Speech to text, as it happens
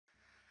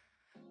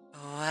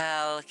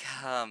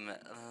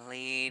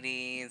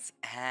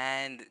ladies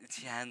and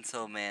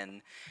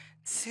gentlemen,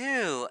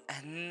 to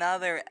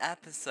another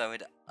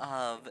episode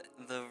of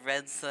the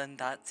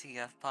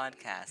Redsun.tf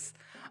podcast.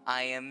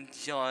 I am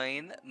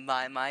joined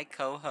by my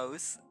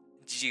co-host,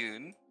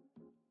 June.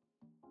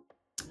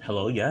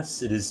 Hello,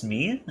 yes, it is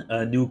me,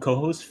 a new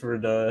co-host for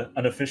the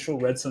Unofficial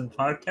Redsun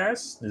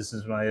podcast. This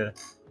is my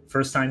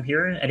first time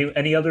here.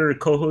 Any other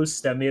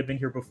co-hosts that may have been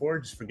here before,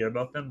 just forget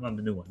about them. I'm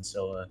the new one,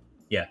 so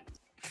yeah.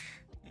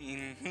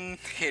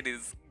 It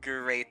is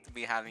great to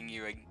be having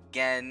you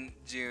again,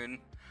 June.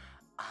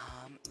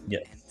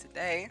 Yes. And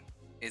today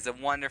is a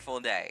wonderful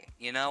day.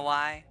 You know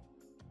why?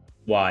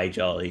 Why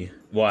jolly?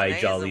 Why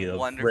Today jolly? is a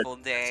wonderful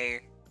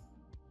day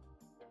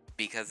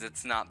because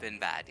it's not been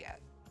bad yet.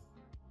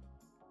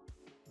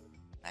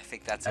 I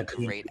think that's a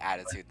great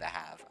attitude to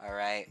have,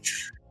 alright?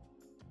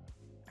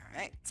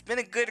 Alright, it's been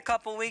a good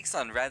couple weeks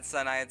on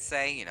Redsun, I'd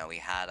say. You know, we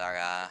had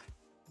our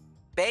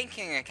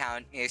banking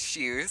account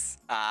issues,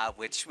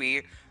 which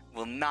we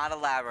will not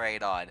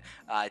elaborate on.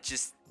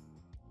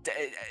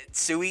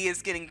 Sui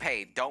is getting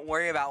paid. Don't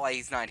worry about why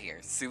he's not here.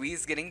 Sui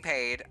is getting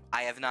paid.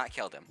 I have not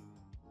killed him.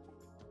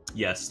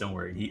 Yes, don't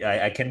worry.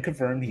 I can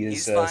confirm he is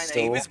He's fine.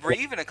 still... He was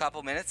breathing a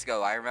couple minutes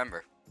ago, I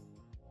remember.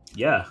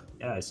 Yeah,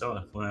 I saw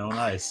it with my own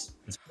eyes.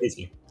 It's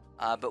crazy.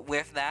 But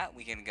with that,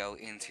 we can go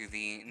into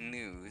the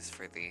news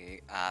for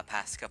the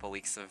past couple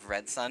weeks of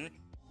Redsun.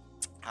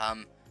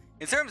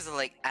 In terms of,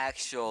 like,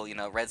 actual,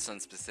 Redsun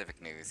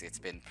specific news, it's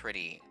been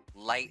pretty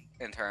light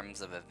in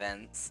terms of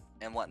events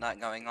and whatnot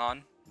going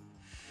on.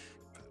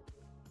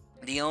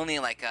 The only,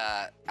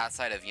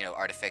 outside of,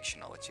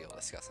 Artifictional, which we'll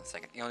discuss in a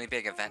second, the only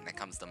big event that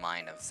comes to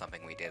mind of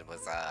something we did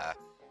was,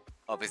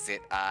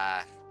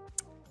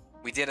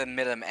 we did a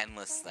Midem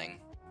Endless thing,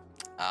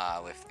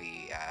 with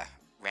the,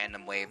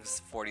 Random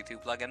Waves 42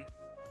 plugin.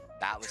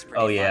 That was pretty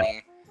funny. Yeah.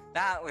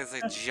 That was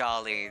a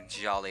jolly,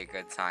 jolly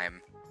good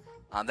time.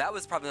 That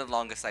was probably the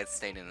longest I'd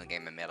stayed in the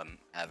game of Midem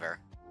ever.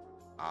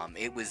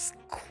 It was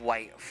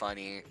quite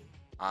funny.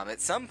 At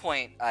some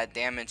point,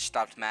 damage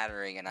stopped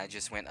mattering, and I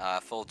just went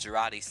full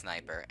Girardi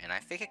sniper, and I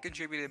think it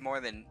contributed more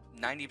than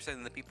 90%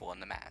 of the people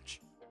in the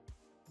match.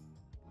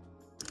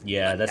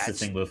 Yeah, Like, that's the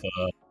thing with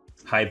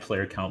high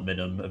player count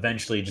minimum.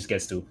 Eventually, it just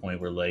gets to a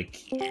point where,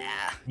 like,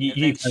 yeah, you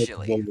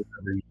eventually. kind of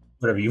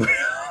whatever you want.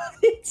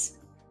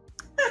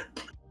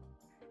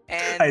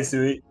 And Hi,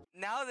 Sui.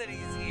 now that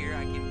he's here,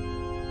 I can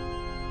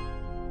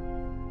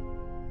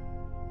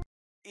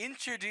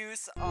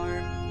introduce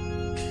our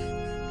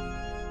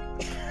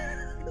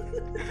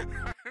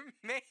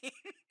main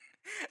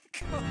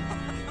co-host.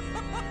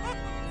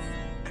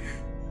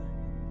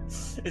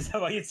 Is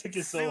that why it took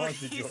you so long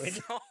to join?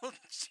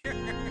 Suisoldier.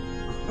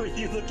 Were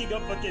you looking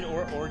up fucking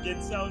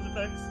organ sound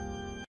effects?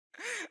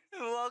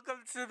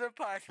 Welcome to the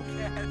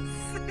podcast.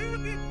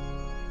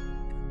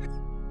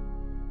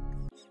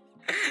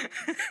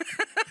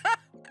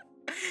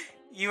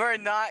 You are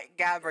not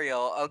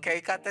Gabriel,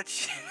 okay? Cut that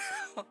shit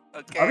out,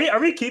 okay? Are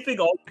we keeping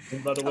all this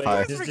in, by the way?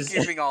 Of course we're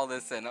keeping all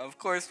this in. Of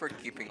course we're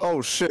keeping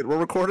Oh shit, we're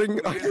recording?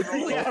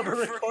 Yeah,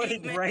 we're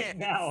recording right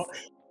now.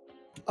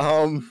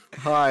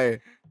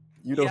 Hi.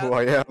 You know who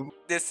I am.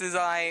 This is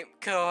my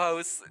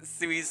co-host,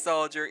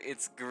 Suisoldier.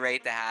 It's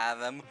great to have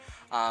him.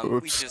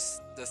 We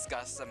just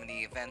discussed some of the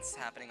events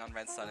happening on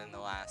Redsun in the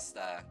last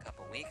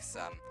couple weeks.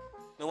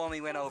 The one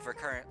we went over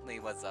currently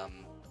was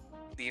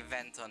the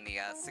event on the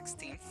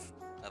 16th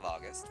of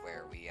August,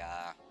 where we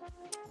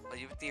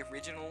played with the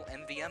original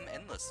NVM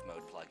Endless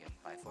Mode plugin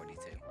by 42.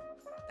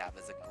 That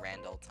was a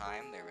grand old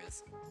time. There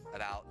was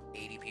about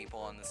 80 people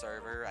on the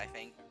server, I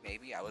think,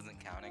 maybe. I wasn't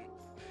counting.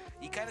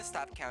 You kind of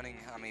stopped counting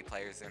how many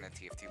players are in a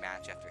TF2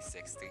 match after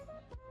 60.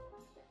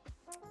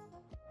 At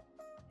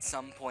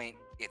some point,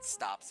 it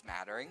stops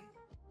mattering.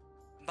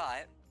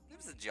 But it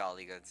was a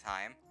jolly good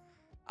time.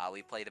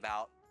 We played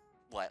about,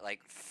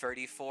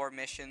 34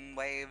 mission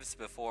waves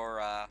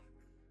before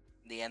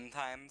the end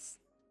times?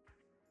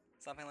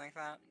 Something like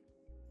that.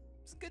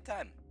 It was a good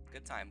time.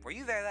 Good time. Were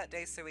you there that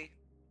day, Sui?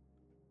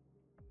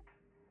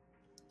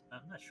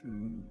 I'm not sure.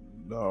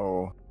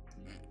 No.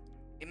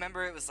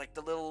 Remember it was like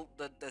the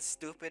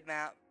stupid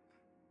map?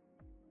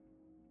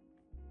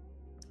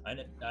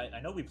 I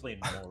know we played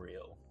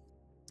Morio.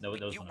 No,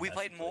 We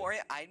played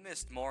Morio? I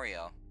missed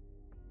Morio.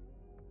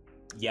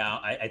 Yeah,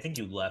 I think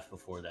you left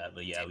before that,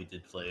 but yeah, we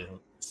did play.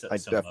 I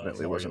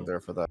definitely wasn't there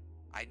for that.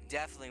 I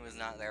definitely was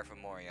not there for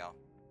Morio.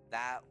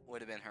 That would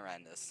have been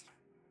horrendous.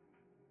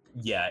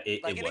 Yeah,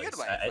 it in a was. good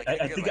way.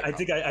 I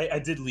think I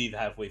did leave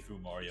halfway through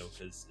Mario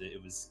because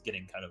it was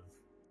getting kind of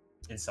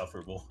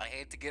insufferable. I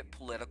hate to get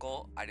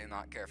political. I do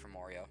not care for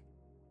Morio.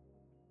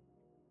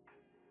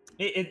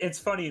 It's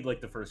funny like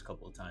the first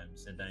couple of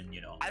times, and then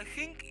I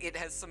think it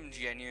has some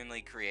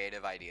genuinely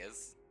creative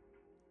ideas.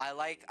 I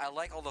like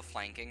all the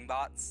flanking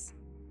bots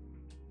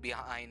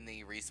behind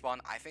the respawn.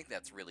 I think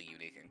that's really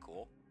unique and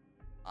cool.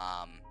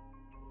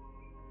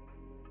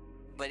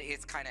 But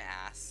it's kind of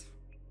ass.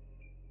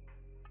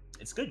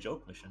 It's a good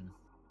joke mission.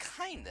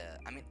 Kinda.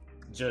 I mean,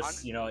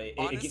 just it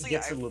honestly,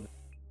 gets a little.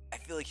 I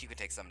feel like you could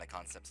take some of the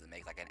concepts and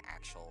make like an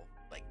actual,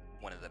 like,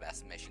 one of the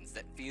best missions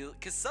that feel,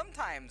 because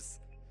sometimes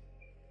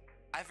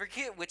I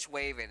forget which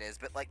wave it is,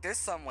 but like there's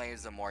some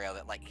waves of Mario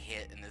that like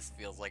hit, and this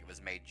feels like it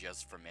was made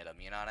just for Midam.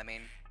 You know what I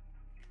mean?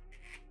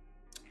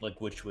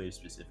 Like which wave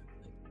specifically?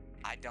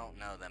 I don't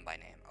know them by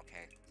name.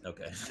 Okay.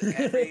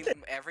 Okay.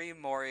 every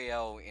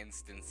Mario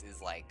instance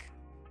is like.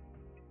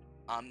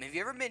 Have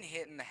you ever been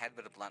hit in the head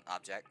with a blunt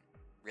object,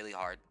 really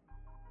hard?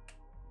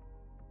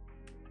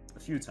 A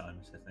few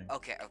times, I think.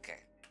 Okay.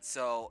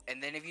 So,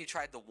 and then have you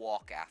tried to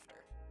walk after?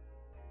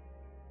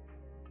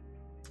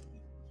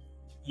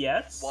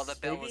 Yes. While the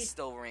bell maybe? is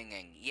still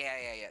ringing. Yeah.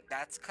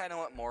 That's kind of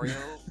what Mario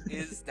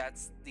is.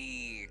 That's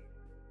the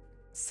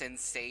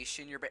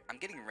sensation I'm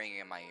getting ringing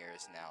in my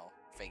ears now,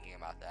 thinking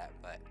about that.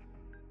 But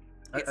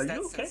it's Are that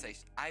you okay?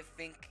 sensation. I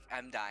think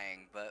I'm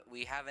dying, but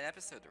we have an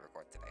episode to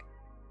record today.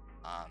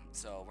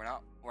 So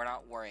we're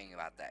not worrying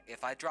about that.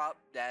 If I drop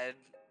dead,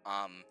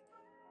 I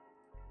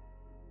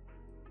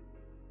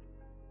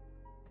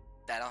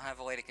don't have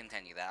a way to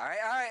continue that. All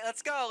right,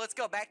 let's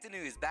go. Back to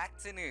news. Back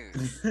to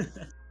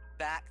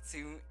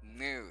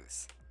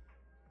news.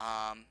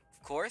 Of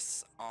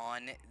course,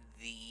 on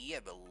I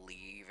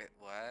believe it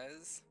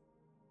was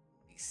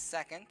the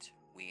 2nd,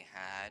 we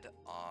had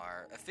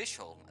our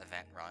official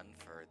event run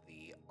for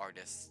the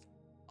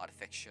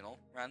Unofficial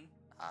run.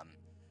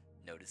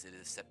 Notice it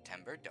is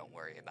September, don't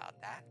worry about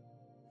that.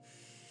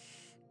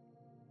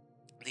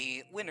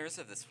 The winners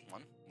of this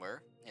one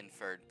were, in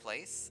 3rd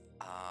place,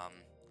 I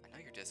know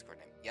your Discord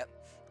name, yep,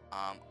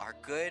 our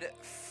good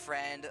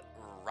friend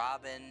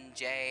Robin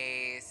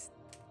J.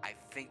 I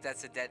think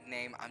that's a dead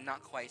name, I'm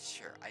not quite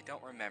sure. I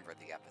don't remember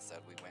the episode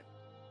we went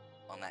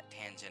on that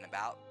tangent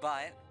about,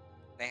 but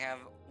they have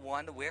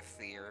won with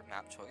their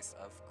map choice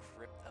of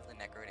Crypt of the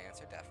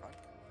Necrodancer Death Run.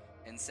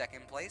 In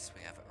 2nd place,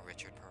 we have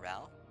Richard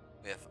Perel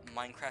with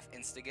Minecraft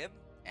Instagib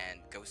and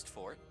Ghost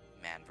Fort,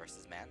 Man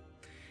vs. Man.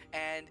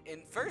 And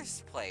in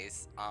 1st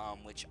place,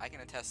 which I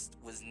can attest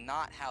was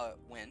not how it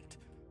went,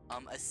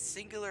 a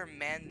singular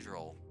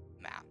Mandrill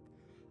map,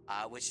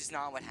 which is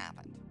not what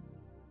happened.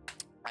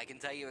 I can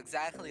tell you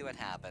exactly what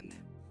happened,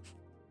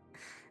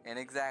 and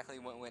exactly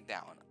what went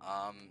down.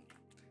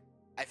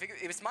 I figured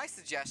it was my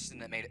suggestion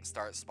that made it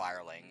start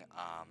spiraling.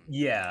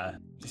 Yeah.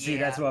 See,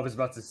 that's what I was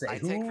about to say.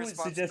 Who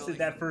suggested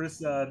that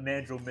first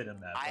Mandrill Midam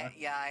map? Huh?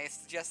 I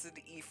suggested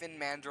the Ethan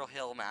Mandrill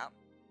Hill map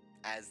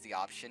as the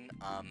option.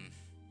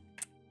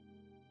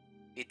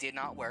 It did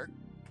not work.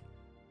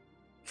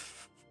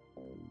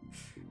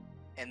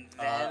 And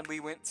then we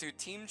went to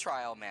Team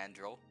Trial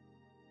Mandrill.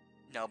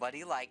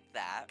 Nobody liked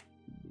that.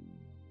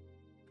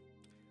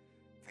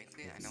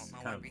 Frankly, I don't know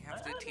why we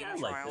have to Team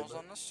Trials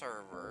on the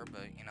server,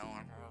 but you know,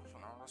 that's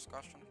another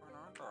discussion for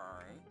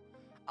another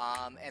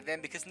day. And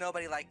then because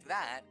nobody liked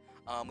that,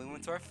 we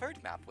went to our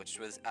 3rd map, which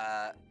was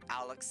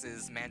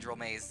Alex's Mandrill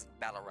Maze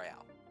Battle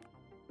Royale.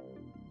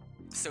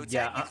 So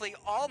technically,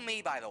 all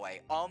me, by the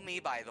way,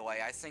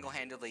 I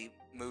single-handedly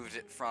moved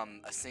it from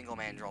a single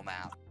Mandrill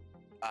map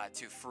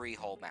to free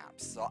whole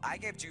maps. So I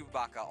gave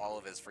Chewbacca all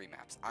of his free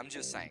maps. I'm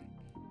just saying.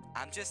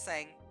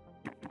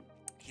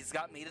 He's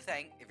got me to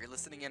thank. If you're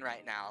listening in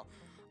right now,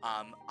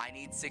 I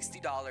need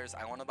 $60.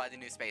 I want to buy the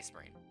new Space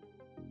Marine.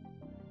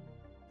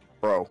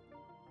 Bro.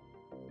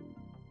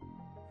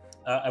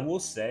 I will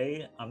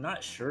say, I'm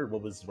not sure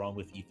what was wrong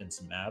with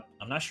Ethan's map.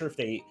 I'm not sure if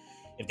they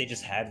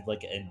just had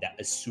like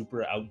a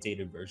super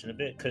outdated version of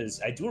it, because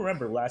I do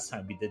remember last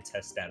time we did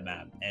test that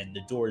map and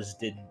the doors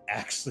didn't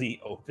actually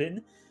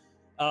open.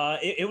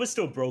 It was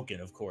still broken,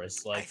 of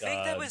course. Like, I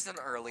think that was an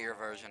earlier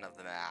version of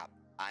the map.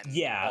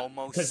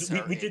 Almost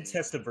because we did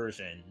test a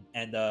version,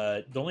 and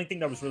the only thing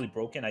that was really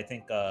broken, I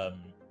think,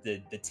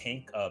 the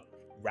tank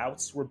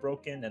routes were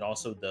broken, and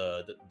also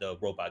the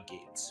robot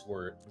gates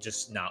were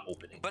just not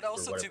opening. But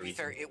also, to be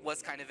fair, it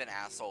was kind of an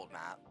asshole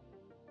map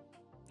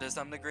to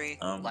some degree.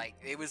 Like,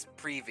 it was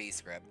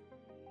pre-VScript.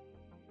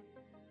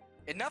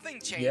 And nothing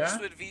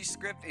changed with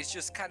VScript. It's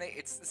just kind of,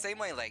 it's the same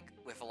way, like,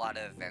 with a lot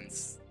of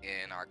events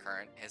in our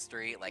current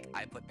history. Like,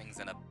 I put things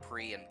in a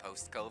pre- and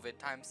post-COVID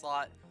time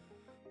slot.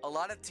 A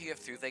lot of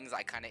TF2 things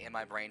I kind of, in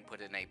my brain,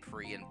 put in a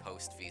pre- and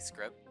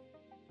post-VScript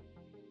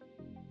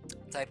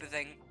type of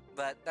thing.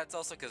 But that's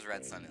also because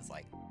Redsun is,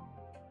 like,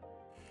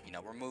 you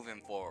know, we're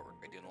moving forward.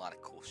 We're doing a lot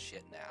of cool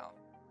shit now.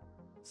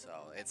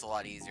 So, it's a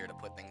lot easier to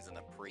put things in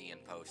a pre-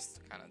 and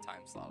post kind of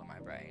time slot in my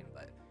brain.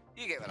 But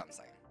you get what I'm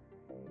saying.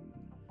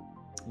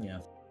 Yeah.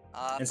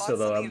 Thoughts on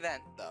the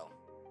event, though?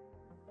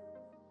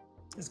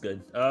 It's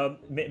good.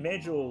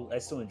 Mandrill, I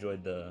still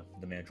enjoyed the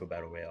Mandrill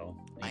Battle Royale,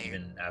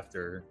 even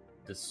after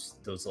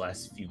those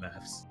last few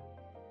maps.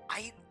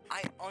 I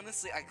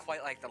honestly, I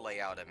quite like the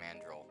layout of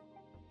Mandrill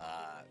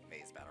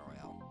Maze Battle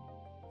Royale.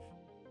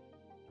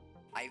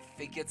 I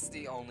think it's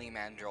the only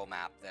Mandrill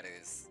map that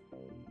is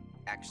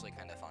actually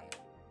kind of fun.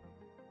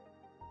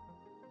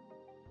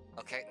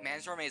 Okay,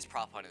 Mandrill Maze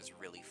Prop Hunt is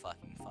really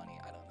fucking funny.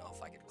 I don't know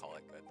if I could call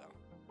it good, though.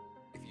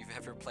 If you've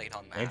ever played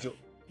on that.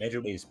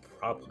 Mandrill Maze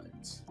Prop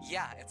Hunt?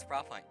 Yeah, it's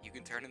Prop Hunt. You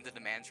can turn into the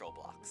Mandrill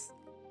blocks.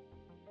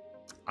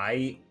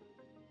 I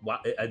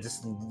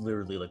just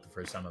literally, like, the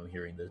first time I'm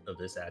hearing of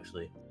this,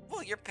 actually.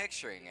 Well, you're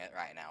picturing it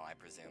right now, I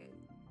presume.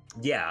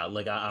 Yeah,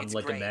 like I'm It's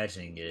like great.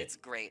 imagining it. It's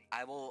great.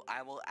 I will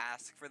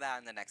ask for that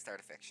in the next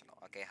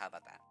Artifictional. Okay, how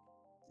about that?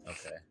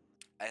 Okay.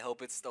 I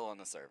hope it's still on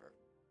the server.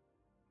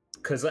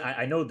 Because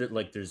I know that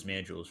like there's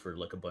manuals for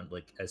like a bunch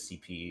like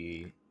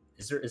SCP.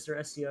 Is there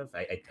SCF?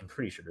 I'm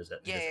pretty sure there's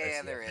Yeah,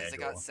 SCF there is. manual. It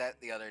got set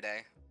the other day.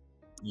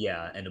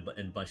 Yeah, and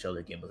a bunch of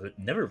other games, but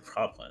never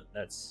prop hunt.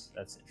 That's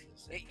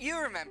interesting.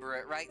 You remember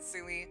it, right,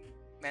 Sui?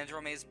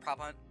 Mandrill Maze prop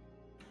hunt?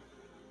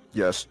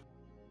 Yes.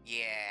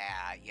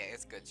 Yeah,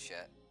 it's good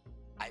shit.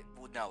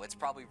 No, it's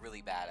probably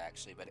really bad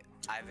actually, but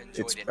I've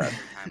enjoyed it every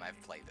time I've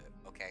played it.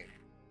 Okay.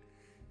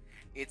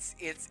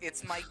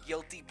 It's my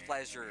guilty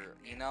pleasure,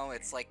 you know?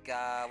 It's like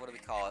what do we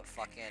call it?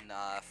 Fucking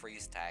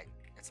freeze tag.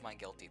 It's my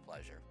guilty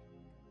pleasure.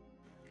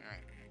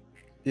 Alright.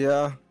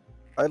 Yeah,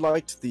 I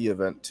liked the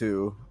event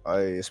too. I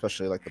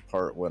especially liked the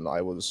part when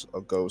I was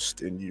a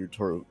ghost in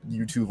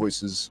U2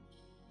 voices.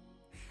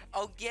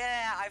 Oh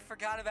yeah, I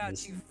forgot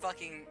about you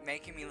fucking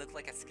making me look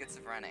like a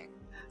schizophrenic.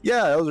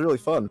 Yeah, that was really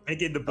fun.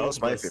 Making the That was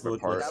both my of us favorite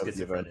look part like of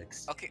the event.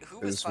 schizophrenics. Okay, who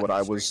was Is fucking when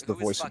I was the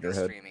who was voice in your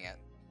fucking head. streaming it?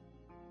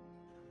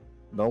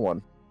 No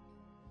one.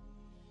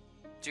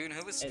 June,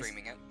 who was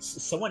streaming it?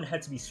 Someone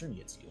had to be streaming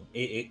it to you.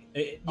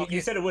 Okay.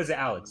 You said it wasn't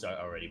Alex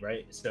already,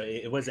 right? So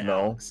it wasn't No.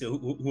 Alex. So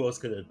who else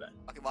could it have been?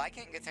 Okay, well I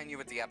can't continue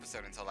with the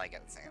episode until I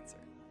get this answer.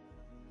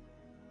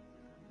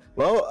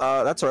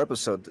 Well, that's our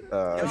episode,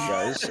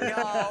 guys.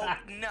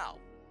 No.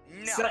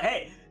 So,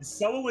 hey,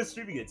 someone was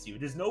streaming it to you.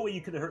 There's no way you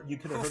could have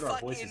heard our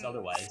voices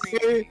otherwise.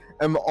 I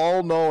am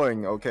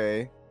all-knowing,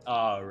 okay?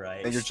 All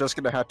right. And you're just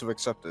gonna have to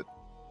accept it.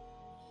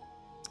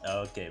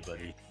 Okay,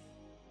 buddy.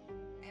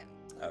 Man.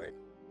 All right.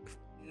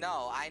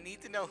 No, I need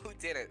to know who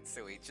did it,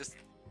 Sui. Just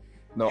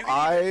No,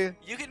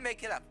 you can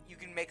make it up. You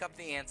can make up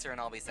the answer, and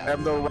I'll be am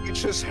satisfied. the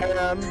righteous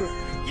hand.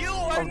 You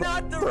are of the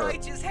not the Father.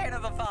 righteous hand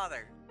of the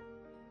Father.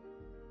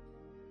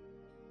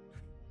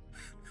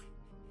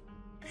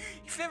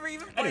 You've never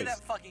even played that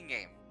fucking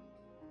game.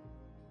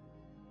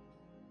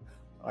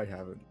 I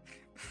haven't.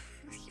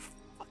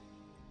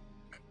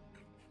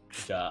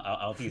 I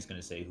don't think he's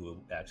gonna say who it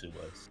actually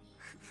was.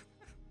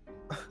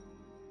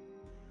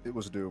 It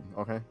was Doom,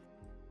 okay?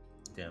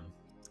 Damn,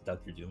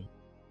 Dr. Doom.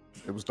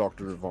 It was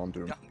Dr. Von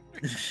Doom.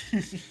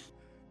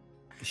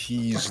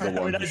 He's the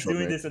We're one not who showed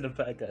doing me. this in the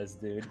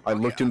podcast, dude. I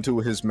looked into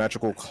his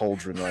magical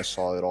cauldron and I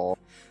saw it all.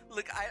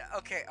 Look,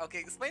 okay,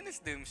 explain this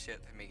Doom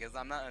shit to me, because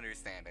I'm not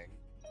understanding.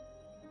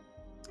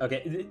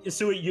 Okay,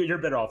 so you're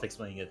better off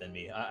explaining it than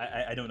me.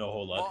 I don't know a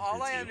whole lot. Well, all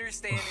compared I to you.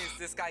 understand is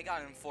this guy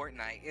got in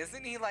Fortnite.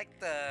 Isn't he like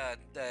the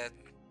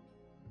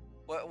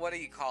what do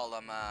you call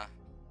him?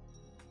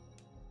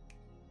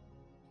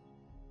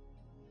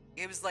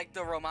 He was like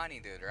the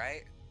Romani dude,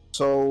 right?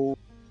 So...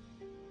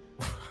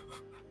 Is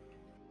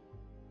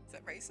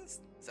that racist?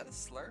 Is that a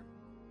slur?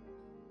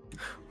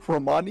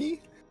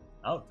 Romani?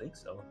 I don't think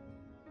so.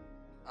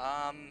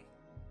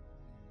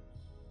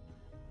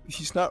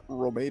 He's not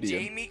Romanian.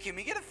 Jamie, can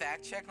we get a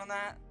fact check on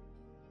that?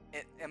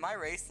 Am I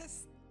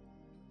racist?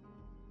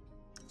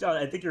 John,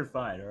 I think you're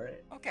fine. All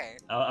right. Okay.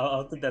 I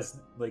don't think that's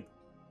like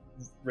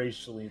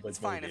racially like. It's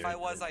fine. If I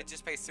motivated. was, I'd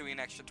just pay Sui an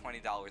extra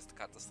 $20 to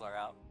cut the slur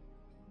out.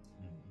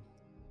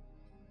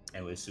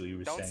 Anyway, so you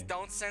were saying.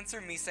 Don't censor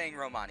me saying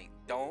Romani.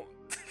 Don't.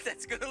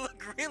 That's gonna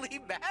look really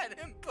bad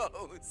in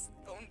post.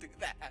 Don't do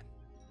that.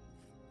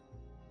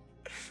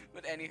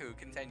 But anywho,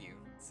 continue,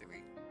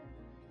 Sui.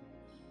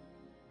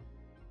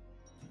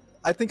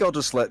 I think I'll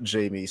just let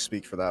Jamie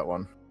speak for that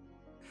one.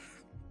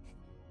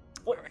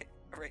 What?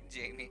 Alright,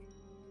 Jamie.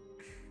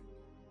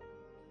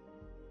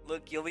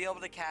 Look, you'll be able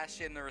to cash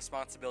in the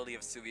responsibility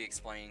of Sui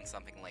explaining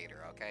something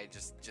later, okay?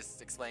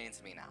 Just explain it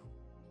to me now.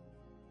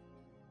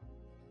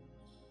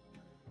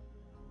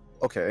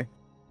 Okay.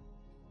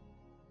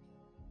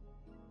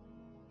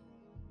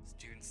 Is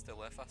June still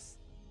with us?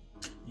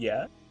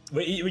 Yeah.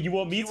 Wait, you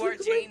want me You to? are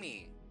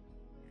Jamie.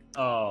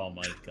 Oh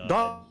my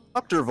god.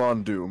 Dr.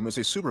 Von Doom is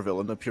a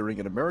supervillain appearing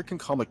in American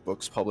comic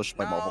books published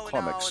by Marvel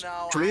Comics.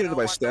 Created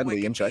by Stan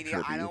Lee and Jack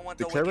Kirby,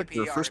 the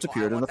character first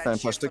appeared in the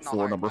Fantastic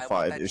Four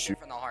 #5 issue.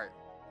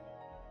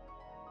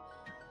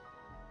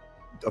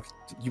 Okay,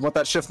 you want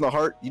that shift in the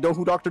heart? You know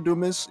who Dr.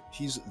 Doom is?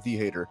 He's the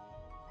hater.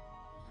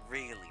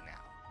 Really now?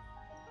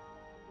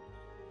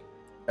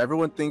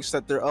 Everyone thinks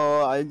that they're,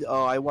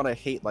 I want to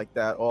hate like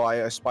that. Oh, I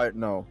aspire.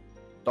 No.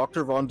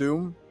 Dr. Von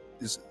Doom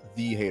is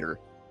the hater.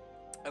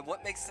 And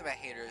what makes him a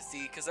hater?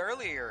 See, because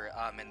earlier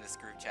in this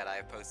group chat,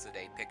 I posted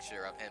a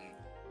picture of him,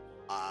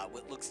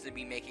 what looks to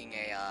be making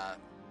a,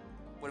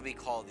 what do we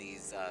call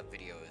these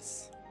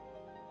videos?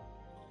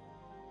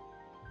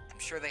 I'm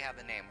sure they have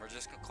a name. We're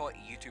just gonna call it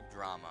YouTube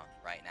drama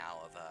right now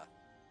of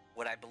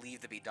what I believe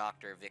to be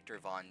Dr. Victor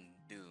Von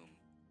Doom,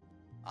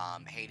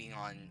 hating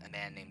on a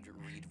man named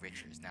Reed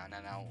Richards. Now,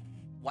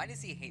 why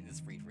does he hate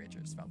this Reed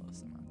Richards fellow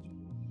so much?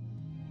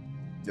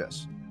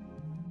 Yes.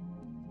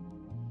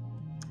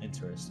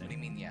 Interesting. What do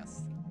you mean,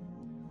 yes?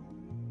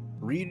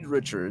 Reed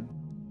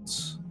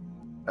Richards,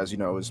 as you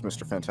know, is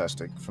Mr.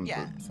 Fantastic from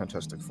the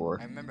Fantastic Four.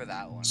 I remember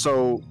that one.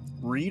 So,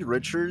 Reed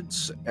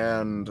Richards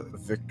and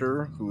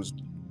Victor, who's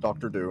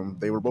Dr. Doom,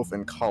 they were both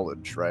in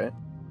college, right?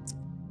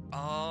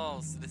 Oh, Oh,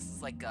 so this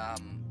is like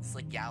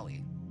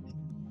Yali.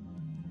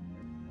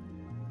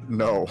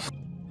 No.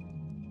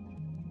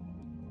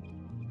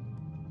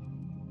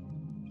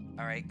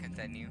 All right,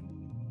 continue.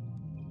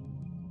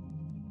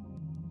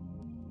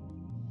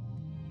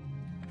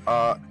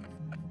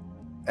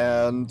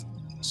 And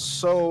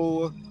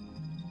so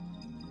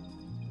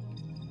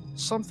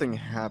something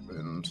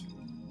happened.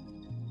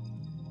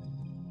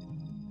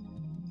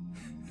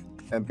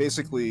 And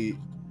basically,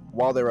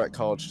 while they were at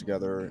college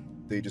together,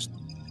 they just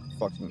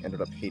fucking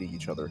ended up hating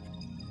each other.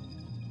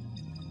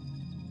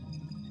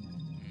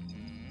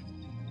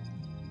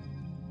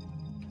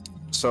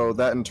 So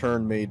that in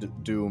turn made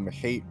Doom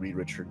hate Reed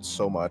Richards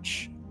so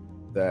much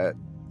that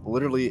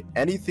literally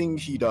anything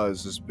he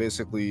does is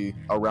basically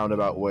a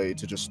roundabout way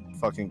to just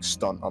fucking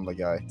stunt on the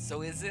guy.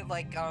 So is it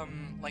like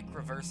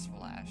Reverse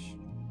Flash?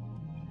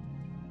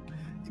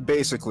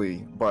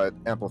 Basically, but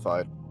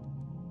amplified.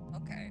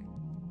 Okay.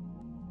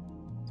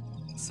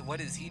 So what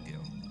does he do?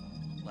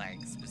 Like,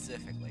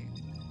 specifically?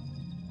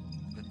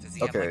 Does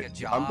he have like a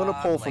job? I'm gonna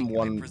pull from I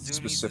one presume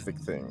specific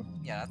thing.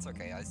 Yeah, that's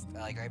okay.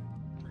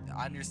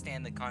 I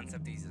understand the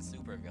concept that he's a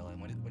supervillain.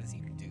 What does he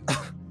do?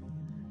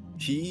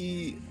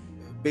 He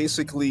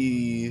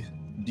basically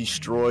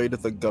destroyed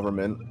the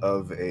government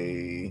of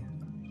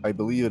I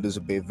believe it is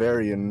a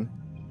Bavarian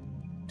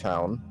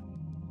town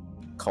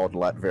called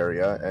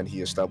Latveria, and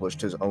he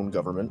established his own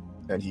government,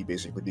 and he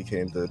basically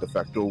became the de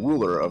facto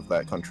ruler of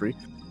that country.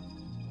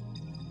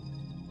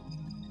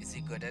 Is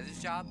he good at his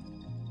job?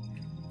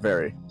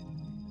 Very.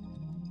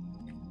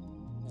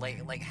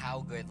 Like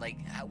how good?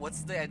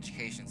 What's the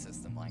education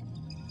system like?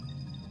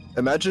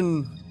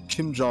 Imagine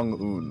Kim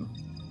Jong-un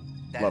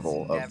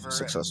level never, of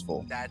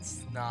successful.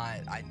 That's not.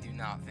 I do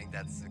not think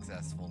that's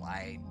successful.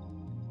 I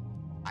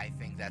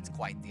think that's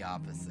quite the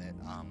opposite.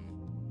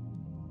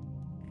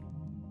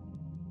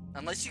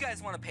 Unless you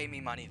guys want to pay me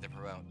money to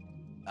promote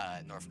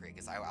North Korea,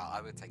 because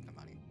I would take the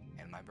money.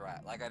 And my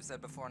bribe, like I've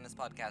said before in this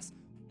podcast,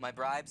 my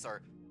bribes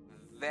are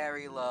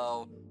very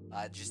low.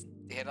 Just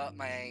hit up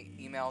my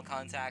email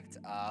contact.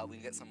 We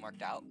can get some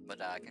worked out. But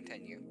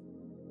continue.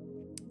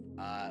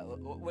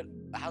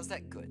 How's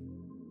that good?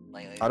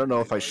 I don't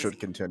know if I should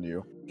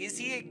continue. Is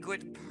he a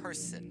good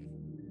person?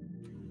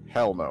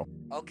 Hell no.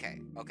 Okay.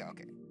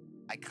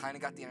 I kind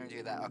of got the energy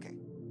of that. Okay.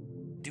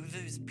 Do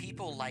those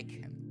people like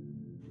him?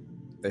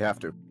 They have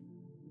to.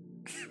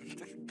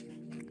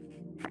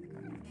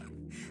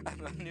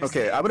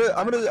 Okay, I'm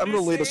gonna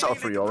lay this out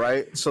for you, all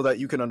right, so that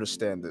you can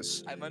understand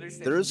this. I'm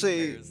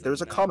understanding.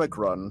 There's a comic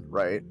run,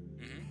 right,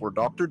 where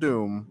Doctor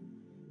Doom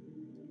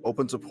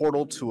opens a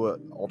portal to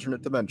an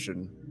alternate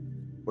dimension,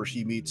 where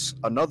he meets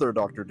another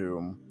Doctor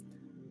Doom,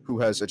 who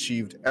has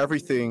achieved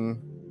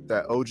everything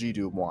that OG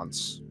Doom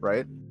wants,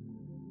 right?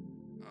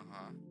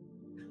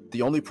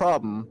 The only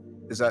problem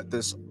is that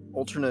this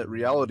alternate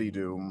reality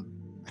Doom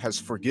has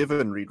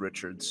forgiven Reed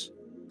Richards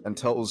and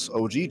tells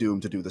OG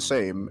Doom to do the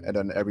same, and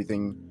then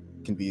everything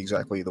can be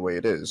exactly the way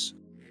it is.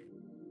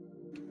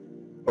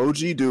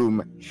 OG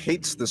Doom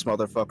hates this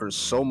motherfucker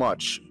so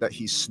much that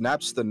he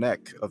snaps the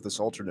neck of this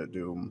alternate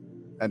Doom,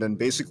 and then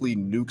basically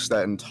nukes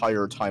that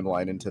entire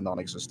timeline into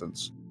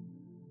non-existence.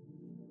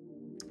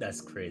 That's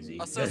crazy.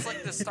 Oh, so it's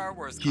like the Star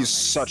Wars comics. He's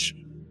such...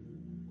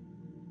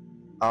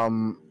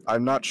 I'm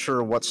not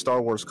sure what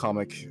Star Wars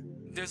comic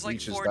there's like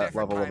reaches 4 that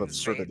different level of times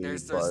absurdity,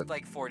 there's but...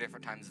 like 4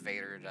 different times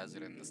Vader does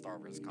it in the Star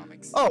Wars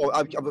comics. Oh,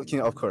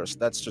 of course,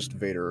 that's just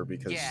Vader,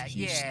 because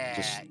he's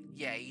just...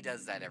 Yeah, he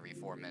does that every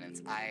 4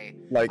 minutes.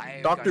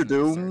 Doctor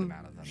Doom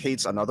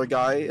hates another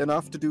guy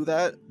enough to do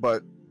that,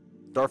 but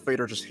Darth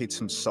Vader just hates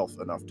himself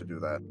enough to do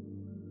that.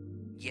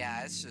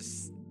 Yeah, it's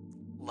just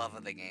love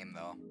of the game,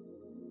 though.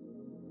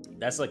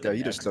 That's like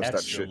he just does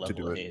that shit to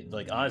do it. Hate.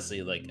 Like,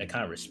 honestly, like, I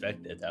kind of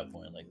respect it at that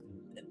point. Like,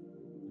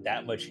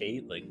 that much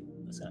hate, like,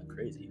 that's kind of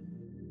crazy.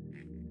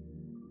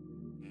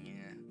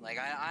 Yeah, like,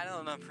 I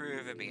don't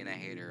approve of being a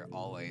hater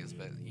always,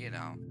 but, you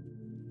know,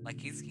 like,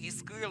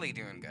 he's clearly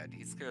doing good.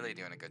 He's clearly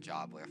doing a good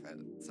job with it,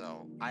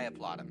 so I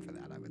applaud him for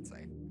that, I would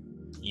say.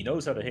 He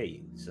knows how to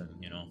hate, so,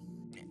 you know.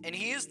 And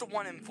he is the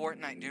one in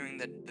Fortnite doing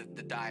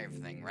the dive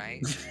thing,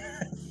 right?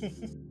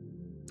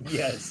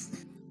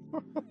 Yes.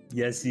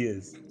 Yes, he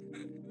is.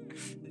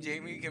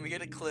 Jamie, can we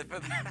get a clip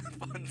of that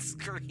up on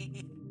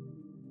screen?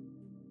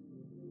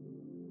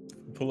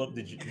 Pull up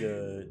the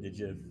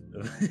GIF.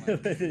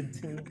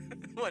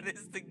 What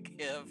is the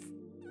GIF?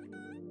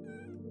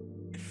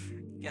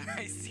 Can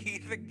I see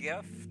the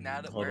GIF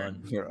now that Hold we're...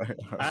 on.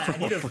 I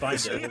need to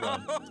find it.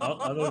 Hold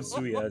on. I'll know if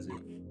Sui has it.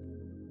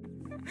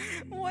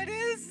 What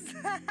is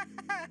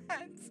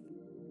that?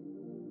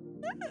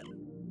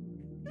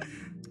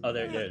 Oh,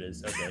 there it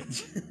is. Okay.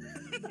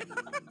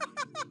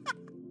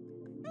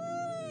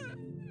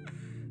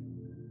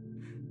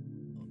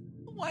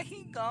 Why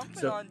he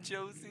gomping on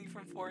Josie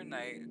from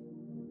Fortnite?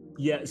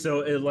 Yeah, so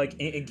like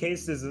in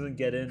case this doesn't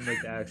get in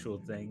like the actual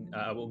thing,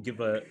 I will give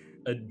a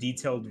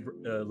detailed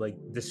like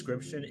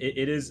description.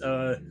 It is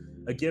a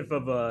gif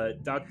of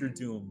Doctor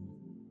Doom,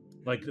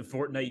 like the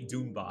Fortnite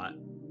Doom bot,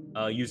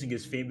 using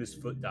his famous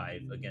foot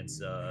dive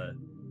against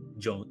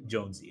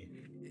Jonesy.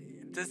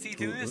 Does he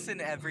do this in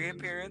every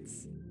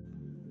appearance?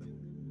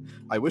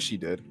 I wish he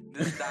did.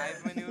 This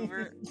dive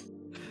maneuver?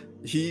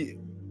 He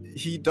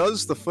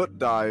does the foot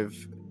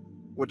dive,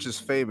 which is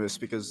famous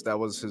because that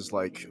was his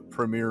like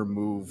premier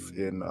move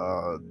in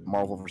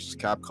Marvel vs.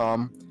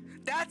 Capcom.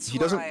 That's He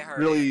where doesn't I heard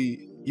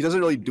really he doesn't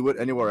really do it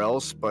anywhere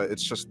else, but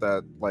it's just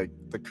that like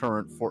the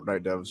current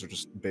Fortnite devs are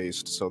just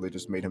based, so they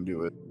just made him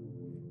do it.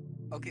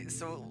 Okay,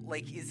 so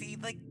like, is he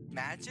like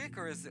magic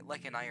or is it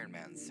like an Iron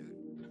Man suit?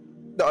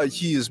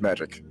 He is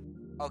magic.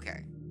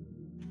 Okay.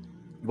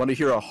 You want to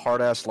hear a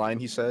hard ass line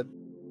he said?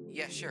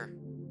 Yeah, sure.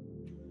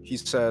 He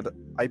said,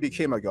 "I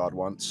became a god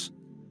once.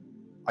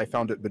 I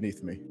found it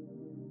beneath me."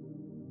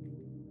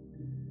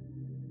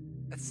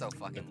 That's so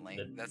fucking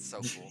lame. That's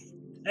so cool.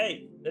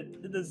 Hey,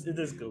 it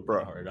does go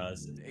Bro. pretty hard,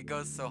 honestly. It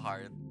goes so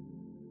hard.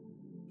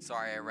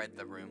 Sorry, I read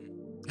the room.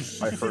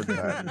 I heard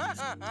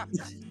that.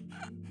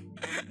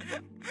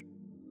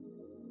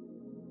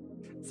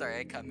 Sorry,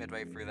 I cut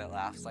midway through that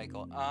laugh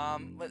cycle.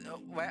 But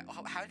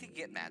how did he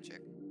get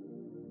magic?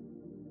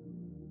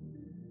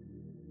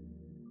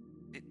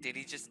 Did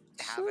he just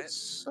have it?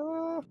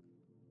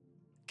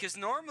 Because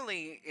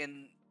normally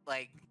in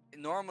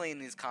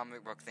these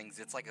comic book things,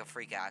 it's like a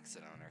freak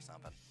accident or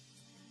something.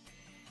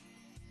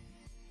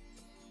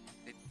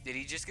 Did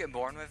he just get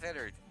born with it,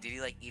 or did he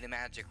like eat a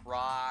magic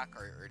rock,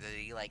 or did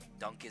he like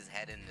dunk his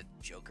head in the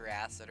Joker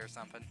acid or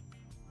something?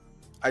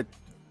 I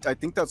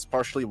think that's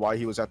partially why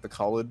he was at the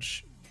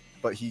college,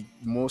 but he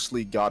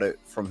mostly got it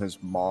from his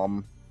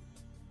mom,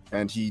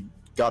 and he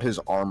got his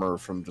armor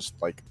from just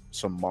like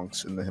some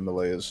monks in the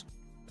Himalayas.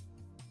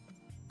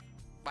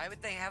 Why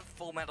would they have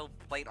full metal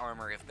plate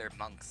armor if they're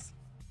monks?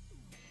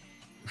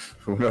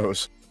 Who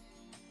knows?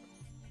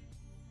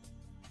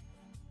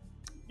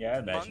 Yeah, I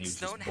imagine Monks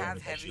don't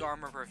have heavy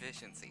armor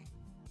proficiency.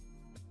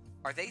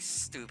 Are they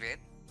stupid?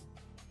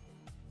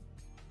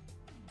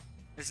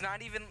 It's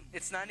not even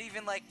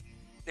like,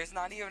 there's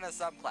not even a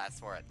subclass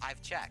for it.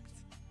 I've checked.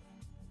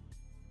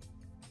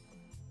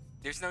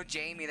 There's no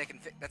Jamie that can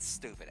fit. That's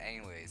stupid.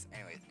 Anyways.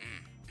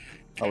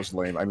 That was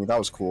lame. I mean, that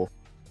was cool.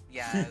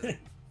 Yeah.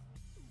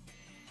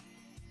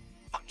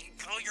 Fucking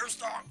kill your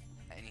stuff.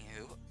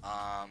 Anywho,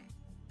 yeah,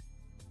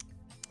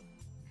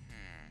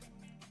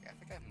 I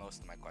think I have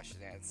most of my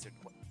questions answered.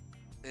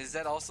 Is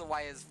that also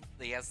why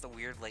he has the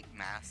weird like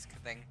mask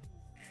thing?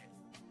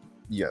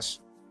 Yes.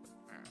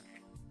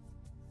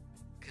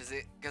 Cause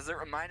it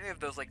reminded me of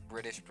those like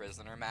British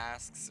prisoner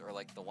masks, or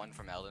like the one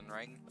from Elden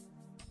Ring.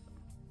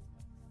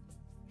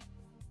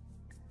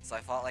 So I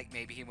thought like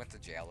maybe he went to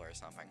jail or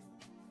something.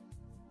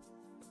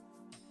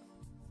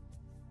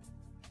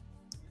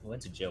 He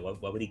went to jail.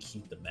 Why would he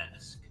keep the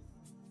mask?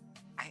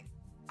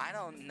 I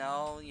don't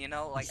know. You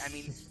know, like I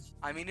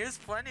mean, there's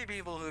plenty of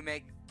people who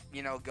make,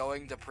 you know,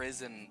 going to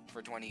prison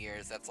for 20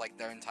 years. That's like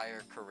their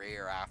entire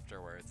career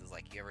afterwards. Is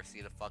like, you ever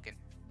see the fucking,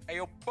 hey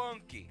yo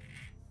Bunky,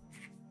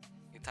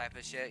 you type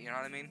of shit. You know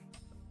what I mean?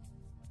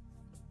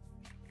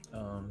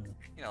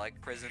 You know, like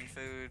prison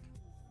food.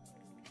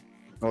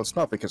 Well, it's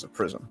not because of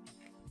prison.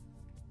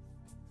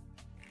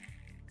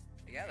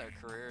 Yeah, their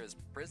career is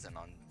prison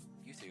on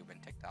YouTube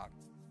and TikTok.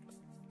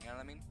 You know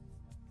what I mean?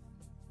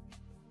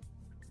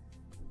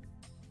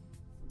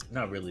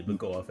 Not really, but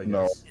go off, I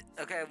No. guess.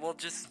 Okay, well,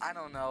 just, I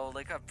don't know,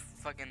 look up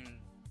fucking...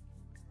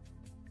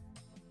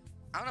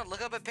 I don't know,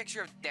 look up a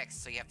picture of dicks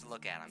so you have to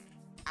look at them.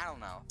 I don't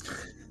know.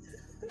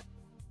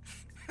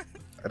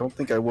 I don't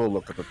think I will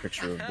look up a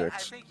picture of I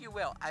dicks. think you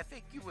will. I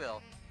think you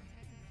will.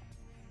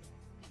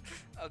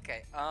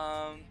 Okay,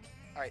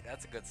 alright,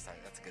 that's a good start.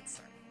 That's a good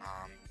start.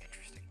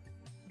 Interesting.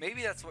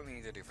 Maybe that's what we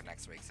need to do for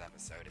next week's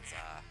episode. Is,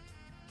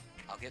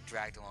 I'll get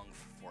dragged along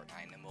for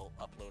Fortnite and we'll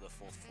upload a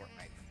full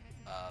Fortnite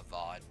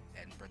VOD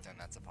and pretend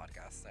that's a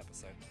podcast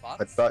episode.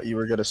 Thoughts? I thought you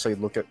were gonna say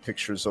look at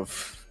pictures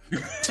of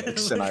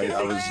dicks, and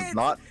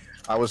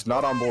I was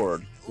not on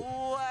board.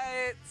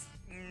 What?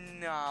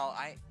 No,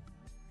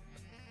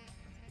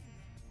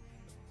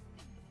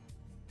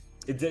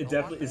 It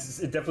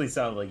definitely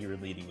sounded like you were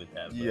leading with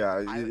that. But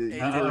Yeah,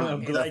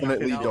 I'm glad you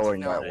definitely didn't.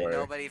 going that way.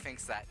 Nobody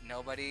thinks that.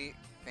 Nobody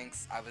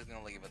thinks I was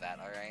gonna leave with that.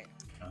 All right.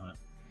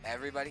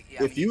 Everybody.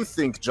 Yeah, If you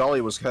think Jolly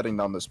was heading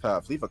down this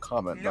path, leave a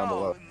comment down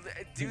below.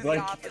 Do the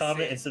Like, opposite.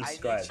 comment, and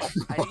subscribe.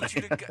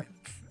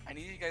 I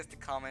need you guys to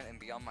comment and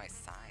be on my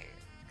side.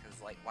 Cause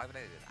like, why would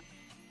I do that?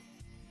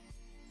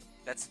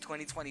 That's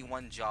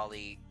 2021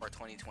 Jolly or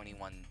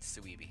 2021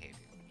 Sui behavior.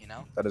 You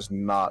know? That is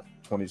not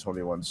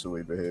 2021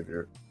 Sui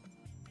behavior.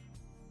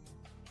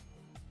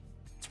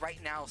 It's right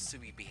now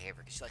Sui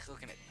behavior. Cause she's like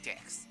looking at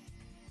dicks.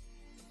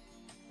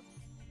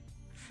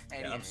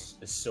 Anyway. Yeah, I'm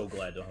so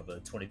glad I don't have a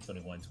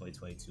 2021,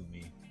 2022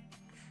 me.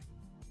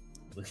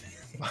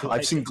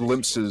 I've seen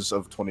glimpses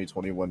of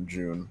 2021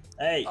 June.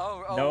 Hey,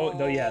 no,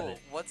 you haven't.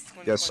 What's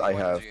 2021 Yes, I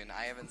have. June?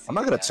 I haven't seen I'm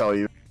not gonna it yet. tell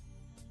you.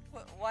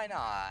 Why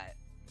not?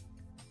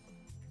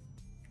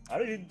 I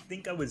don't even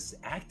think I was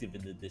active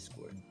in the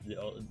Discord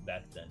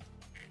back then.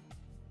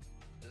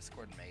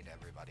 Discord made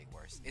everybody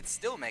worse. It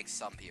still makes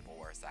some people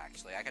worse,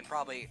 actually. I can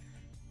probably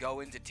go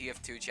into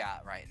TF2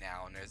 chat right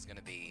now, and there's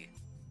gonna be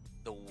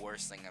the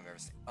worst thing I've ever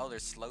seen. Oh,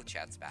 there's slow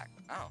chats back.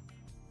 Oh.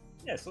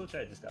 Yeah, Slow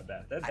Chat just got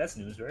back. That's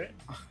news, right?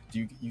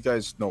 Do you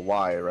guys know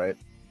why, right?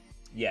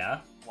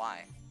 Yeah.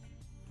 Why?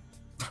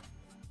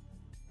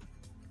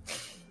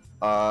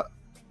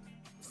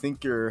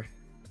 Thinker,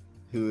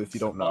 who, if you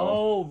don't know,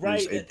 oh right,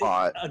 is a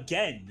bot.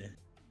 Again.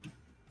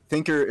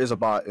 Thinker is a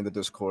bot in the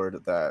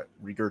Discord that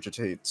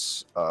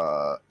regurgitates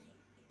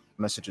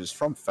messages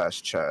from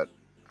Fast Chat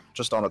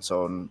just on its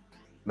own,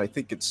 and I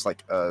think it's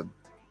like a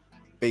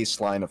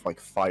baseline of like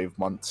 5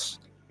 months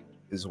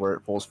is where it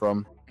pulls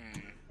from.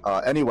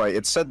 Anyway,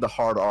 it said the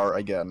hard R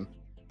again.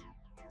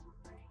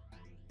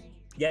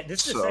 Yeah,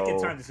 this is the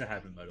second time this has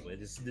happened, by the way.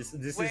 This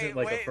isn't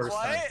like a first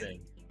time thing.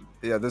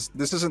 Yeah, this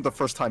isn't the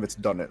first time it's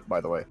done it,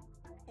 by the way.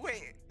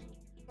 Wait,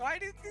 why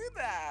did it do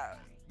that?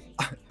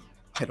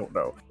 I don't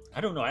know. I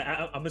don't know.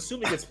 I'm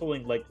assuming it's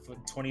pulling like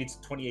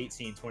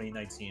 2018,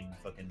 2019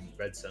 fucking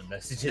Redsun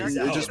messages.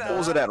 It just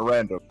pulls it at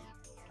random.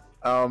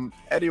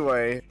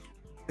 Anyway,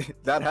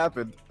 that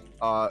happened.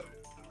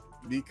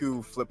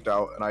 Miku flipped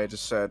out, and I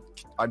just said,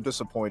 "I'm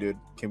disappointed.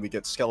 Can we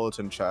get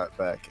skeleton chat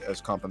back as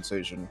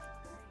compensation?"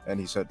 And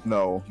he said,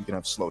 "No, you can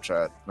have slow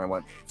chat." And I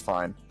went,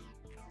 "Fine."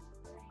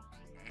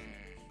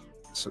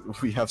 So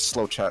we have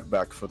slow chat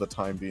back for the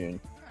time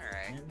being.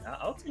 Alright.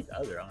 I'll take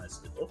either,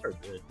 honestly. Both are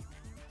good.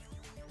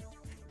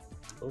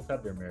 Both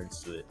have their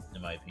merits to it,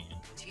 in my opinion.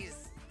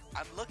 Jeez,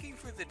 I'm looking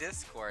for the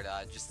Discord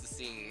just to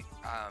see,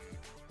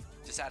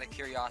 just out of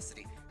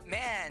curiosity.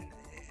 Man,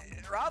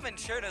 Robin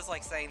sure does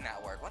like saying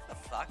that word. What the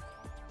fuck?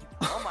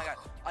 Oh my god.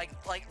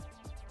 Like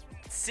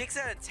 6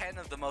 out of 10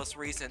 of the most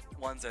recent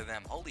ones are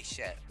them. Holy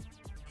shit.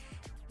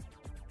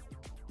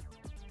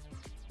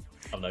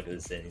 I'm not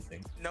gonna say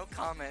anything. No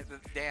comment,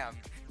 but damn.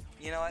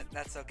 You know what?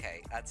 That's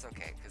okay. That's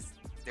okay, because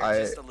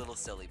they're just a little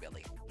silly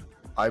Billy.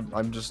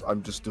 I'm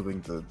just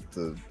doing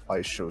the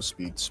ice show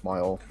speed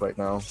smile right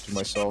now to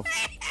myself.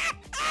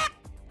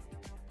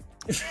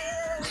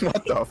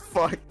 What the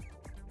fuck?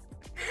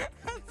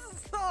 I'm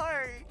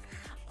sorry.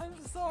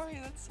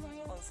 That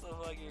smile is so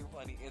fucking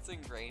funny. It's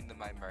ingrained in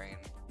my brain.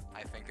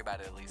 I think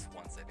about it at least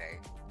once a day.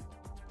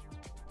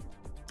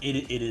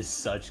 It is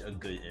such a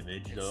good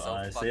image, It's though. so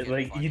Honestly, fucking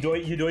like funny. you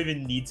don't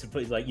even need to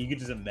put, like, you can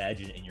just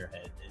imagine it in your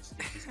head. It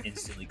just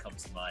instantly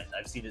comes to mind.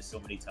 I've seen it so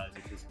many times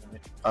at this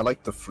point. I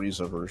like the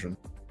Frieza version.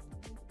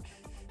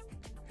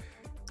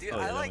 Dude, Oh,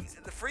 I yeah.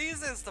 like the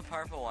freeze is the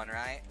purple one,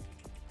 right?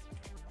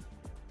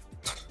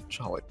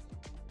 Jolly.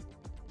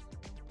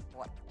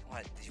 What?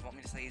 Did you want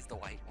me to say he's the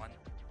white one?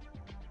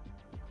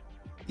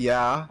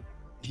 Yeah,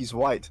 he's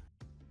white.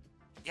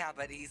 Yeah,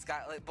 but he's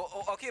got like,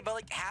 okay, but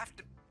like half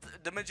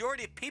the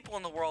majority of people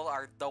in the world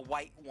are the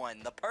white one.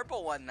 The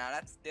purple one, now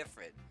that's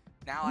different.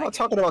 Now I'm not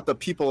talking about the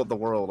people of the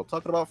world. I'm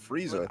talking about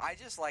Frieza. Look, I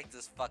just like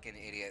this fucking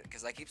idiot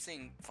because I keep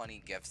seeing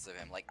funny gifs of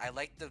him. Like I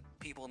like the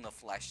people in the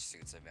flesh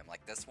suits of him.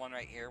 Like this one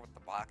right here with the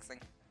boxing.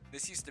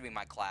 This used to be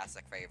my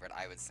classic favorite.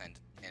 I would send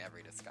in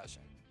every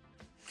discussion,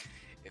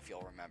 if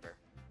you'll remember.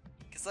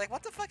 Cause like,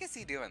 what the fuck is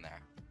he doing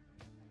there?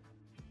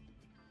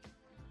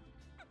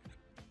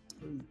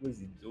 What is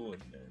he doing,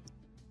 man?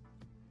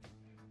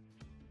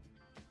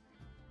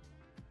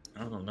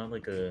 I don't know, not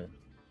like a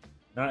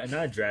not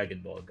a Dragon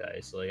Ball guy,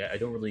 so like I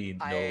don't really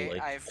know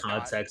I've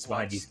context not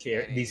behind these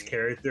watched any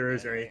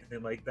characters or anime.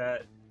 anything like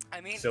that.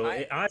 I mean, So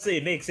honestly,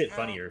 it makes it well,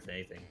 funnier if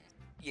anything.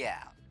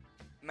 Yeah.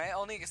 My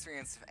only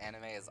experience of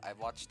anime is I've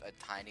watched a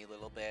tiny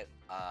little bit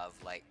of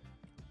like,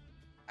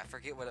 I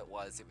forget what it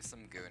was. It was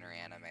some Gooner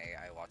anime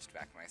I watched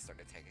back when I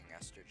started taking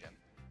estrogen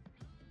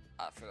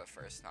for the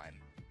first time.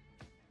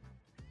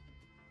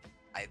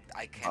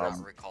 I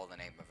cannot recall the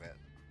name of it.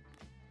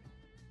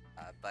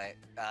 But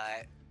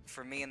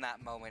for me in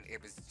that moment,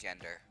 it was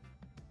gender,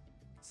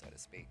 so to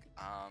speak.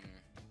 The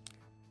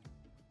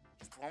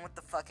one with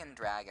the fucking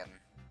dragon.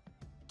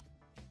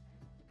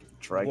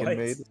 Dragon What?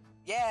 Maid?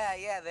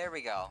 Yeah, there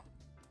we go.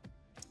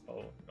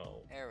 Oh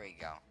no. There we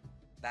go.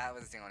 That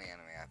was the only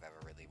anime I've ever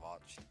really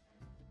watched.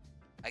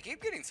 I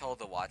keep getting told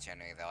to watch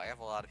anime though. I have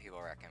a lot of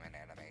people recommend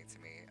anime to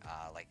me.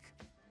 Like,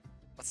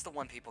 what's the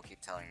one people keep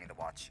telling me to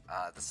watch?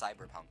 The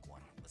Cyberpunk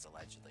one was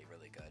allegedly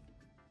really good.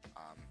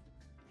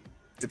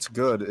 It's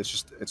good. It's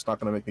just it's not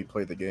gonna make me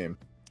play the game.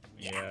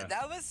 Yeah.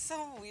 That was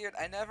so weird.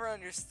 I never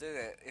understood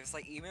it. It was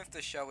like, even if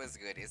the show is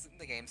good, isn't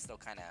the game still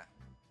kind of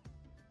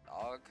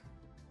dog?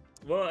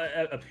 Well,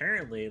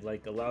 apparently,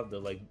 like a lot of the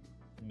like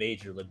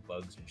major like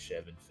bugs and shit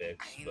have been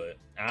fixed, I mean,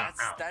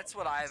 but That's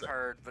what I've So-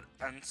 heard, but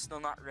I'm still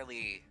not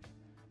really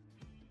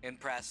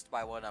impressed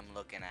by what I'm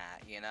looking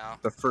at, you know?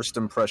 The first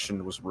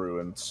impression was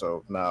ruined,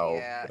 so now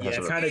Yeah, it has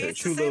yeah, a kinda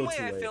It's reputation. the same too way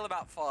little, I too feel late.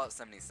 about Fallout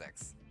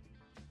 76.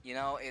 You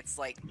know, it's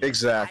like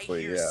Exactly,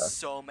 I hear yeah.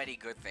 so many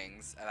good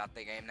things about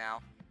the game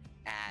now,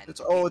 and It's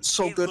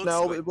so it good looks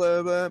now, good.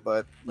 blah, blah,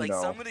 but you Like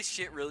know. some of the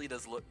shit really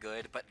does look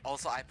good, but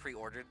also I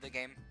pre-ordered the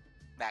game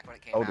back when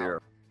it came Oh out.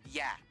 dear.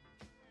 Yeah,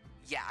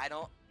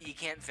 you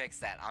can't fix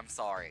that. I'm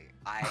sorry.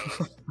 I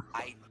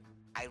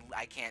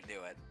can't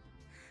do it.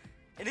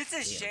 And it's a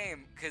Yeah.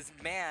 shame, cause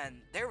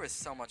man, there was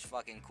so much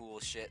fucking cool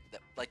shit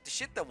that, like, the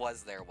shit that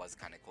was there was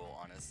kind of cool,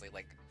 honestly.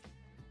 Like,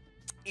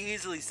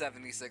 easily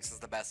 76 is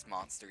the best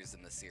monsters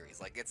in the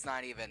series. Like, it's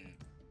not even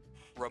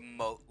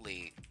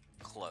remotely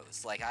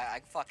close. Like,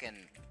 I fucking...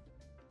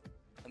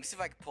 Let me see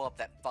if I can pull up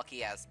that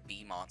fucky-ass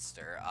bee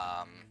monster.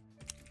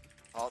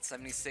 Fallout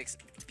 76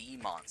 bee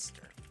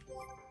monster.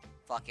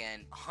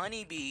 Fucking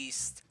honey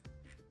beast.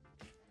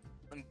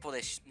 Let me pull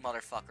this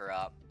motherfucker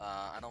up.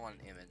 I don't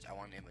want an image. I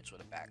want an image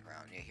with a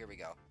background. Yeah, here we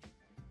go.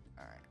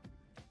 Alright.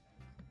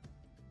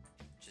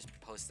 Just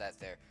post that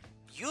there.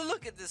 You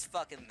look at this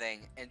fucking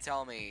thing and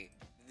tell me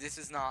this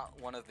is not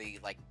one of the,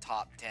 like,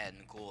 top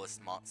 10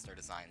 coolest monster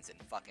designs in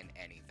fucking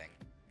anything.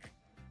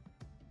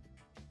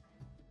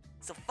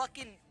 It's a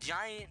fucking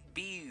giant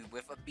bee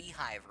with a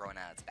beehive growing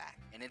out its back.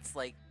 And it's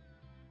like,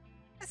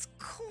 that's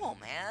cool,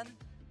 man.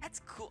 That's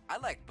cool. I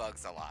like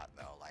bugs a lot,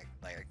 though. Like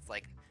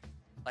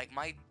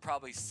my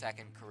probably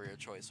second career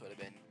choice would have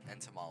been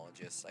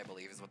entomologist, I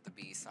believe is what the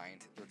bee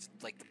scientist,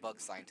 like the bug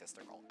scientists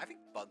are called. I think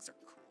bugs are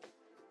cool.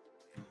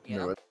 You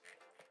know? Knew it.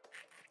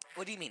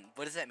 What do you mean?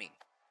 What does that mean?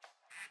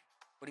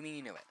 What do you mean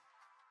you knew it?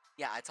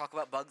 Yeah, I talk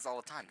about bugs all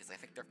the time because I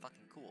think they're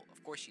fucking cool.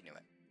 Of course you knew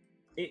it.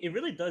 It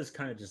really does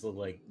kind of just look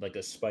like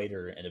a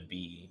spider and a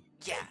bee.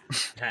 Yeah.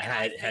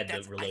 Had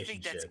the relationship. I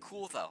think that's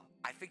cool though.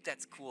 I think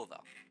that's cool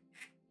though.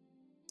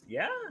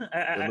 Yeah,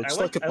 It looks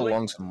like it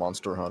belongs to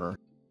Monster Hunter.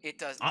 It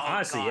does.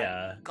 Honestly, God.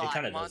 yeah. God, it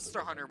kind of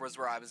Monster Hunter was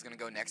where I was gonna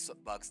go next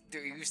with bugs.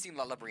 Dude, you've seen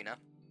La Labrina?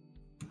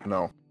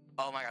 No.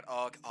 Oh my god.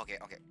 Oh, okay.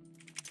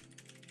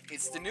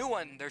 It's the new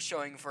one they're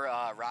showing for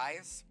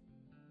Rise.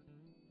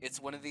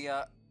 It's one of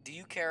the. Do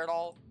you care at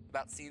all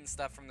about seeing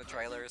stuff from the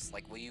trailers?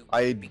 Like, will you?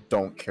 I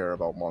don't care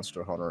about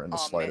Monster Hunter in the Oh,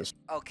 slightest.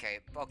 man. Okay,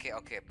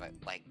 but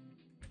like,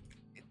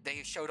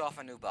 they showed off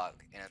a new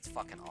bug, and it's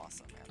fucking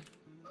awesome,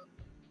 man.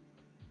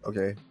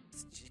 Okay.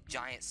 It's a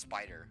giant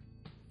spider.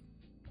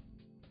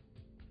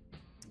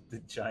 The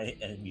giant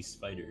enemy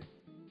spider.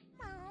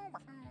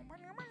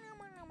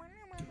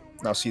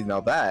 Now see,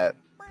 now that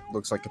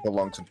looks like it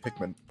belongs in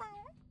Pikmin.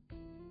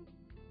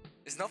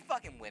 There's no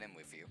fucking winning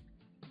with you.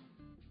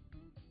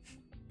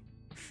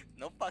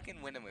 No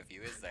fucking winning with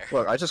you, is there?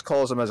 Look, I just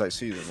call them as I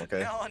see them,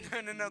 okay?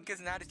 No,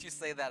 because now that you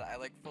say that, I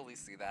like fully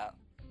see that.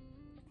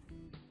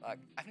 Like,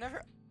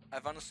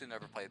 I've honestly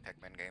never played a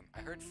Pikmin game.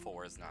 I heard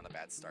 4 is not a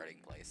bad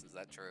starting place, is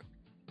that true?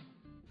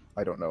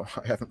 I don't know.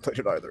 I haven't played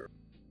it either.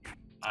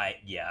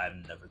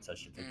 I've never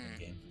touched a Pikmin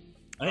game.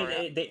 I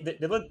mean,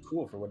 they look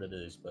cool for what it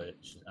is, but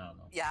I don't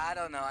know. Yeah, I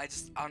don't know. I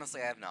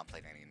have not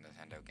played any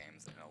Nintendo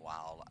games in a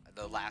while.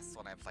 The last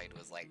one I played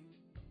was like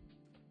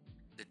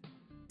the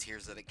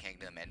Tears of the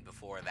Kingdom, and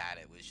before that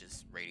it was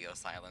just radio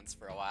silence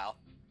for a while.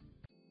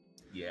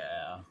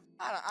 Yeah.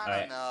 I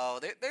don't know.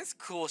 There's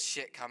cool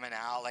shit coming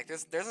out. Like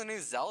there's a new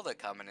Zelda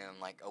coming in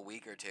like a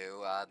week or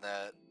two.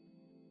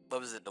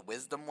 What was it? The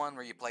Wisdom one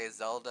where you play as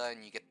Zelda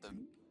and you get the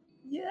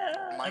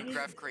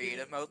Minecraft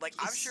creative mode. Like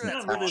I'm sure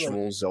that's really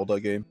actual Zelda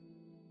game.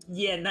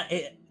 Yeah,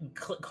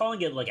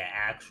 calling it like an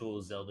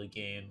actual Zelda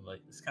game, like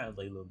it's kind of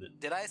like a little bit.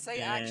 Did I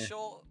say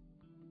actual?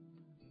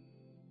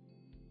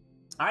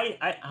 I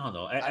don't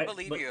know. I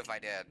believe you if I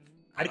did.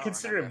 I'd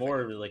consider it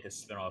more like a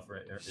spin-off.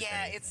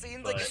 Yeah, it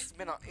seemed like a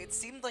spin-off. It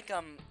seemed like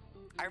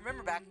I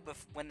remember back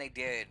when they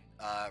did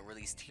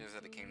release Tears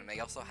of the Kingdom, they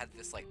also had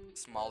this like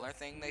smaller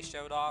thing they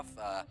showed off.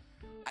 I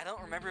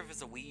don't remember if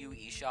it's a Wii U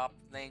eShop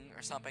thing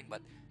or something,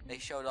 but they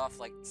showed off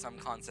like some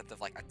concept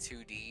of like a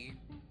 2D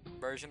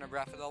version of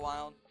Breath of the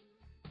Wild.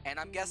 And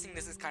I'm guessing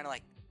this is kind of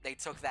like they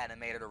took that and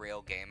made it a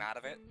real game out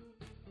of it.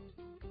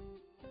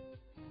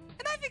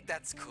 And I think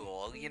that's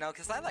cool, you know,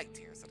 because I like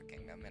Tears of the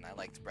Kingdom and I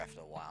liked Breath of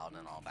the Wild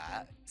and all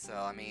that. So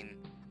I mean,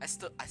 I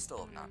still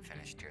have not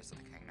finished Tears of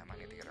the Kingdom. I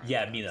need to get around.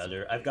 Yeah, me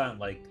neither. I've gotten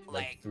like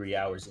 3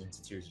 hours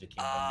into Tears of the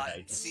Kingdom.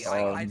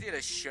 I did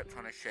a shit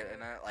ton of shit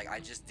in it. Like I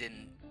just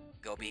didn't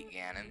go beat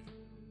Ganon.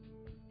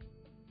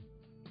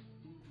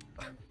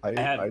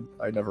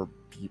 I never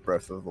beat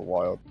Breath of the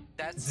Wild.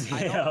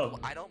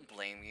 I don't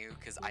blame you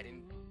because I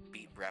didn't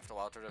beat Breath of the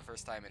Wild for the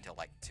first time until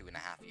like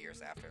 2.5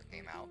 years after it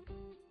came out.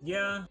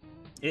 Yeah,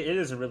 it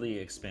is a really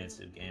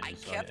expansive game. I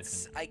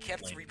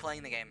kept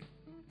replaying the game.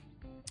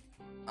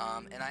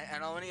 And I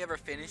only ever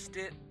finished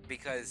it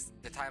because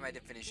the time I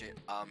did finish it,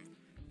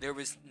 there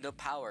was no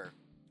power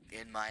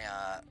in my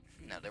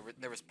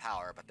there was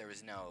power, but there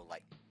was no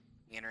like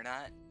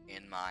internet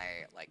in my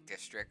like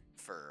district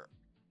for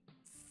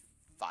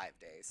 5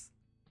 days.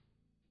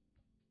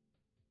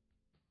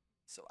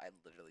 So I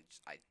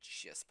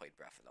just played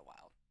Breath of the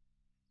Wild.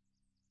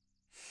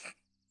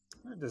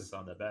 That doesn't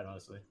sound that bad,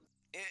 honestly.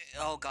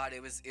 Oh god,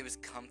 it was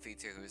comfy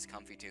too. It was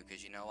comfy too,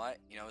 because you know what?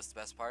 You know what's the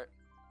best part?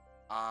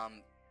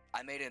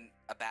 I made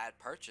a bad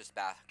purchase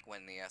back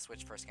when the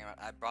Switch first came out.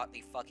 I bought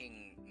the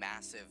fucking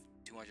massive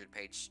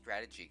 200-page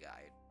strategy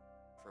guide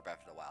for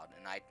Breath of the Wild,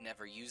 and I'd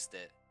never used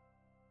it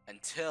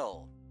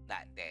until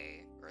that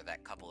day, or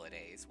that couple of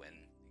days, when,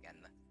 again,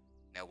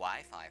 no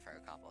Wi-Fi for a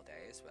couple of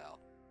days. Well,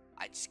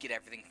 I just get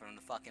everything from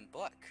the fucking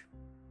book.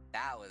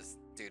 That was,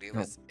 dude, it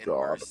was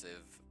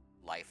immersive,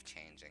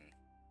 life-changing.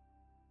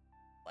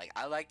 Like,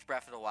 I liked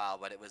Breath of the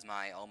Wild, but it was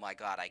my, oh my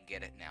god, I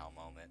get it now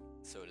moment,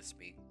 so to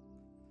speak.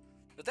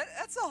 But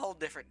that's a whole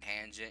different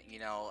tangent, you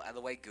know,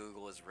 the way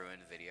Google has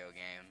ruined video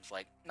games.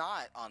 Like,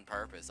 not on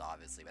purpose,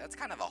 obviously, but that's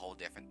kind of a whole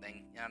different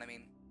thing, you know what I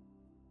mean?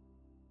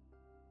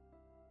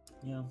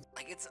 Yeah.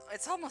 Like,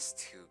 it's almost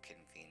too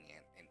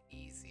convenient and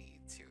easy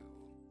to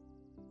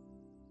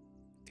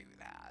do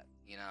that,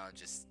 you know,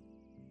 just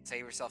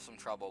save yourself some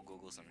trouble,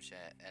 Google some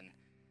shit, and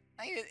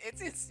I mean,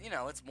 it's you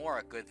know, it's more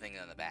a good thing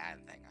than a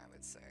bad thing, I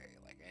would say,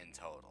 like, in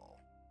total.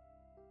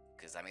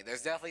 Because, I mean,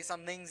 there's definitely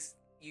some things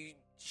you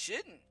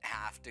shouldn't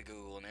have to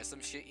Google, and there's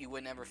some shit you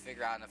would never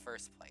figure out in the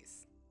first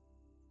place.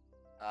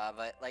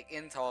 But, like,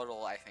 in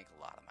total, I think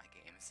a lot of my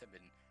games have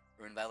been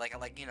ruined by,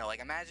 like, you know,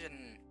 like,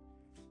 imagine...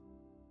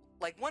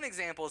 Like, one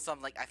example is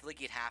something, like, I feel like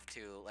you'd have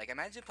to... Like,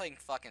 imagine playing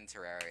fucking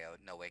Terraria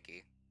with no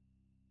wiki.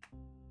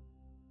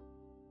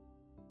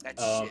 That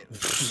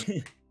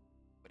shit...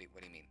 What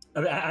do you mean? I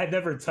mean, I've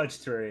never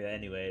touched Terraria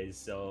anyways,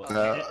 so...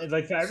 and,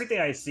 like, for everything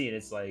I've seen,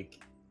 it's like...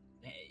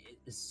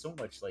 It's so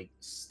much, like,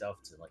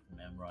 stuff to, like,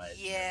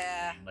 memorize.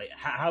 Yeah. Like,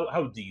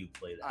 how do you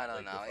play that? I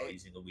don't know. Without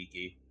using a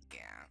wiki?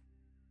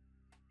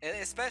 Yeah.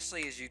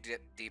 Especially as you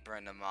dip deeper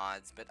into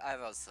mods, but I've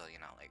also, you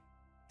know, like,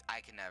 I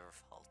can never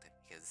fault it,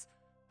 because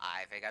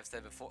I think I've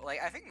said before,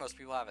 like, I think most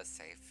people have a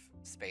safe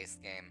space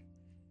game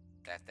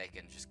that they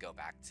can just go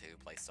back to,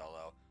 play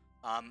solo.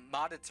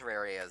 Modded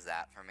Terraria is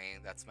that for me.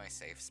 That's my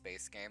safe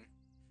space game.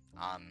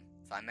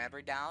 If I'm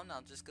ever down,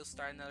 I'll just go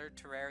start another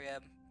Terraria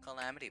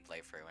Calamity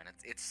playthrough, and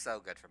it's so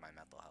good for my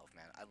mental health,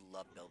 man. I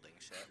love building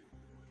shit.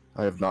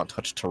 I have not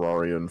touched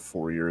Terraria in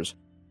 4 years.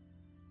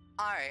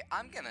 Alright,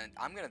 I'm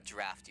gonna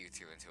draft you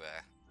two into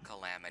a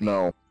Calamity.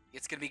 No.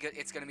 It's gonna be good.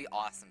 It's gonna be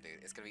awesome,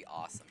 dude. It's gonna be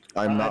awesome.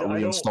 I'm not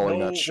reinstalling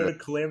that shit. I don't know what a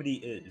Calamity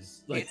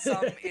is. Like...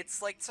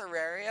 It's like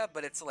Terraria,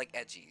 but it's like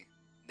edgy.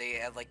 They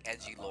have like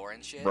edgy lore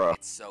and shit. Bruh.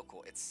 It's so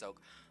cool. It's so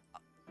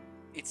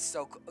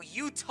cool.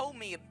 You told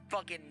me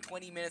fucking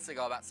 20 minutes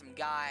ago about some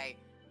guy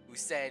who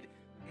said,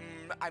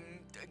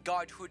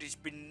 Godhood is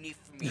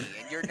beneath me,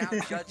 and you're now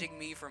judging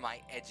me for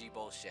my edgy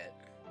bullshit.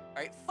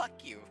 Alright, fuck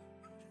you.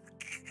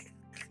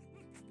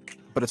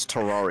 But it's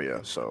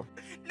Terraria, so...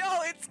 No,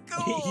 it's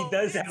cool! He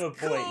does have a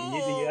point.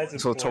 Cool. He has a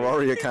So point.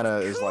 Terraria kind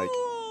of is Cool. like,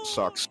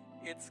 sucks.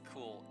 It's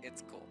cool.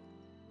 It's cool.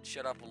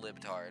 Shut up,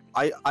 libtard.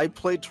 I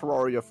played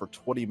Terraria for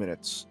 20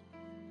 minutes,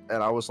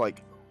 and I was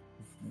like,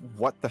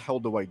 what the hell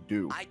do I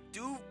do? I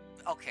do...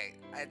 Okay,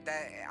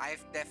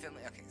 I've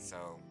definitely... Okay,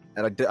 so...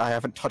 And I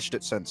haven't touched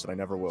it since, and I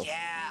never will.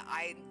 Yeah,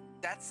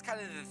 that's kind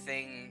of the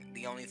thing,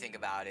 the only thing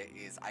about it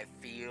is I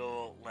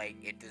feel like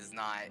it does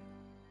not...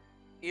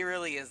 It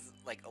really is,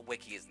 like, a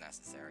wiki is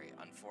necessary,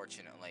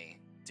 unfortunately,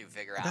 to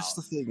figure out... That's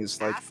the thing,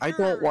 is, like, I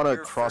After don't want to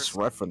your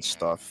cross-reference first-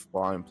 stuff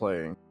while I'm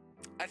playing.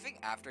 I think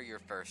after your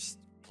first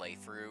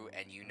playthrough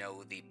and you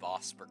know the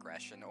boss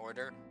progression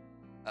order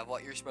of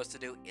what you're supposed to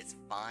do, it's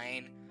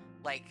fine.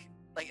 Like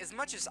as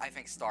much as I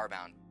think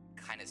Starbound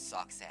kind of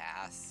sucks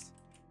ass,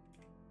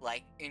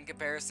 like, in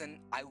comparison,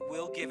 I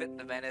will give it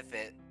the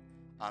benefit.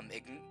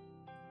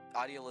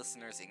 Audio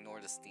listeners, ignore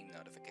the Steam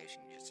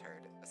notification you just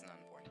heard. That's not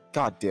important.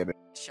 God damn it.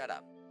 Shut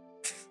up.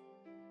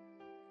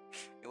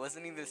 It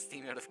wasn't even a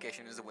Steam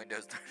notification, it was a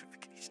Windows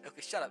notification.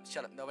 Okay, shut up.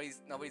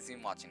 Nobody's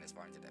even watching this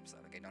far into the episode,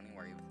 okay? Don't even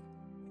worry.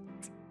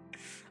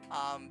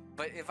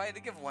 But if I had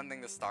to give one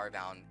thing to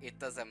Starbound, it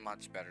does a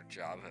much better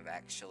job of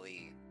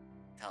actually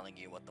telling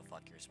you what the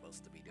fuck you're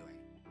supposed to be doing.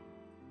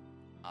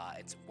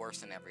 It's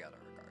worse in every other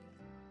regard.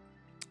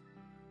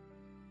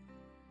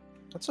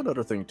 That's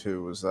another thing,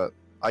 too, is that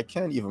I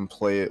can't even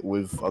play it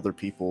with other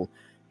people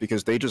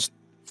because they just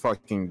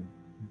fucking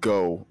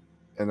go.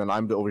 And then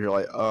I'm over here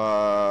like,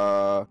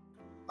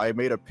 I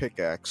made a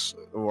pickaxe.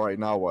 Right,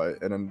 now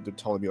what? And then they're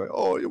telling me like,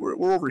 oh,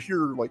 we're over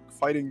here like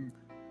fighting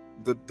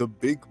the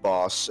big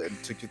boss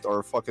and to get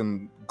our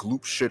fucking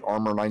gloop shit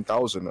armor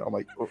 9000. I'm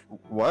like,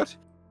 what?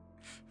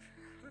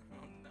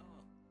 Oh no.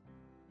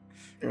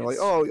 And you're like,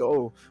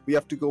 oh, we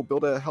have to go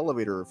build a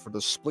elevator for the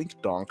splink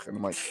donk. And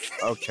I'm like,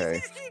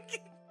 okay.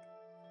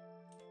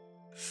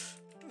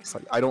 It's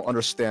like, I don't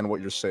understand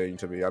what you're saying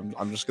to me.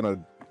 I'm just gonna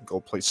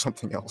go play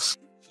something else.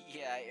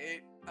 Yeah,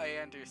 I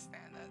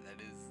understand that.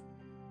 That is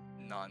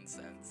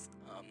nonsense.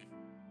 Hold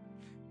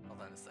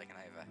on a second.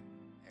 I have a...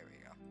 There we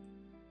go.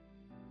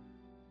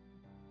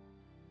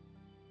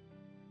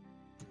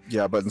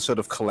 Yeah, but instead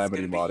of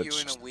Calamity It's gonna mod, be it's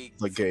you in just a week.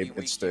 the It's gonna be game week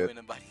you instead. in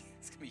a buddy.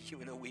 It's gonna be you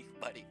in a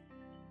week, buddy.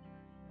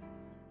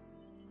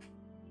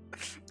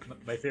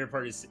 My favorite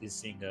part is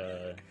seeing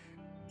the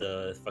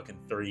fucking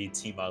 30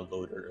 T-mod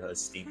loader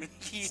Steam.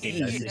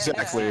 Yeah.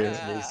 Exactly.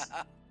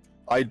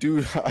 I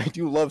do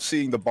love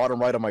seeing the bottom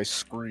right of my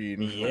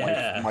screen.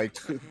 Yeah. My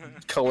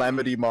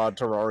Calamity mod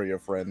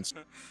Terraria friends.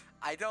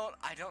 I don't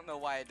know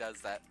why it does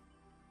that.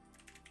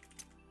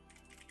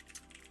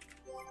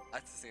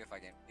 Let's see if I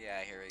can.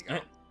 Yeah, here we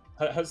go.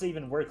 How does it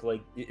even work?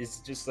 Like, it's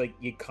just like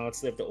you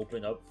constantly have to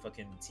open up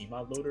fucking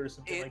T-mod loader or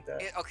something like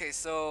that? Okay,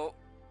 so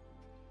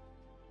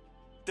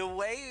the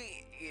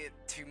way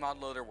T-mod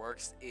loader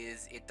works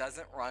is it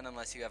doesn't run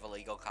unless you have a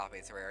legal copy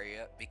of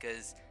Terraria,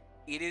 because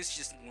it is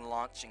just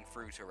launching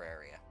through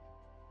Terraria.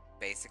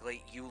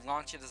 Basically, you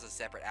launch it as a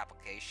separate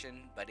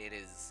application, but it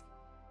is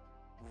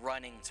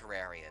running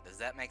Terraria. Does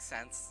that make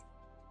sense?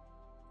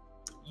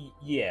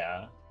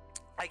 Yeah.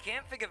 I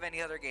can't think of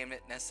any other game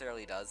that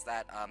necessarily does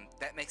that.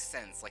 That makes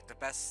sense. Like, the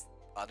best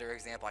other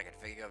example I can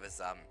think of is,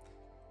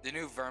 the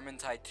new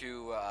Vermintide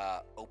 2,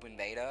 open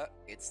beta.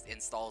 It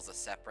installs a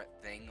separate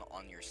thing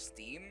on your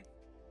Steam,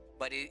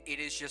 but it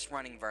is just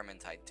running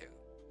Vermintide 2.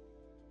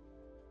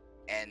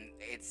 And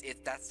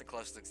that's the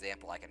closest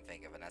example I can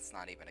think of, and that's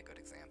not even a good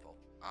example.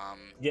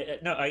 Yeah,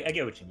 no, I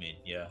get what you mean.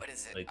 Yeah. What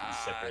is it? Like these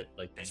separate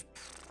like there's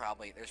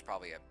things. there's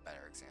probably a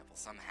better example.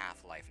 Some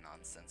Half-Life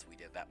nonsense we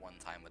did that one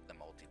time with the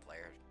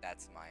multiplayer.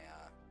 That's my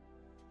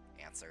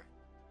answer.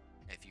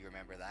 If you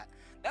remember that.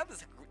 That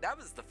was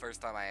the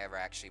first time I ever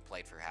actually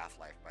played for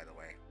Half-Life, by the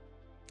way.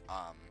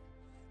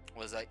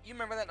 You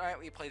remember that night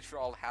we played for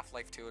all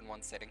Half-Life 2 in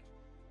one sitting?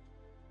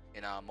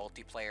 In a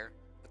multiplayer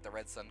with the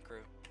Redsun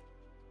crew?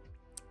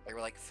 There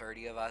were like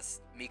 30 of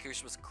us.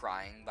 Mikus was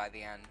crying by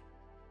the end.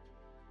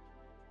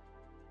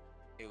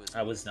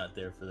 I was not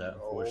there for that,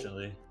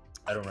 unfortunately.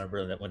 I don't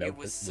remember that when it that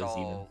was even.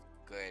 so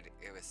good.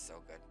 It was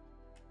so good.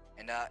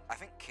 And I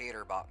think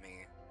Cater bought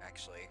me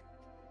actually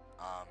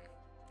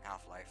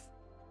Half-Life,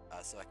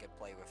 so I could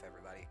play with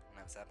everybody when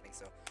that was happening.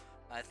 So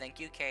thank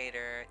you,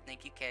 Cater.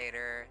 Thank you,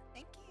 Cater.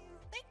 Thank you.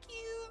 Thank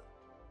you.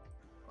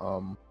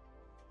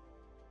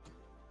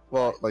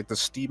 Well, like the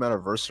Steam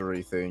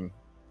anniversary thing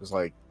is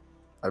like,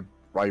 I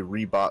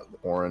rebought the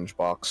Orange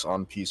box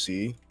on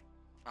PC.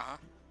 Uh-huh.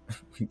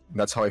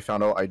 That's how I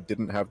found out I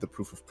didn't have the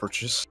proof of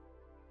purchase.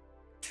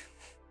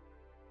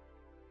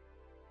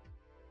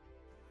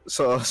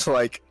 So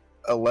like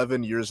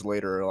 11 years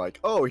later, like,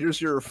 oh, here's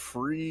your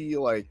free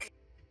like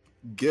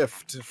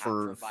gift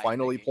for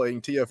finally playing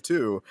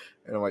TF2,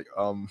 and I'm like,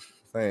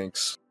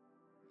 thanks.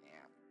 Yeah.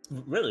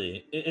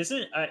 Really?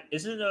 Isn't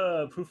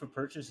proof of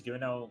purchase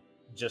given out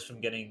just from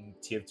getting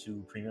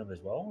TF2 Premium as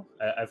well?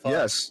 I thought.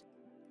 Yes.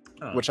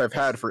 Huh. Which I've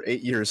had for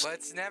 8 years. But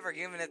it's never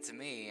given it to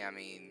me. I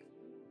mean.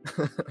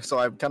 So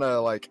I'm kind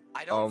of like.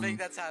 I don't think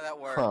that's how that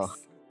works. Huh.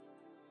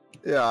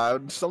 Yeah,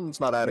 something's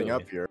not adding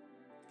Really? up here.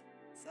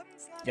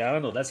 Yeah, I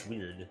don't know. That's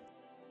weird.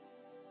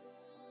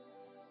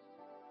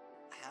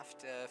 I have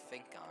to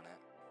think on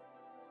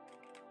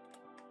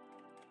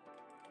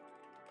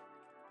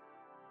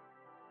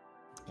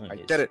it. I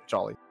get it,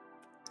 Jolly.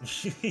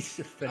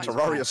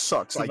 Terraria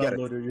sucks. I get it.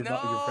 No,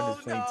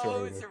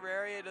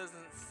 Terraria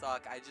doesn't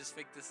suck. I just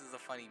think this is a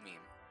funny meme.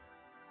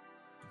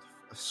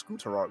 Screw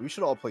Terraria. We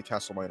should all play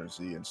Castle Miner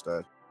Z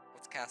instead.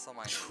 What's Castle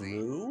Miner Z?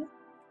 True.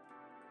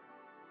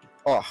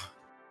 Oh,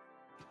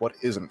 what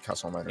isn't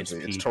Castle Miner Z?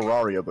 It's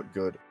Terraria, but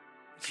good.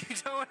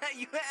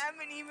 You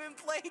haven't even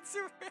played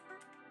Terraria.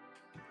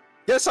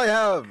 Yes, I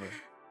have.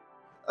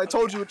 I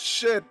told you it's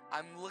shit.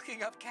 I'm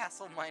looking up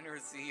Castle Miner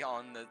Z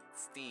on the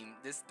Steam.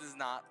 This does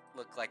not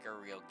look like a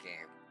real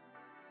game.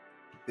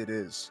 It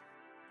is.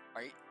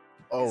 Are you?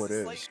 Oh, is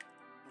it is. Like,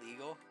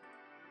 legal?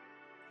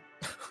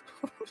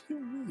 What do you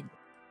mean?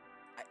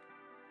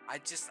 I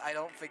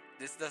don't think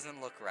this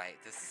doesn't look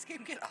right. Does this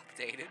game get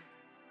updated?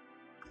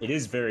 It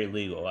is very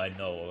legal. I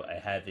know. I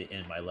have it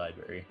in my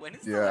library. When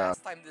is the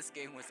last time this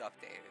game was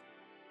updated?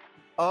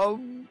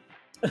 Don't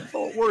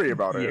worry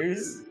about it.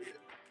 Years? Man,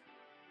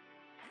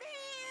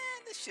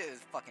 this shit is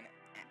fucking.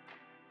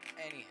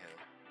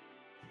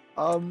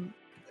 Anywho.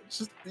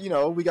 Just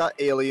we got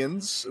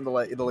aliens in the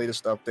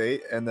latest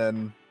update, and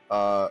then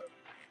the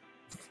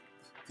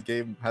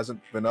game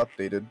hasn't been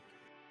updated.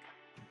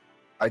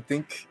 I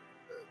think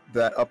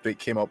that update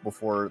came out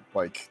before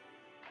like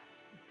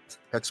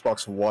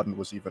Xbox One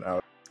was even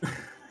out. Oh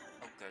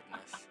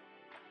goodness.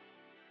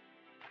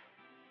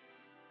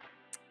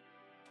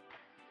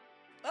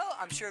 Well,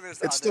 I'm sure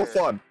there's It's still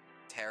fun.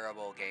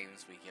 Terrible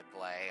games we could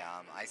play.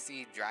 I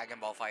see Dragon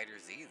Ball Fighter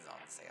Z is on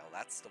sale.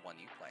 That's the one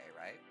you play,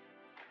 right?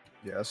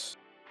 Yes.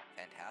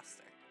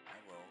 Fantastic. I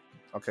will.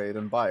 Okay,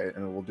 then buy it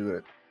and we'll do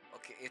it.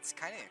 Okay, it's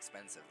kind of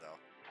expensive though.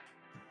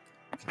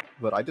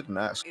 But I didn't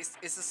ask. Is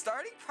the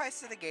starting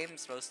price of the game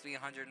supposed to be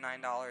 $109?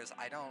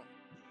 I don't.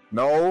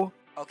 No.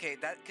 Okay,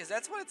 because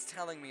that's what it's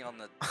telling me on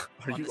the.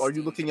 Are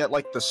you looking at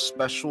like the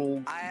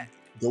special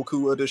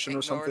Goku edition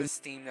or something? Ignore the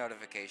Steam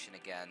notification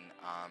again.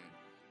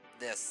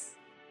 This.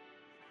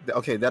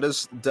 Okay, that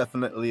is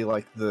definitely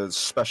like the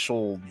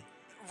special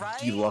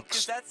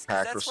deluxe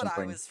pack or something. That's what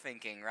I was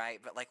thinking, right?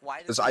 But like, why?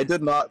 Because I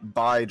did not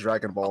buy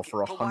Dragon Ball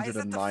for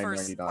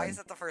 $109.99. Why is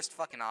that the first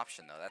fucking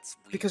option though? That's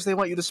weird. Because they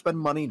want you to spend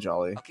money,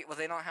 Jolly. Okay, well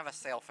they don't have a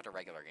sale for the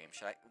regular game.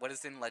 Should I? What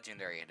is in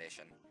Legendary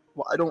Edition?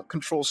 Well, I don't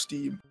control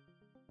Steam.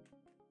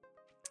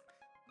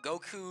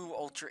 Goku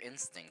Ultra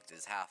Instinct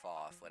is half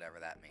off, whatever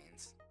that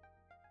means.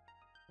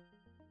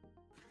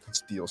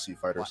 It's DLC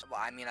fighters.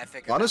 Well, I mean, I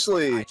figured.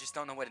 Honestly, I just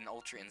don't know what an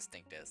Ultra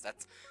Instinct is.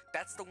 That's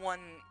the one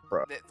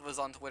that was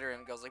on Twitter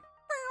and goes like,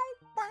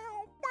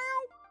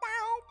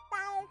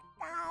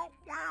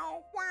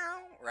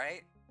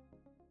 right?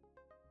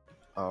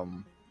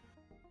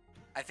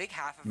 I think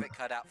half of it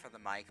cut out for the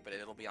mic, but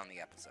it'll be on the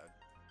episode.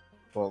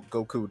 Well,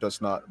 Goku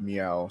does not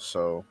meow,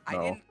 so no.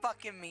 I didn't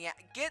fucking meow.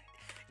 Get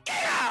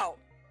out!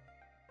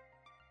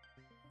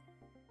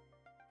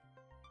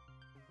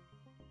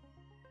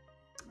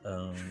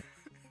 Um,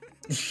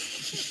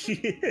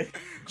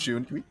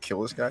 June, can we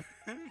kill this guy?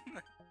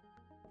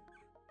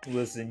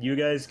 listen, you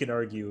guys can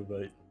argue,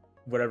 but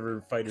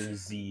whatever Fighter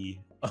Z.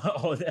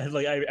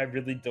 Like I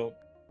really don't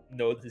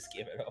know this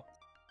game at all.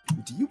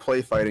 Do you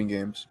play fighting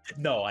games?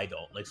 No, I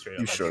don't. Like straight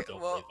You up, I should. just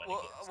don't play fighting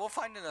games. We'll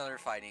find another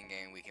fighting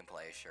game we can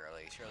play.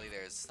 Surely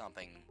there's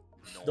something.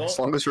 As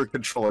long as your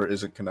controller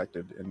isn't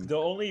connected. And The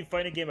only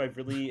fighting game I've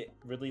really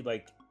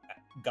like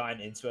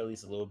gotten into at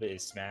least a little bit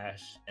is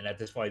Smash, and at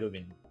this point, I don't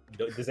even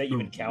does that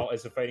even count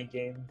as a fighting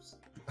game?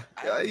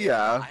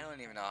 yeah, I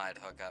don't even know how to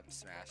hook up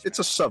Smash. it's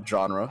a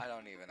subgenre. I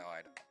don't even know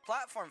how to.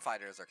 Platform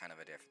fighters are kind of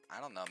a different. I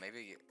don't know.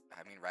 Maybe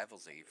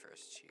Rivals League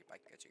first cheap. I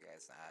can get you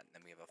guys that. And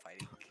then we have a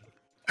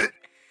fighting.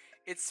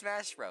 It's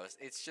Smash Bros.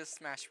 It's just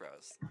Smash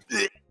Bros.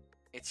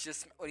 It's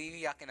just. What are you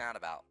yucking out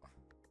about?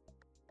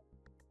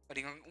 What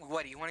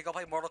do you want to go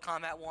play Mortal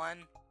Kombat 1?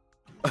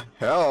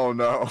 Hell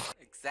no.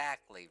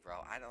 Exactly, bro.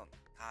 I don't.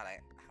 God, how do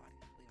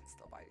you even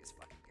still buy these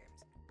fucking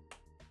games?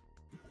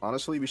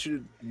 Honestly, we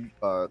should.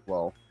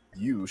 Well,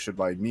 you should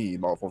buy me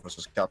Marvel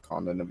vs.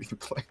 Capcom, and then we can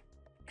play.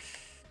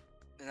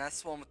 And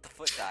that's the one with the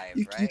foot dive,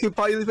 You right? can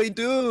play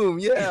Doom.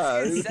 Yeah.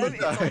 It's only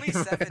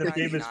The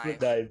game is $7.99. foot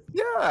dive.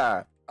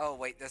 Yeah. Oh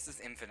wait, this is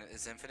Infinite.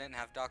 Is Infinite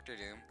have Doctor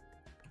Doom?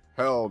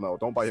 Hell no.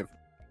 Don't buy him.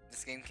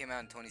 This game came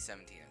out in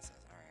 2017. It says.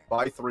 All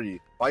right. Buy 3.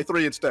 Buy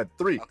 3 instead.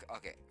 3.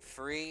 Okay.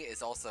 Free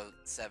is also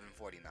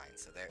 $7.49.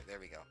 So there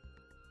we go.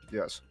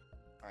 Yes.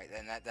 All right,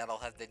 then that'll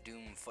have the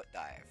Doom foot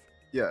dive.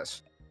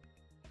 Yes.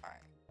 All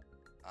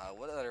right.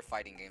 What other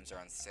fighting games are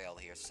on sale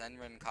here?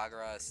 Senran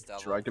Kagura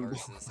Estella Dragon Ball.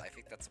 versus. I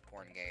think that's a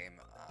porn game.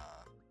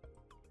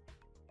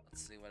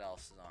 Let's see what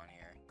else is on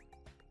here.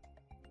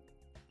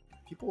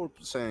 People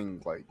are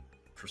saying like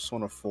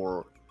Persona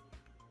 4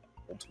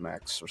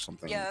 Ultimax or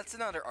something. Yeah, that's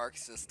another Arc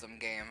System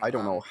game. I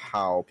don't know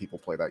how people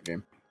play that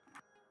game.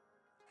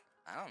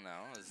 I don't know.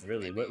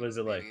 Really? What was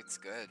it like? Maybe it's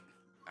good.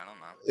 I don't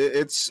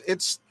know.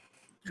 It's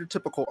your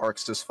typical Arc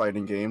Sys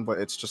fighting game, but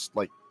it's just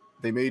like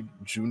they made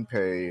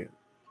Junpei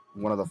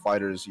one of the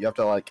fighters. You have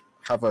to like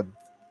have a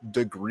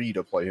degree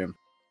to play him.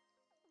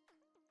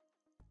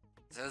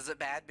 So is it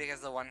bad because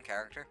of the one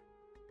character?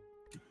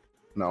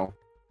 No.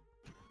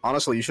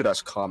 Honestly, you should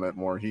ask Comet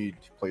more. He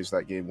plays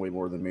that game way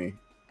more than me.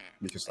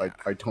 Because Yeah.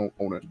 I don't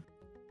own it.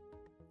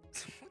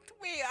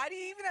 Wait, how do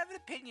you even have an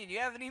opinion? You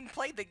haven't even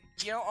played the.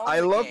 You don't own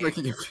I the love game.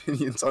 making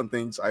opinions on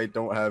things I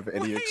don't have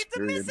any Wait,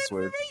 experience the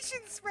with. misinformation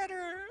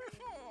spreader.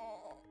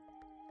 Oh,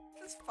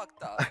 that's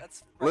fucked up.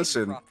 That's right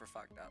Listen. proper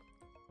fucked up.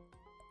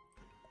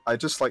 I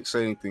just like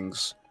saying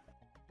things.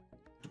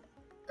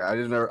 I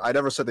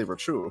never said they were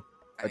true.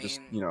 I just,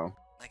 mean, you know.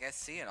 like I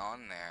see it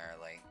on there.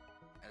 Like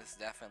it's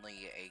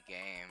definitely a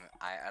game.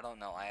 I don't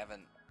know. I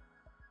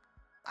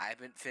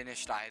haven't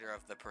finished either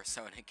of the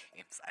Persona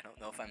games. I don't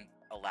know if I'm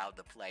allowed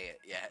to play it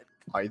yet.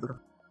 Either.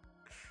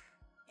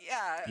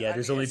 Yeah.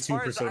 There's only as two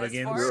far as- Persona as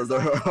games. far as There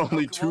are I- only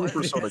okay, two well,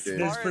 Persona as games.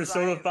 far There's as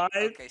Persona 5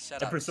 Okay, shut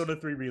and up. Persona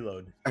 3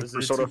 Reload. And Those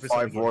are the Persona two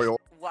 5 games. Royal.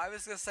 Well, I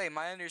was gonna say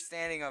my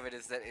understanding of it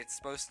is that it's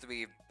supposed to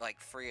be like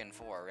 3 and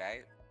 4,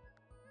 right?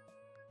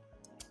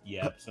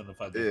 Yeah, Persona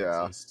 5 Yeah.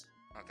 doesn't exist.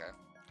 Okay.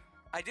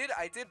 I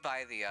did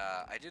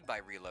buy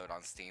Reload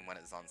on Steam when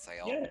it was on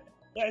sale.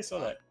 Yeah, I saw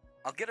that.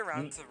 I'll get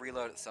around to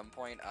Reload at some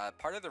point.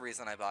 Part of the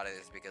reason I bought it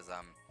is because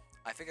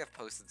I think I've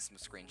posted some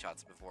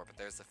screenshots before, but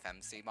there's a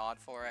FemC mod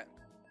for it.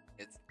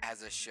 It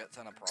has a shit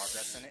ton of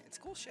progress in it. It's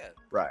cool shit.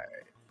 Right.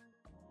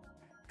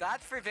 God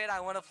forbid I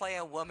want to play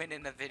a woman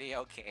in a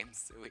video game,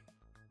 Sui.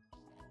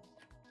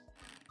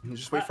 You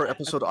just wait for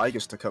episode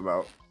Aegis to come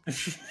out.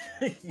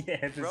 Yeah,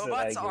 episode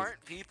Robots Aegis.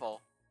 aren't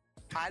people.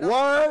 I don't,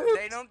 What?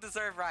 They don't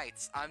deserve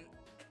rights.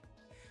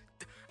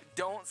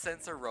 Don't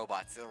censor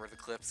robots, or the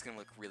clips can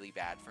look really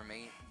bad for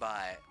me.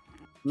 But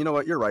You know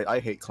what? You're right. I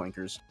hate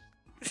clankers.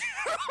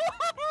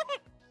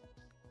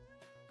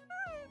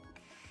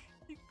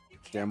 You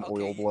Damn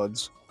okay, oil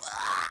bloods.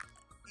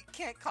 You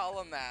can't call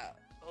them that.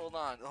 Hold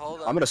on.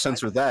 I'm gonna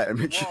censor that and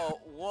make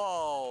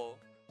Whoa.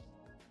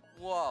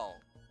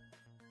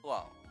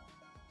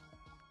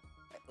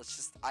 Let's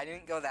just. I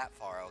didn't go that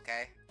far,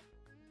 okay?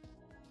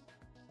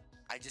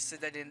 I just said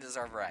they didn't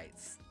deserve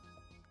rights.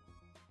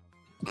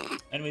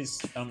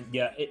 Anyways,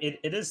 yeah,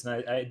 it is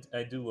nice.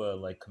 I do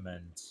like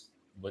commend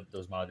what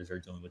those modders are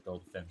doing with the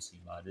old FemC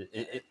mod.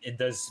 It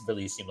does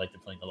really seem like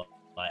they're putting a lot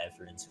of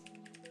effort into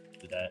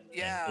that. and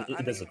Yeah, it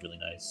I does mean, look really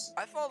nice.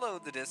 I follow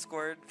the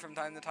Discord from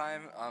time to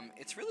time.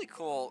 It's really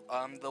cool.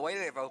 The way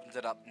they've opened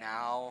it up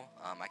now,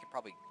 I could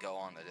probably go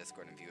on the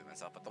Discord and view it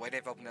myself, but the way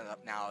they've opened it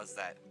up now is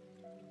that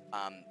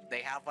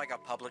they have like a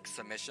public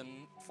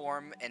submission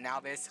form, and now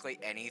basically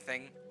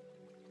anything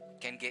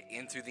can get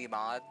into the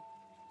mod.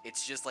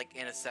 It's just like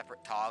in a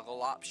separate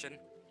toggle option.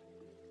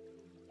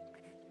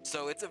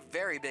 So it's a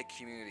very big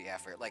community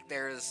effort. Like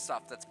there's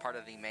stuff that's part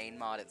of the main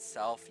mod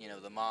itself, you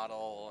know, the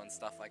model and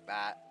stuff like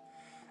that.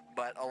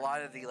 But a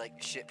lot of the like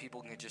shit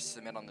people can just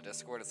submit on the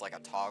Discord is like a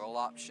toggle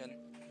option.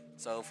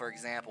 So for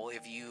example,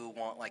 if you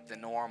want like the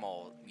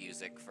normal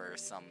music for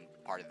some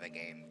part of the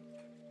game,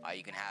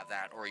 you can have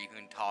that, or you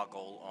can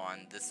toggle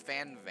on this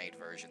fan-made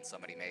version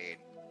somebody made,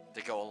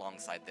 to go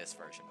alongside this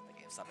version of the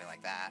game, something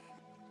like that.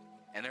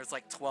 And there's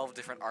like 12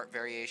 different art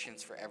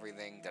variations for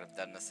everything that have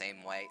done the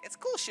same way. It's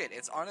cool shit.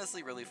 It's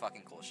honestly really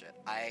fucking cool shit.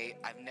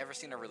 I've never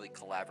seen a really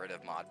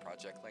collaborative mod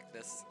project like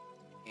this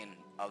in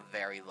a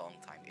very long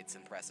time. It's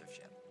impressive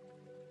shit.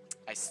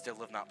 I still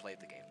have not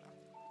played the game though.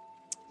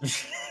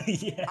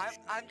 Yeah.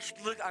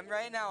 I'm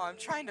right now. I'm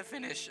trying to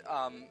finish.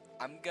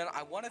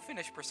 I want to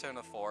finish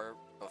Persona 4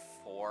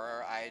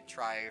 before I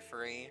try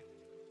 3.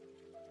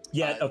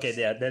 Yeah. Okay.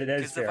 Yeah. That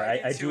is fair.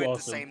 I do at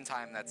also. the same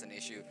time. That's an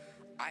issue.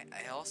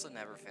 I also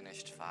never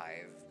finished 5,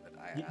 but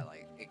I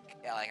like it.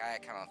 Like I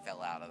kind of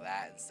fell out of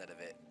that instead of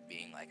it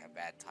being like a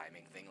bad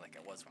timing thing, like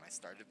it was when I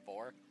started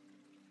 4.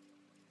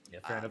 Yeah,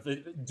 fair enough.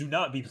 Do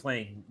not be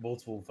playing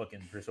multiple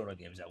fucking Persona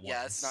games at once.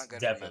 Yeah, it's not good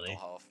Definitely.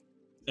 for mental health.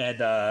 And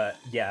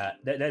yeah,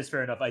 that is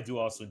fair enough. I do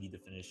also need to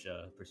finish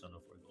Persona 4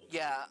 Gold.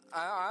 Yeah,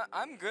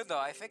 I'm good though.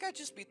 I think I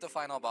just beat the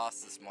final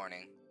boss this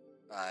morning,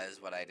 is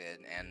what I did,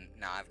 and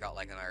now I've got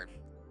like another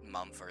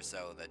month or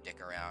so to dick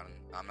around.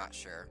 I'm not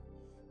sure.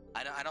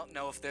 I don't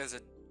know if there's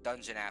a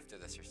dungeon after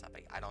this or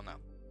something. I don't know.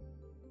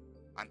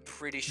 I'm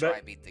pretty sure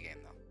I beat the game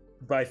though.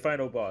 By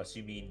final boss,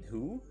 you mean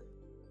who?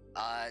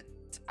 I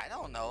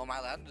don't know. Am I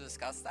allowed to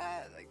discuss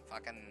that? Like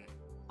fucking.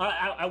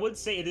 I would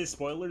say it is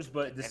spoilers,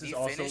 but this is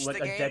also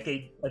like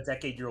a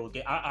decade-year-old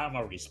game. I'm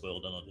already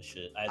spoiled on all this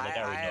shit. I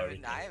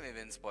haven't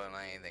been spoiling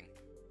anything.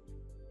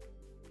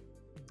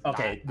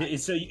 Okay,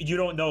 so you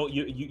don't know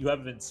you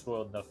haven't been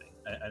spoiled nothing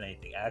on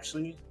anything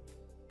actually.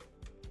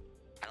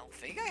 I don't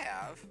think I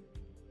have.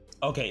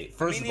 Okay,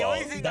 first of all, the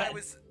only thing I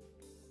was.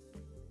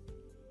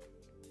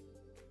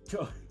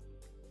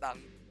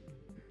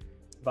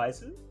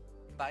 Baisu?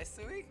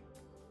 Baisui?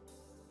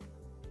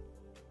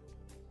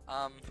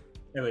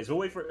 Anyways, we'll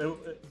wait for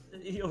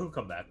he'll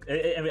come back.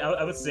 I mean,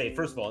 I would say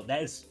first of all,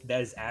 that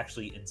is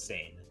actually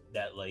insane.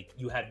 That like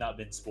you have not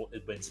been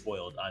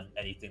spoiled on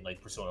anything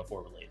like Persona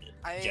 4 related.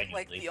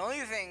 Like the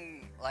only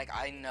thing like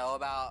I know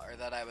about or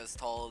that I was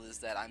told is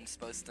that I'm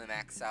supposed to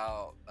max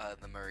out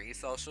the Marie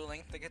social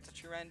link to get the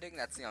true ending.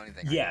 That's the only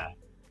thing. Yeah,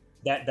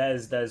 that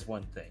is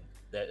one thing.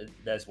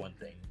 That's one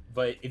thing.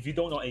 But if you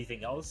don't know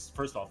anything else,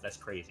 first off, that's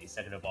crazy.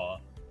 Second of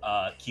all,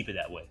 keep it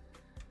that way.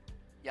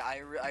 Yeah,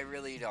 I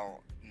really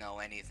don't know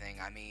anything.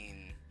 I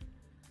mean,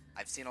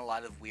 I've seen a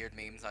lot of weird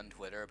memes on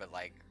Twitter, but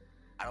like,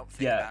 I don't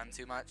think about them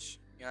too much.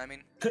 You know what I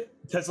mean?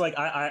 Because like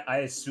I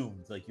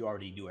assumed like you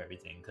already knew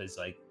everything. Because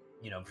like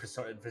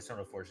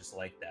Persona 4 is just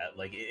like that.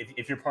 Like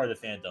if you're part of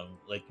the fandom,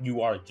 like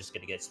you are just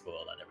gonna get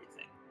spoiled on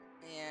everything.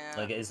 Yeah.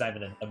 Like it's not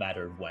even a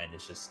matter of when.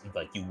 It's just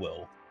like you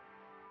will.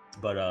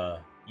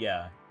 But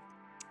yeah.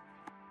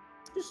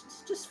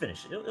 Just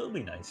finish it. It'll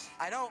be nice.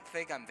 I don't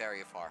think I'm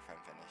very far from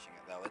finishing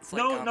it though. It's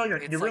like no, you're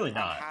really like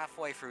not. I'm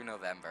halfway through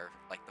November.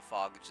 Like the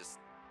fog just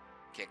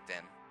kicked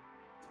in.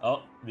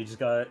 Oh, we just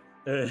got.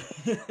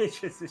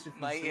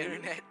 My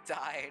internet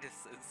died,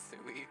 says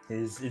Sui.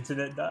 His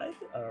internet died?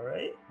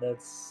 Alright,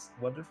 that's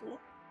wonderful.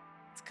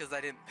 It's because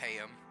I didn't pay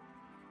him.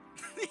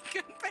 He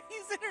couldn't pay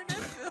his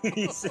internet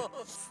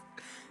bills.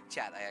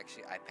 Chat, I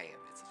pay him.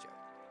 It's a joke.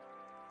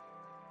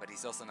 But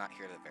he's also not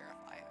here to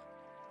verify it.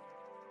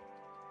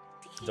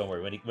 Don't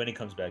worry, when he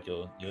comes back,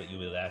 you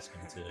will ask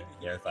him to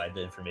verify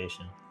the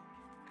information.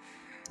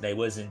 That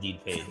was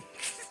indeed paid.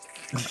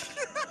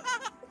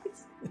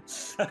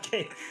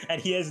 Okay,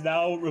 and he has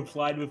now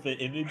replied with an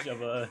image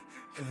of a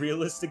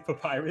realistic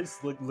papyrus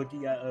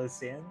looking at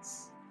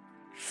Sans.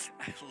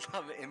 I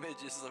love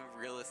images of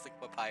realistic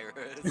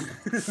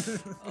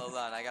papyrus. Hold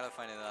on, I gotta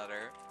find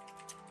another.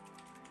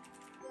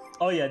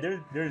 Oh yeah,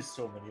 there's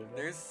so many of them.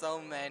 There's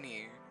so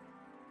many.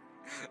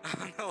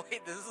 Oh no,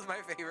 wait, this is my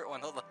favorite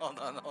one. Hold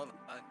on.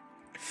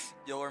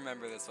 You'll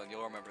remember this one.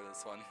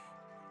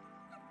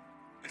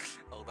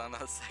 Hold on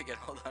a second.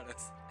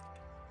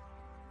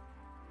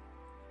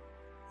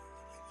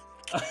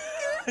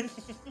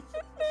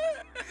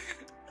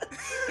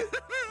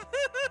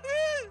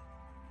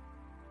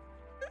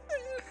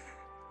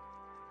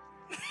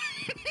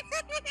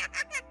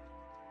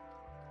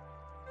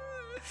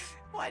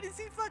 Why does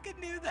he fucking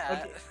do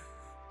that?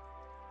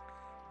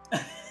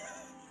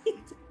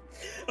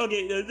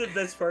 Okay, the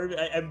best part,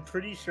 I'm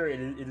pretty sure it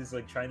is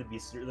like trying to be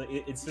serious. Like,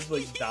 it's just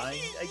like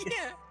dying.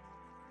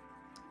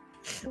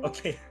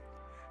 Okay.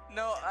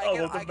 No,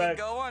 I can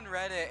go on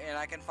Reddit and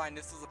I can find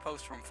this was a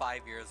post from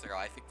 5 years ago.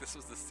 I think this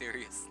was a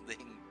serious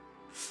thing.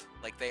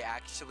 Like they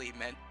actually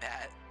meant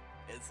that.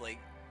 It's like,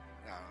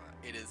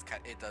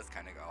 it does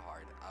kind of go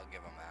hard. I'll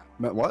give them that.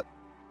 Meant what?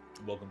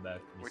 Welcome back.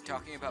 We're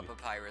talking about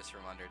Papyrus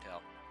from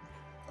Undertale.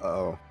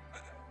 Oh.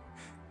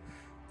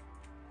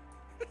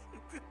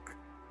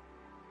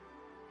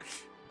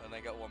 And I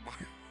got one more.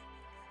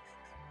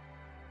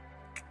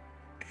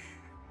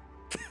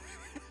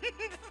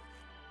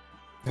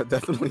 That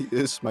definitely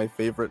is my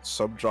favorite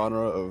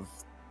subgenre of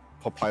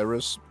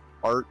papyrus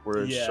art, where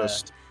it's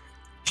just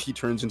he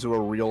turns into a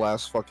real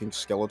ass fucking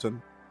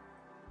skeleton.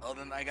 Hold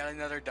on, I got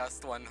another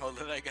dust one. I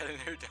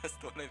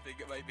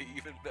think it might be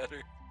even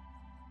better.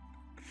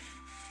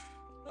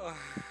 Oh.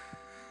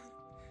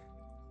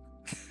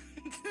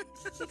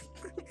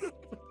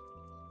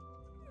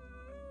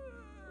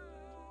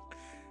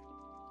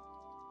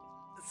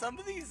 Some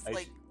of these,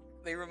 like,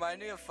 they remind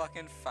me of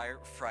fucking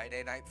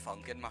Friday Night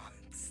Funkin'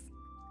 mods.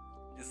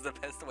 Is the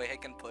best way I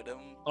can put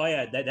them. Oh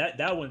yeah,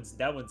 that one's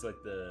like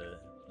the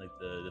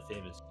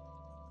famous,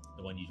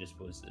 the one you just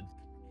posted.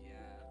 Yeah,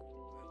 I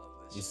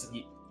love this.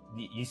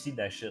 You see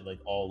that shit like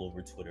all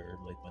over Twitter,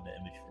 like when the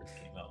image first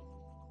came out.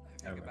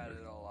 I think about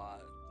it a lot.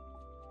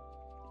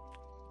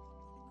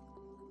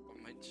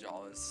 My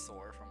jaw is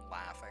sore from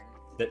laughing.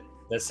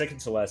 That second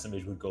to last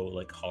image would go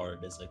like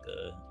hard as like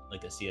a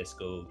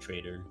CS:GO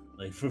trader,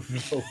 like for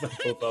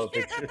profile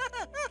picture.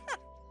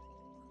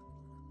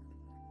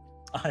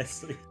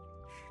 Honestly,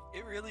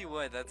 it really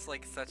would. That's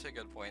like such a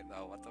good point,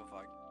 though. What the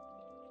fuck,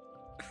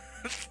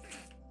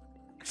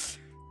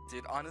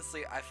 dude?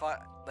 Honestly, I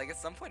thought like at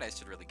some point I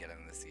should really get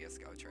into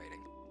CS:GO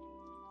trading.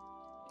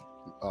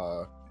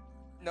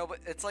 No, but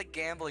it's like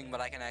gambling,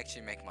 but I can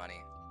actually make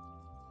money.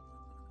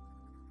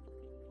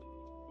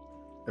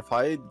 If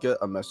I get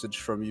a message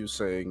from you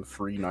saying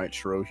free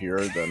nitro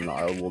here, then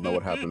I will know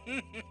what happened.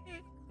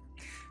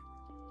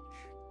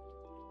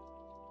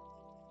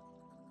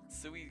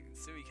 Sui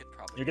could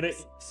probably.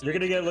 You're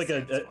gonna get like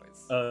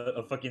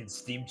a fucking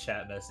Steam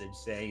chat message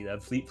saying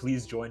that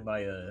please join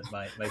my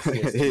my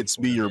CS. It's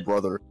me, your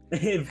brother.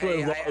 Hey,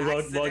 I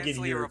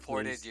accidentally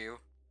reported you.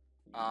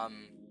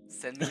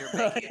 Send me your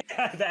bank.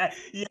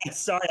 Yeah,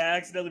 sorry, I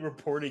accidentally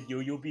reported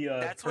you. You'll be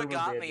That's what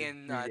got me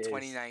in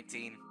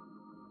 2019.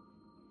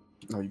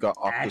 No, you got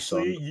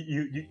Actually,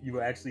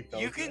 you actually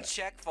felt you can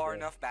check far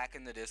enough back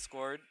in the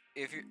Discord.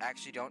 If you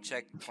actually don't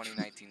check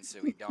 2019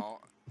 Sui,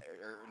 don't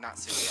or not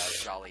Sui,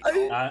 Jolly. I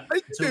will. I'm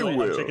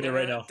checking it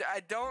right now.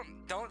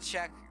 Don't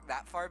check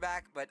that far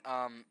back, but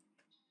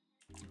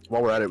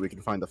While we're at it, we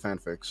can find the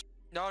fanfics.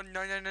 No.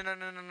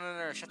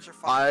 Shut your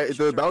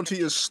The bounty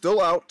is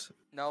still out.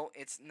 No,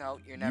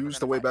 you're never. Use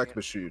the Wayback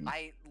Machine.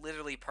 I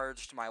literally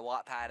purged my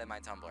Wattpad and my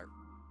Tumblr.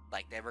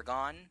 Like, they were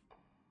gone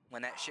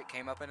when that shit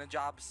came up in a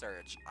job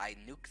search. I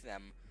nuked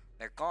them.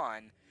 They're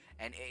gone.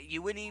 And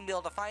you wouldn't even be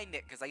able to find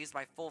it because I used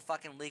my full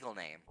fucking legal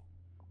name.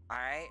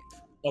 Alright?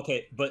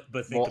 Okay, but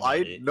think about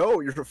it. Know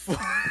your full...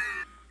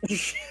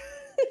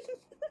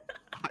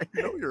 I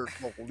know your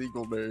full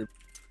legal name.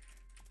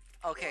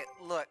 Okay,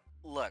 look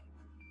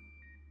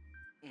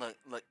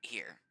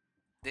here.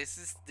 This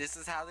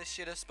is how this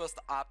shit is supposed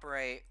to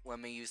operate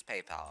when we use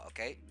PayPal,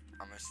 okay?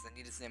 I'm gonna send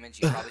you this image.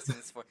 You've probably seen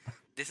this before.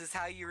 This is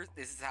how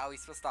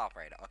he's supposed to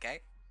operate,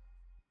 okay?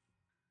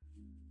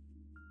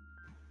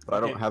 But I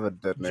don't have a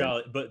dead name.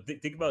 Jolly, but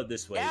think about it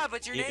this way. Yeah,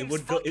 but your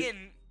name's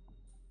fucking...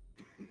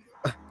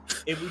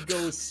 It would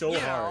go so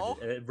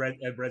hard at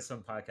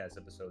Redsun podcast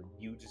episode.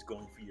 You just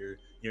going for your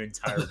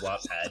entire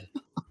Wattpad.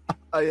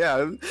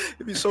 Yeah,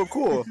 it'd be so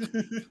cool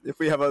if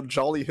we have a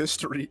Jolly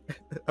History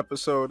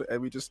episode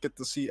and we just get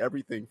to see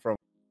everything from.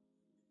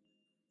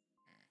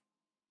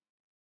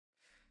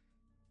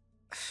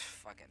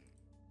 Fucking.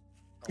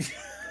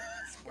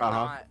 Oh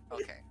not...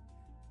 Okay.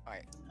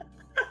 Alright.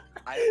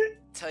 I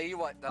tell you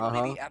what,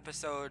 that'll be the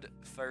episode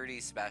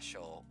 30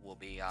 special. Will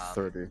be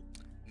 30.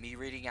 Me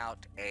reading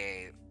out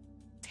a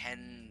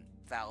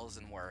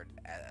 10,000 word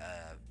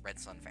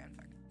Redsun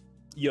fanfic.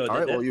 Yo, all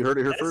right, well, you heard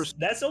it here first.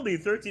 That's only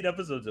 13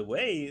 episodes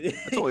away.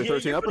 That's only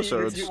 13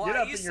 episodes.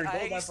 I used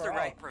to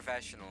write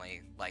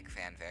professionally, like,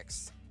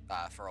 fanfics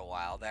for a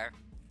while there.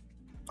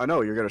 I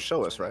know, you're going to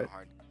show us, right?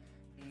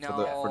 No,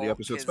 for the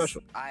episode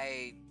special.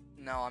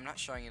 No, I'm not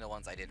showing you the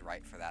ones I did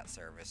write for that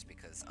service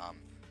because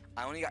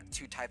I only got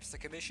 2 types of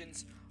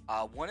commissions.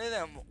 One of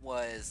them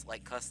was,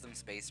 like, custom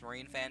Space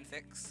Marine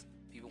fanfics.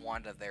 People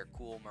wanted their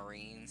cool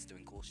Marines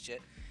doing cool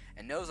shit.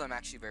 And those I'm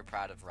actually very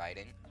proud of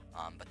writing,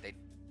 but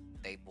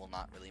they will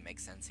not really make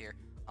sense here.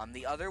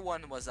 The other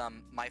one was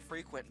my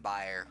frequent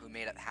buyer who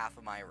made up half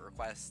of my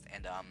request,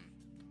 and I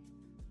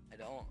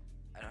don't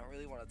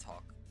really want to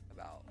talk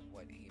about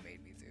what he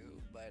made me do,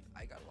 but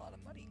I got a lot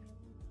of money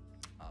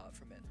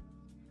from it.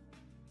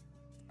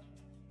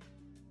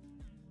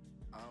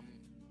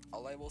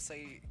 All I will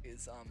say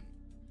is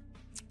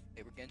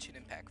they were Genshin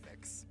Impact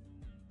fix.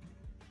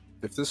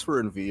 If this were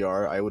in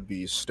VR, I would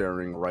be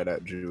staring right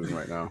at June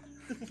right now.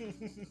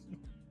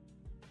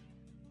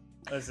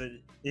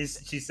 Listen,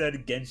 she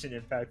said Genshin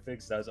Impact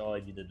fix. That's all I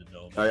needed to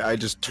know. I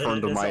just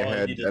turned my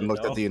head and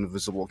looked at the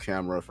invisible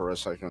camera for a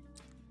second.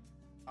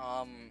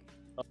 I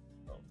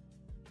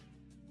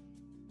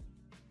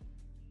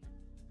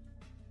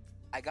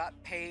got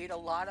paid a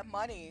lot of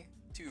money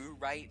to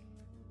write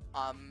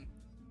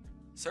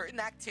certain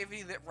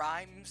activity that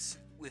rhymes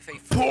with a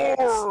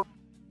fruit.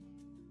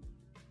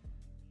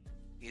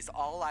 Is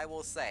all I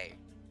will say.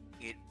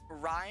 It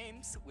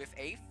rhymes with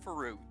a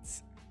fruit.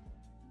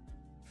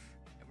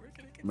 And we're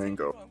gonna get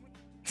mango.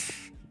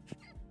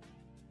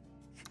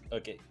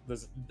 Okay,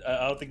 listen,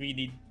 I don't think we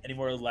need any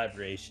more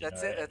elaboration.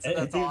 That's right? it.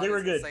 That's all they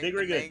were good. They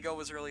were good. Mango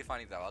was really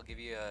funny though. I'll give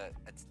you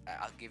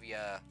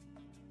a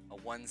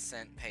 1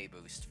 cent pay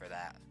boost for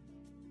that.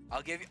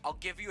 I'll give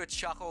you a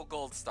Choco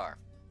Gold Star.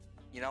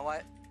 You know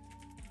what?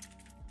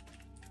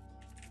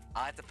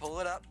 I have to pull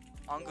it up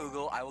on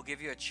Google. I will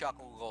give you a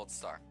Choco Gold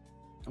Star.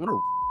 I'm gonna.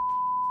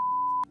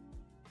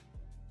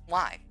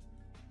 Why?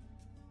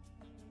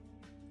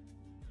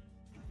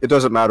 It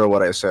doesn't matter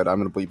what I said. I'm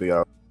gonna bleep you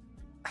out.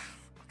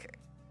 Okay.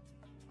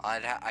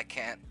 I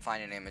can't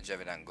find an image of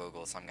it on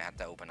Google, so I'm gonna have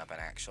to open up an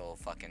actual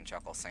fucking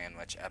Chuckle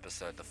Sandwich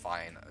episode to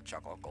find a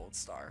Chuckle Gold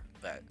Star.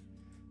 But,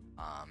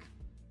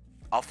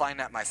 I'll find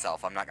that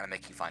myself. I'm not gonna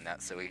make you find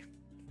that, Sui.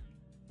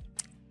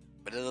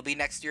 But it'll be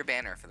next to your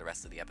banner for the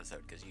rest of the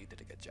episode, because you did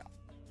a good job.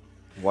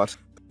 What?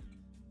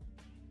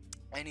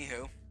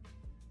 Anywho.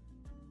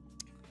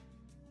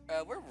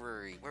 Where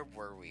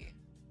were we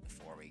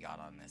before we got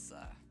on this,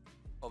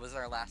 what was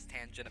our last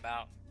tangent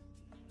about?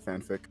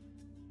 Fanfic.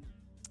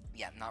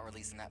 Yeah, I'm not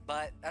releasing that,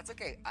 but that's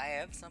okay. I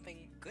have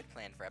something good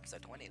planned for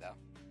episode 20, though.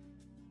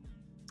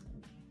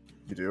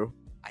 You do?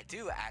 I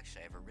do,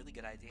 actually. I have a really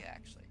good idea,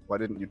 actually. Why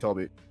didn't you tell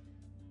me?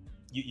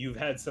 You've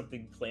had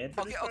something planned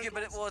for Okay, this okay,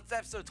 but podcast? well, it's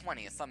episode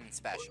 20. It's something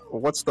special.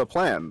 What's the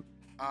plan?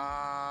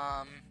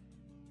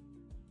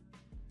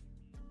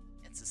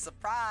 It's a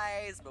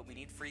surprise, but we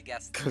need free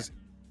guests. Cause,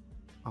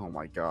 oh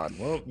my god,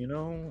 Well, you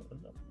know,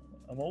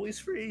 I'm always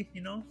free, you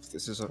know?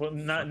 this is a Well,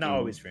 not fucking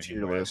always free tier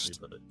anymore, list.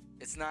 actually, but...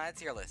 It's not a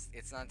tier list.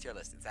 It's not a tier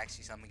list. It's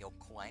actually something you'll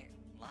quite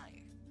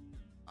like.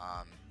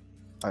 I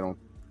don't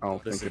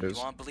think Listen, it You is.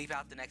 want to bleep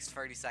out the next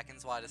 30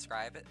 seconds while I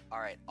describe it?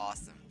 Alright,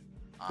 awesome.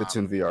 It's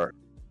in VR.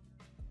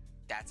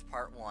 That's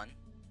part 1.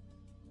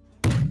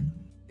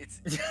 It's...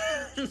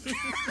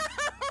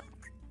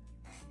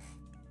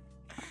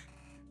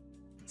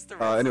 It's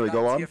the Anyway,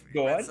 go on.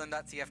 Go on.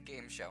 Redsun.tf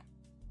game show.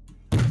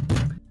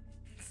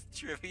 It's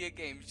trivia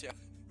game show.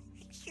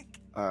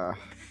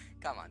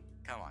 Come on,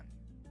 come on.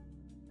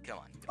 Come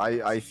on.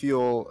 I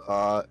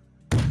feel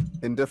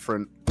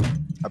indifferent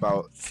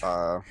about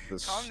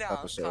this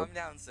episode. Calm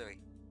down, Sui.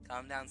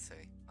 Calm down, Sui.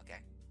 Okay.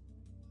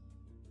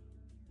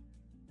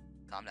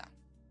 Calm down.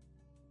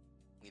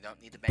 We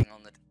don't need to bang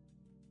on the...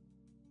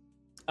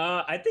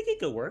 I think it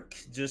could work.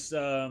 Just,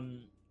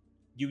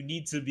 you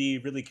need to be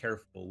really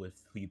careful with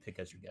who you pick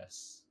as your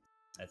guests,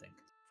 I think.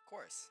 Of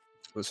course.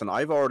 Listen,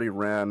 I've already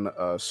ran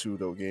a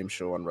pseudo game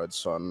show on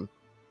Redsun,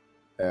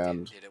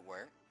 and Did it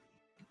work?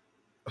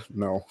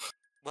 no.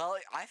 Well,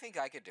 I think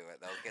I could do it,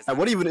 though. Because And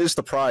what even is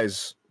the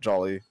prize,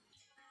 Jolly?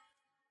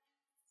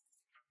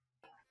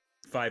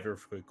 5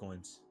 earthquake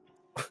coins.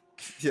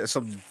 Yeah,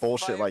 some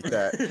bullshit like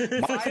that.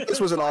 Five- This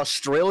was an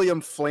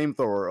Australian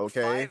flamethrower,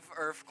 okay? 5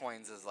 Earth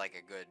coins is like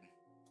a good...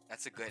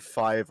 That's a good...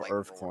 5 like,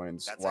 Earth reward.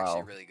 coins. That's Wow.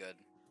 actually really good.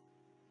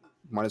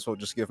 Might as well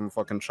just give him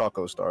fucking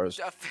Choco Stars.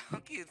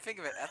 Think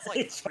of it. That's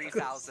like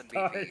 3,000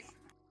 BP.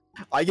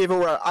 I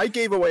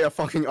gave away a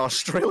fucking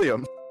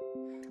Australian.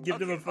 Give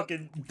them Okay, a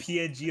fucking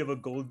PNG of a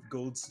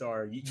gold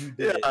star. You did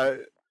Yeah.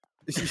 it.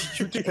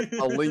 You get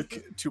a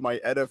link to my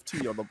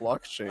NFT on the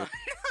blockchain.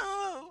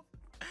 No.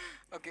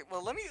 Okay,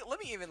 well let me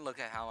even look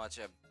at how much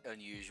a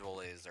unusual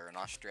is or an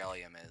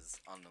Australian is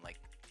on the, like,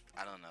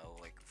 I don't know,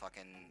 like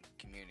fucking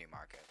community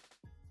market.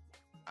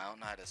 I don't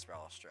know how to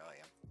spell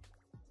Australian.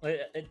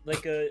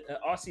 Like a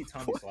Aussie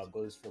Tommy Slab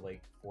goes for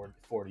like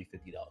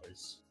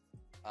 $40-$50.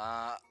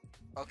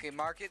 Okay,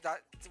 market.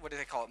 What do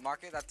they call it?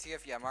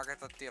 Market.tf. Yeah,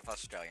 market.tf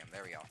Australian.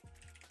 There we go.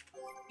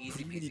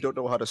 Easy peasy. You don't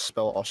know how to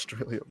spell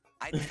Australia.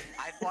 I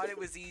thought it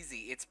was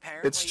easy. It's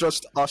apparently. It's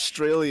just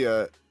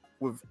Australia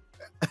with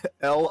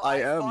Well,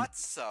 I L-I-M. thought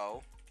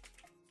so.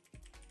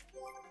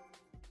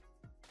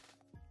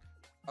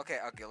 Okay,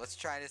 let's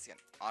try this again.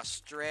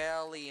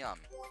 Australium.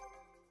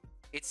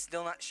 It's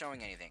still not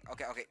showing anything.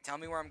 Okay, tell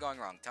me where I'm going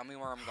wrong.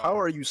 How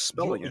are you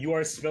spelling it? You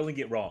are spelling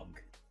it wrong.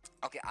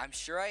 Okay, I'm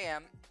sure I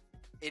am.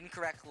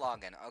 Incorrect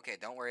login. Okay,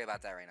 don't worry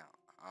about that right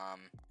now.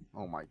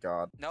 Oh my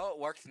god. No, it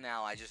worked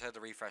now. I just had to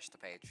refresh the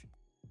page.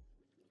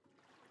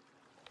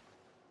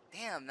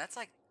 Damn, that's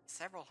like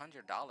several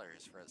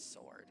 $100s for a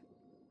sword.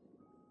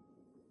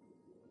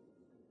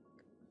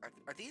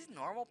 Are these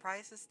normal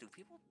prices? Do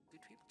people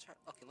charge?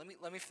 Okay,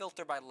 let me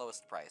filter by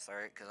lowest price, all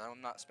right? Because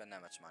I'm not spending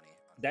that much money.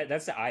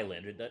 That's the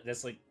Islander.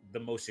 That's like the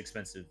most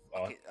expensive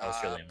Okay,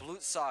 Australian.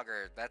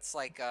 Blutsauger, that's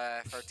like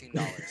 $13.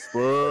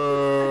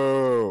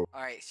 Whoa.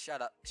 All right,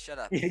 shut up.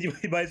 Yeah, you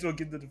might as well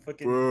give them the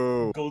fucking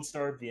Whoa. gold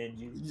star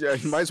PNG. Yeah,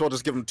 you might as well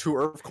just give him 2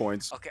 Earth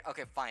coins. Okay,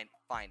 fine.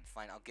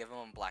 I'll give him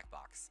a black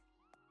box.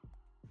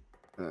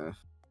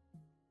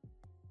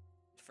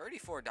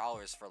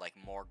 $34 for like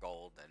more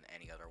gold than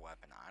any other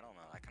weapon. I don't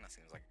know. That kind of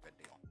seems like a good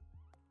deal.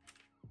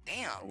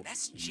 Damn,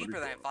 that's cheaper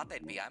than I thought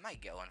they'd be. I might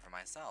get one for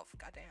myself.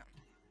 Goddamn.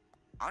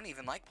 I don't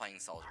even like playing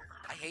soldier.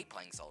 I hate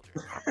playing soldier.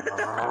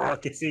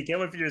 Okay, so you get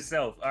one for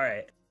yourself. All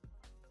right.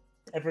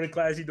 And for the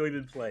class you don't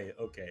even play.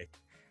 Okay.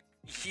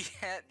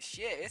 Yeah,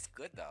 shit, it's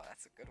good though.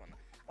 That's a good one.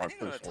 I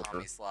didn't know the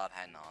Tommy Slob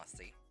had an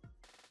Aussie.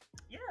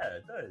 Yeah,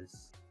 it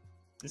does.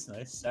 It's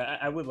nice.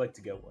 I would like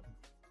to get one.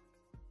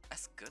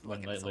 That's good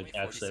When looking. It's only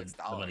actually have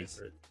the money $46.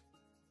 for it.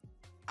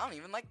 I don't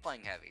even like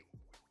playing heavy.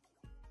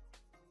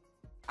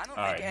 I don't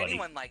All think right, buddy.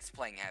 anyone likes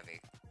playing heavy.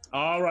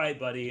 All right,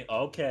 buddy.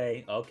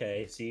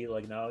 Okay. See,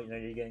 like now,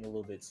 you're getting a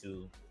little bit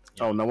too.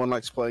 Oh, no one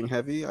likes playing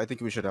heavy? I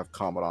think we should have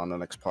Comet on the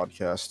next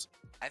podcast.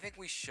 I think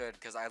we should,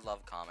 because I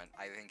love Comet.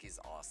 I think he's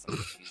awesome.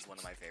 He's one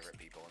of my favorite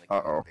people in the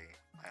Uh-oh. community.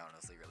 I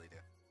honestly really do.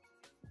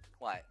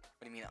 What?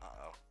 What do you mean,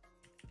 uh-oh?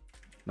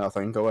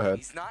 Nothing. Go ahead.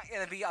 He's not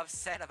gonna be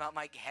upset about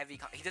my heavy.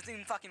 He doesn't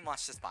even fucking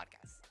watch this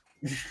podcast.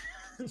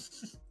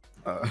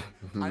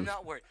 I'm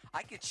not worried.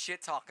 I could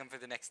shit talk him for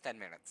the next 10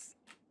 minutes.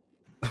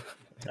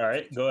 All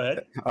right, go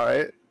ahead. All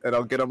right, and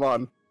I'll get him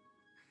on.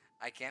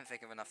 I can't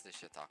think of enough to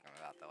shit talk him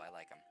about, though. I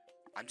like him.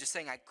 I'm just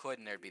saying I could,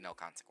 and there'd be no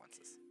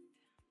consequences.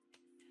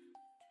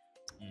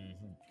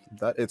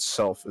 That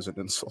itself is an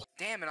insult.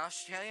 Damn, an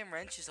Australian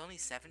wrench is only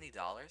 $70.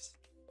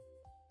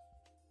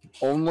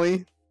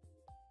 Only?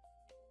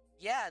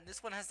 Yeah, and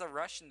this one has the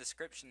Russian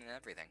description and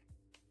everything.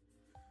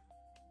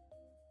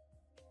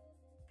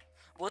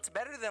 Well, it's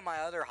better than my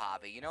other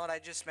hobby. You know what I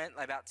just spent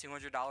about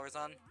 $200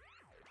 on?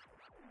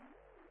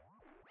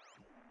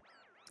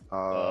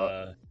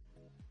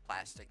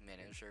 Plastic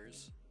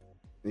miniatures.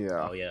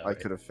 Yeah, Oh, yeah, I right.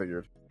 could have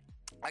figured.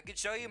 I could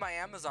show you my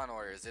Amazon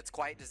orders. It's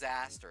quite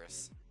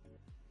disastrous.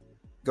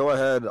 Go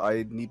ahead,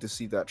 I need to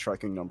see that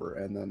tracking number,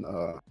 and then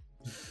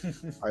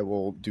I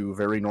will do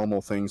very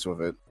normal things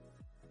with it.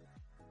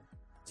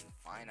 It's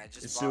fine, I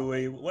just So bought...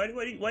 wait, why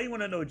do you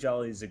want to know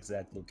Jolly's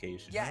exact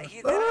location? Yeah, huh?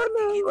 he did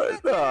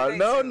it the other day,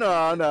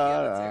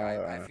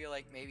 too. I feel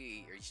like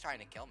maybe he's trying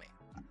to kill me.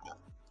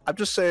 I'm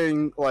just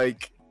saying,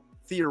 like,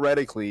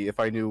 theoretically,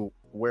 if I knew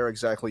where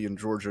exactly in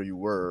Georgia you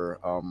were,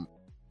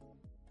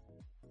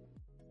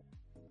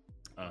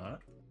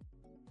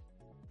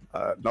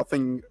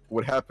 nothing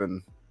would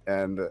happen,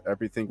 and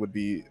everything would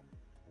be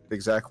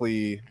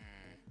exactly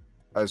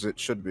as it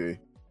should be.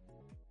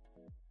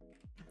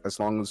 As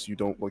long as you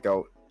don't look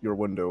out your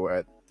window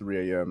at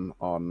 3 a.m.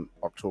 on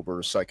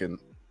October 2nd,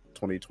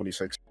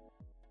 2026.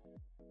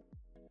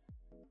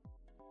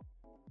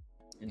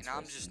 Now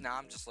I'm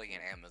just looking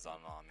at Amazon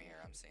while I'm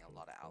here. I'm seeing a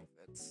lot of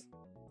outfits.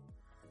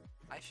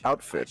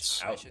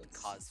 Outfits. I should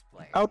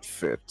cosplay.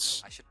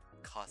 Outfits. I should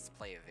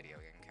cosplay a video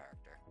game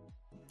character.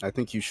 I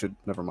think you should.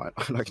 Never mind.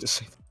 I'm not gonna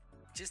say that.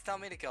 Just tell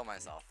me to kill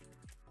myself.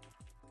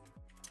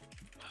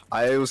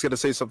 I was gonna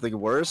say something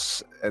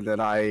worse, and then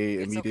I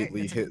It's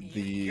immediately okay. hit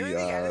You're the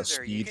editor.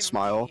 speed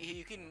smile.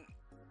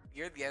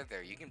 You're the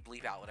editor. You can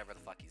bleep out whatever the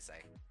fuck you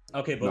say.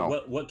 Okay, but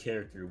No. what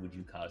character would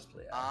you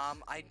cosplay as?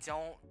 I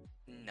don't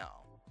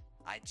know.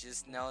 I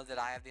just know that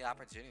I have the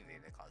opportunity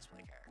to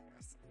cosplay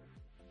characters.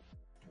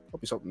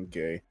 Probably something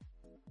gay.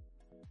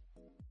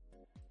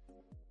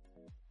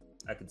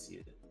 I can see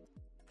it.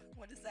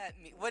 What does that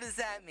mean? What does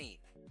that mean?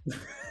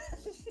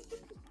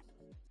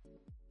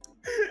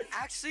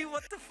 Actually,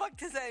 what the fuck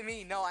does that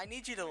mean? No, I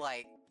need you to,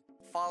 like,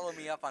 follow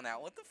me up on that.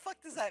 What the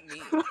fuck does that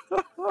mean?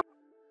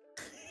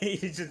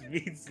 It just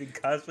means to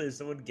cosplay as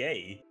someone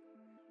gay.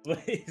 I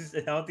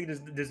don't think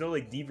there's no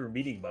like deeper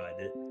meaning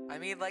behind it. I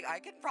mean, like, I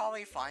could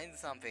probably find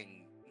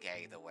something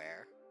gay to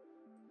wear.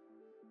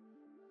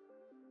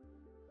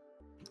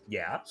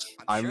 Yeah,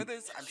 I'm sure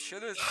there's I'm sure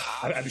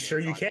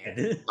you options on can.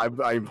 here.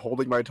 I'm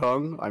holding my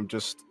tongue. I'm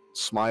just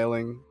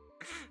smiling.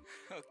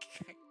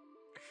 Okay.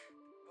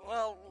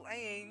 Well, I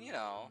mean, you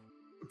know.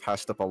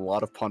 Passed up a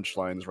lot of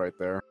punchlines right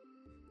there.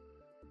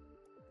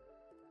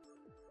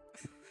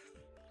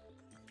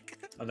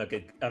 I'm not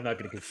gonna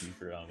confuse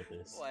you around with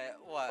this.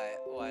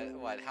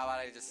 What? How about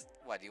I just...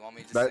 What, do you want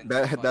me to just...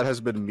 That send you that has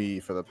been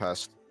me for the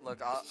past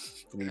Look, I'll...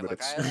 3 Look,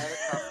 minutes. I had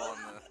a couple in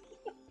the...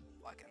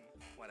 Fucking...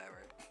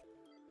 Whatever.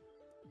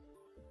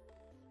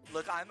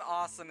 Look, I'm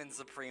awesome and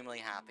supremely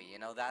happy. You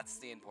know, that's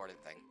the important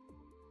thing.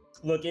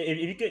 Look, if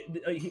you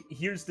could,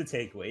 here's the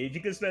takeaway: if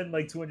you could spend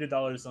like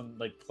 $200 on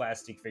like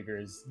plastic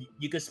figures,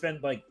 you could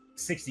spend like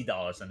 $60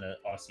 on an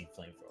Aussie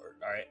flamethrower.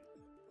 All right.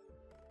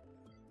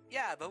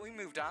 Yeah, but we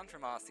moved on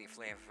from Aussie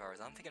flamethrowers.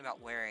 I'm thinking about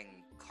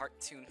wearing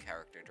cartoon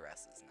character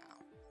dresses now.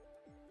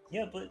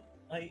 Yeah, but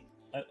I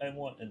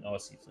want an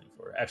Aussie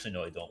flamethrower. Actually,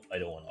 no, I don't. I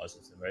don't want Aussie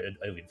flamethrower. I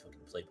don't even fucking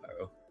play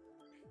pyro.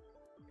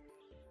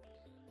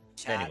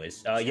 Chat,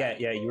 Anyways, chat.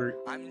 yeah, you were.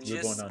 I'm you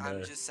were just going on I'm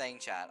the... just saying,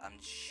 chat. I'm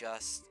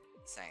just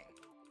saying.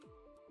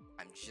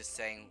 I'm just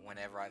saying.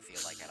 Whenever I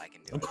feel like it, I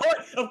can do it.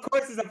 Of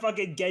course, it's a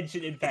fucking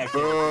Genshin Impact.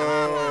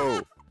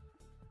 Boo!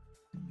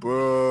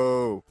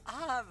 Boo!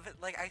 But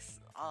like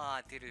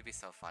dude, it'd be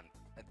so fun.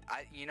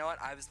 You know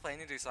what? I was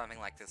planning to do something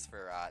like this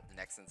for the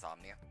next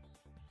Insomnia.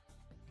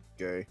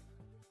 Gay.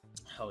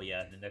 Hell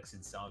yeah, the next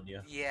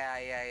Insomnia.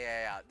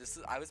 Yeah.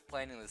 I was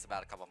planning this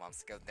about a couple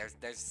months ago. There's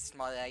a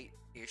slight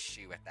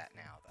issue with that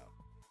now, though.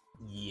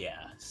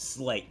 Yeah, a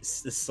slight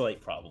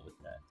problem with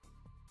that.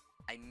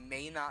 I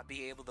may not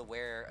be able to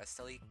wear a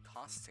silly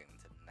costume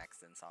to the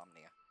next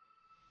Insomnia.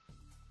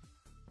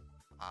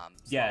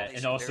 Yeah, issue,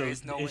 and also there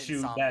is no the issue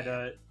Insomnia.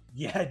 that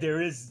yeah, there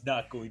is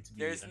not going to be.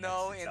 There's a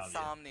no next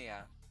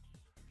Insomnia.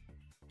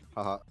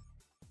 Haha.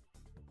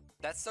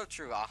 That's so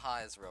true. Aha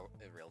is real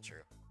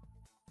true.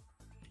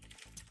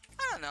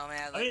 I don't know,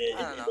 man. Like, I mean,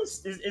 I don't know.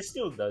 it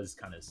still does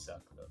kind of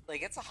suck though.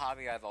 Like, it's a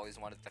hobby I've always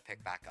wanted to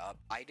pick back up.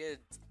 I did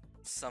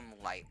some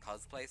light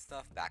cosplay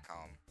stuff back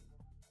home.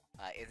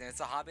 It's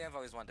a hobby I've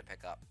always wanted to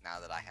pick up now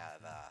that I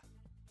have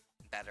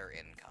better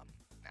income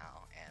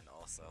now, and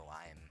also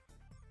I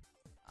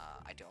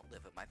don't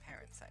live with my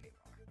parents anymore.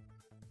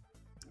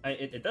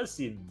 It does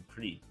seem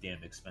pretty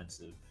damn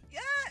expensive. Yeah,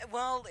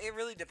 well, it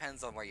really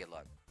depends on where you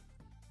look.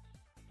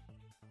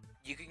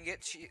 You can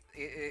get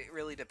it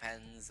really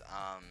depends.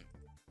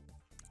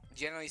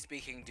 Generally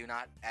speaking, do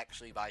not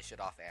actually buy shit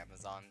off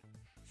Amazon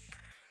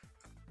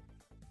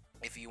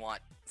if you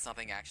want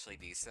something actually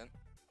decent.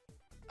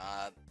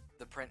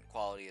 The print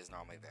quality is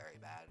normally very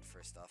bad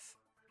for stuff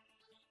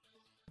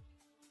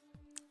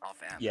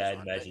off Amazon. Yeah, I'd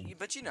imagine.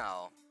 But you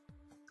know.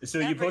 So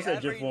you post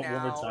that GIF one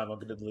more time, I'm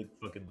gonna like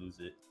fucking lose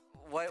it.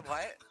 What?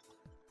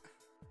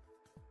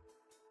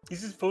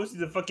 He's just posting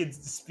the fucking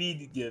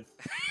speed GIF.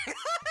 Why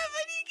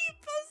do you keep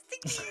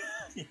posting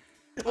these?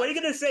 What are you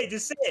gonna say?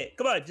 Just say it.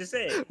 Come on, just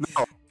say it.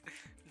 No.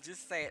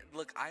 Just say it.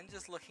 Look, I'm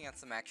just looking at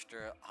some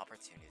extra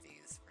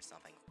opportunities for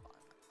something fun,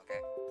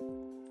 okay?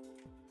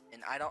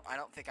 And I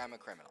don't think I'm a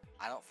criminal.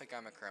 I don't think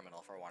I'm a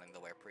criminal for wanting to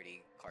wear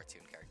pretty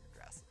cartoon character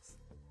dresses.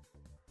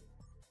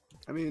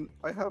 I mean,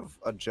 I have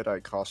a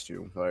Jedi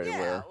costume that I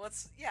wear.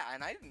 Yeah,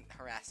 and I didn't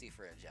harass you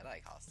for a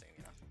Jedi costume,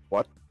 you know.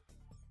 What?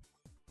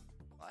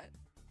 What?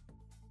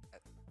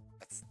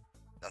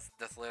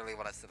 That's literally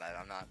what I said.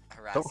 I'm not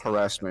harassing. Don't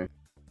harass me.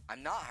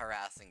 I'm not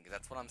harassing.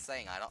 That's what I'm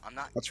saying. I'm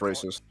not. That's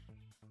racist.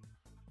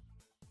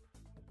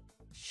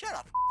 Shut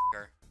up,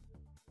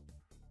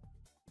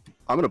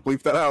 I'm gonna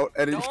bleep that out.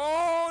 Eddie. No.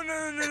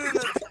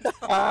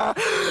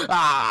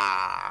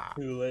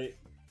 Too late.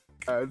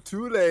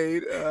 Too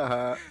late.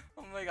 Oh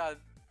my god.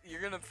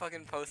 You're gonna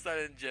fucking post that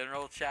in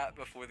general chat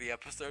before the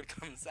episode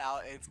comes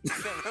out. It's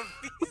gonna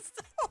be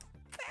so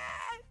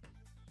bad.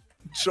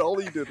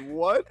 Jolly did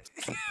what?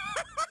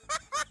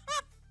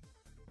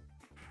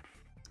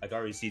 I can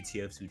already see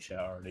TF2 chat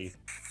already.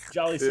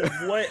 Jolly said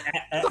what?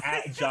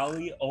 At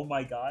Jolly? Oh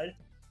my god.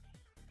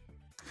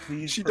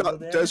 Please. She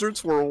thought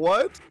deserts were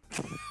what?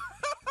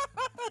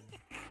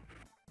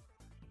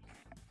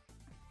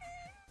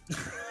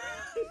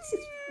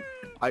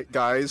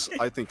 Guys,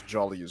 I think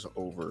Jolly is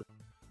over.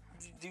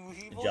 Do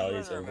people Jolly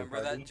even is over, remember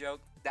that probably.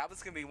 joke? That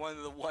was gonna be one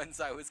of the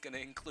ones I was gonna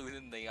include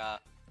in the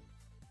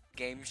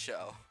game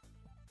show.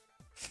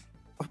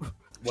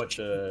 What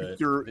the?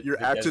 Your the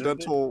desert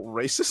accidental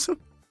racism?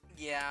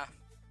 Yeah.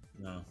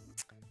 bit? No.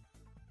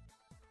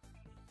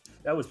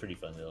 That was pretty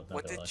fun though.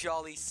 What did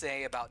Jolly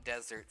say about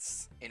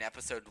deserts in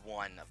episode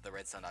 1 of the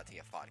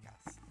Redsun.tf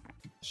podcast?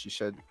 She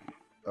said,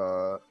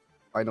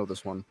 I know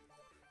this one.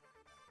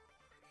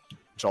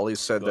 Jolly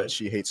said that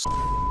she hates.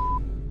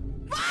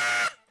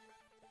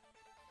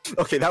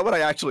 Okay, that one I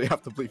actually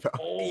have to bleep out.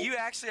 Oh. You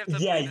actually have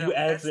to. Yeah, bleep it you out.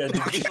 That's actually an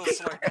have to bleep actual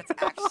slur. That's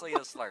actually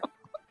a slur.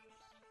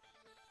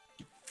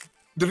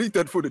 Delete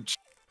that footage.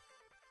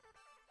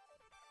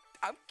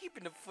 I'm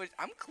keeping the footage.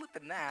 I'm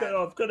clipping that. Cut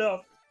off. Cut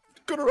off.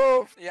 Cut her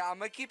off. Yeah, I'm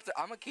gonna keep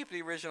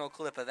the original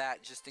clip of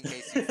that just in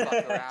case you fuck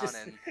around Just-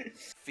 and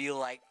feel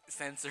like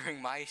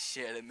censoring my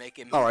shit and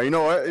making me. All right, you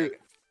know what?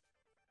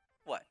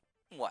 What?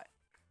 What?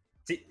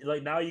 See,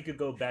 like now you could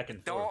go back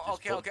and Don't.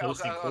 forth. just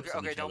posting clips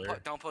of each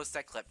other. Don't post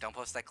that clip. Don't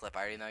post that clip.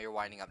 I already know you're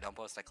winding up. Don't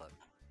post that clip.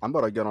 I'm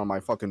about to get on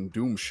my fucking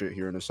Doom shit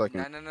here in a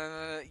second.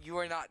 No. You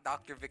are not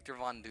Dr. Victor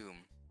Von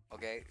Doom.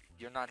 Okay?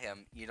 You're not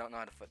him. You don't know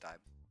how to foot dive.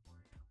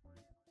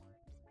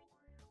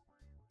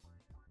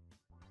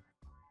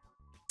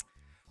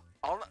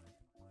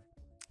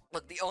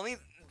 Look, the only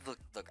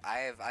look.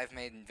 I've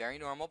made very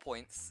normal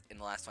points in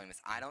the last 20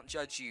 minutes. I don't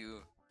judge you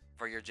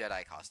for your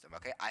Jedi costume.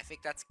 Okay? I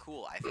think that's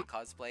cool. I think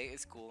cosplay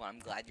is cool. I'm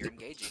glad you're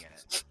engaging in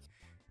it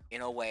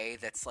in a way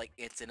that's like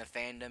it's in a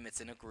fandom, it's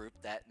in a group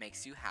that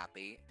makes you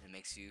happy and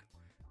makes you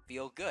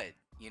feel good.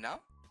 You know?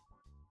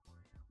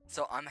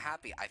 So I'm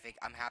happy.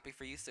 I'm happy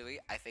for you, Sui.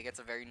 I think it's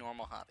a very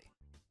normal hobby.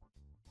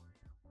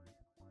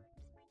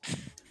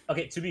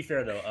 Okay, to be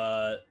fair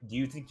though, do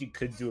you think you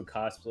could do a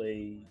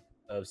cosplay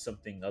of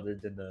something other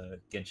than the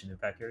Genshin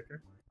Impact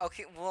character?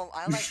 Okay, well,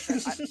 I like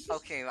that.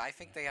 Okay, I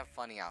think they have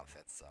funny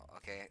outfits, though,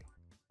 okay?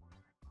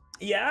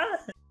 Yeah?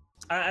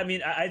 I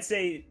mean, I'd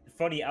say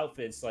funny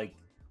outfits, like,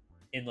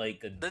 in,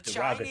 like, a The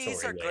derogatory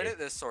Chinese are way. good at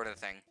this sort of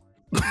thing.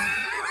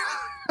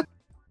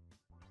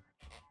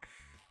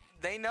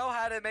 They know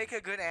how to make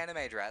a good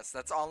anime dress,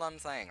 that's all I'm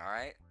saying,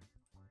 alright?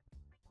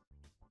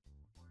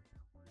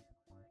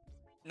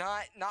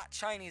 Not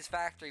Chinese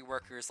factory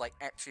workers, like,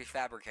 actually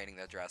fabricating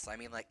the dress. I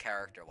mean, like,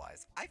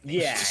 character-wise. I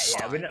think Yeah, it's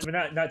yeah, fine.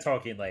 we're not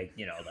talking, like,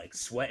 you know, like,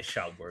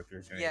 sweatshop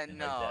workers or Yeah, anything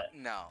no, like that.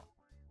 no.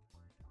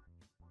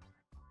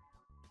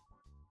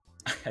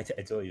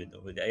 I told you,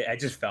 no, I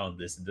just found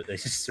this, and I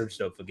just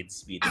searched up fucking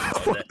speed. And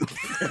found that.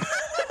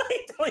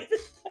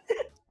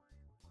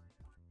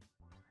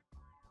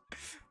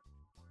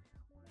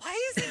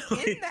 Why is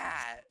he in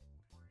that?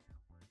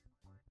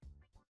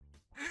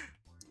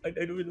 I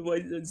don't know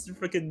why it's a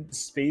freaking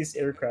space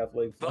aircraft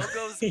like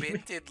Bogo's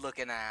binted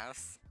looking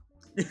ass.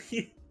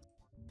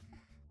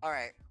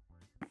 Alright.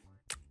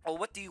 Well,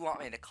 what do you want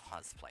me to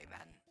cosplay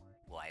then,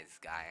 wise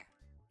guy?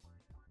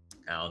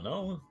 I don't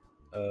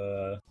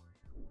know.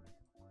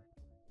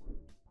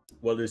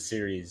 What other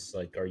series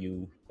like are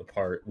you a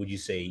part? Would you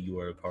say you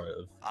are a part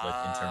of?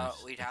 Like, in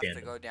terms We'd of have to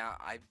fandom? go down.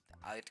 I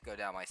have to go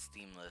down my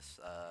Steam list.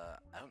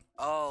 I don't.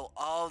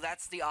 Oh,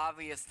 that's the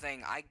obvious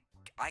thing. I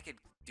could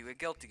do a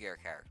Guilty Gear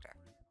character.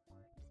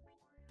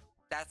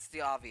 That's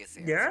the obvious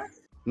answer. Yeah.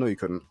 No, you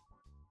couldn't.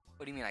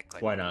 What do you mean I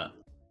could? Why not?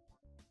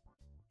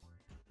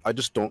 I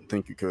just don't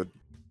think you could.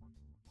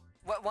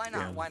 What? Why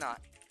not? Yeah. Why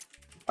not?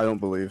 I don't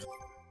believe.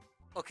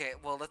 Okay,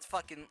 well let's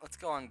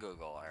go on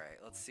Google. All right,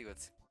 let's see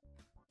what's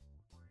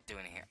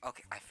doing here.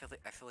 Okay, I feel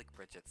like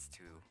Bridget's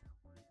too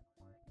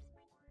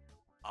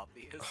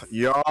obvious.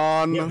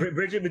 Yawn. Yeah,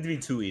 Bridget would be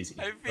too easy.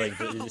 I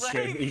feel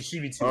it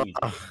should be too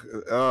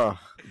easy.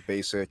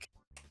 Basic.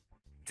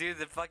 Dude,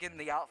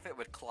 the outfit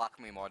would clock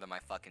me more than my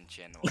fucking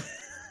chin would.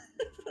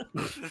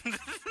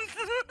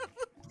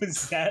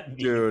 What's that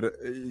mean? Dude,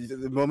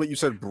 the moment you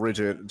said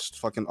Bridget, just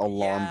fucking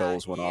alarm Yeah,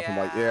 bells went off. I'm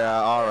like, yeah,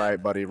 yeah, all yeah.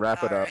 right, buddy,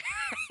 wrap it up.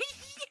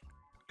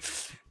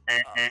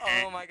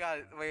 Oh my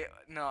god, wait,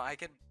 no, I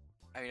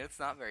mean, it's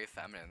not very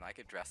feminine. I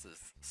could dress as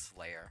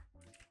Slayer.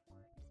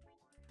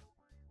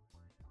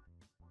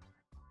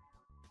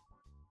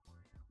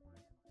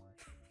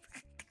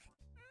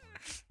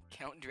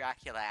 Count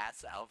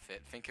Dracula-ass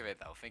outfit. Think of it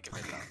though,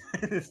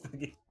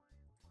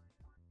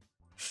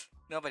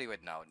 Nobody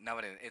would know.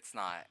 It's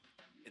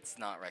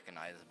not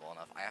recognizable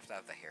enough. I have to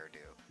have the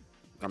hairdo,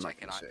 which I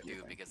cannot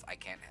do because I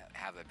can't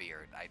have a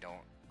beard. I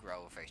don't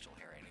grow facial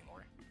hair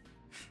anymore.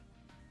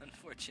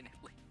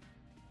 Unfortunately.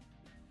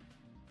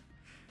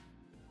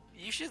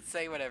 You should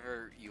say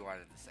whatever you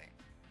wanted to say.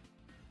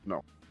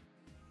 No.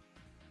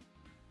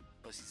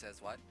 Pussy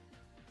says what?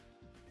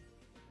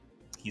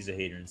 He's a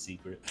hater in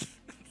secret.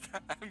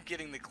 I'm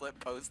getting the clip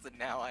posted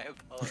now, I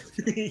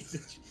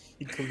apologize.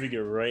 He's covering it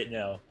right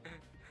now.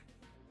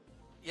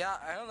 Yeah,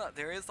 I don't know.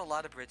 There is a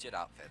lot of Bridget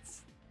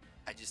outfits.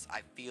 I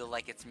feel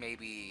like it's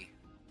maybe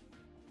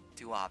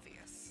too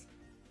obvious.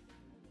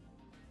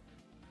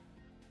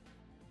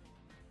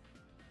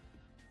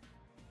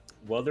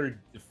 What other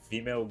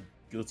female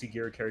Guilty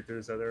Gear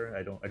characters are there?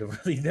 I don't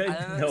really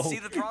know. See,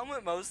 the problem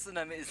with most of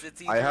them is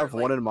it's either, I have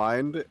like, one in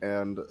mind,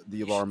 and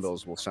the alarm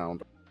bells will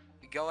sound.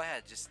 Go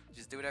ahead, just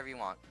do whatever you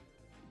want.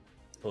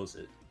 Post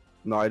it.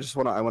 No, I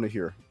want to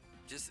hear.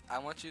 I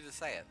want you to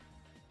say it.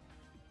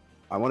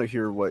 I want to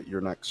hear what your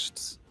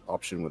next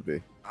option would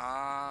be.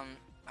 Alright.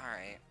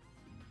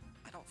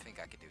 I don't think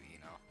I could do,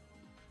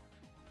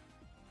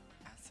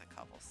 That's a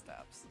couple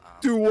steps.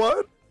 Do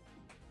what?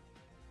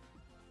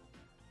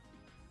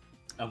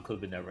 I'm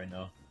clipping that right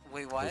now.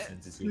 Wait, what?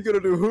 You gonna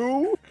do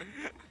who?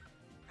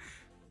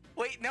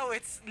 Wait, no,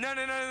 it's no.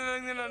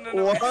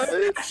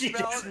 What? She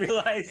just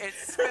realized.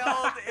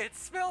 It's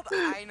spelled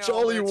I know.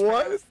 Jolly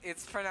what?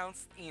 It's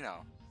pronounced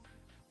Eno.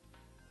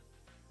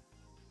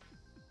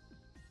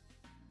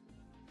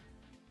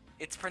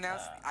 It's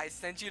pronounced. I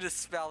sent you the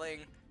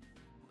spelling.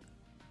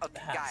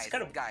 Okay, guys.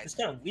 It's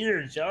kind of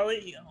weird,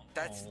 Jolly.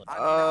 I'm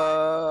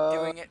not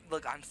doing it.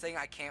 Look, I'm saying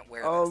I can't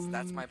wear this.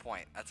 That's my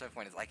point. That's my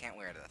point. Is I can't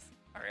wear this.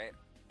 All right.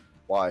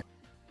 Why?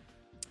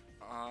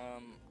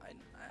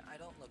 I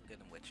don't look good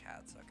in witch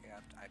hats. Okay,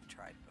 I've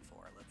tried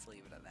before. Let's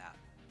leave it at that.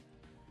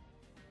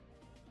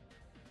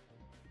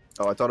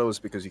 Oh, I thought it was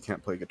because you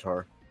can't play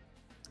guitar.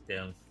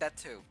 Damn. That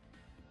too.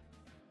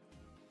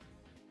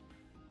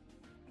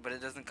 But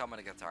it doesn't come on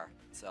a guitar,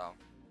 so.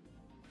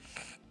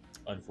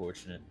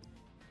 Unfortunate.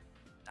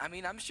 I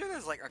mean, I'm sure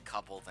there's like a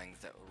couple things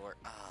that would work.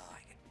 I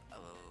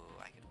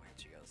could wear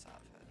Chigo's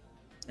outfit.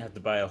 I have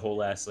to buy a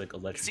whole ass like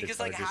electric. See, because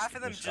guitar like just half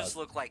of them for just shot.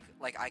 look like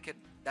I could.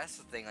 That's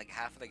the thing. Like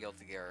half of the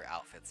Guilty Gear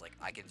outfits, like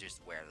I could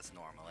just wear this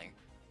normally,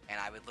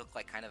 and I would look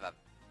like kind of a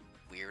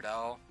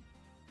weirdo.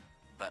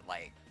 But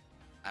like,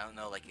 I don't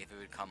know, like if it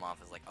would come off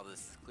as like, oh,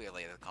 this is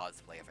clearly the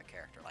cosplay of a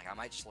character. Like I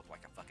might just look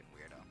like a fucking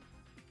weirdo.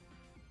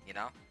 You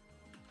know?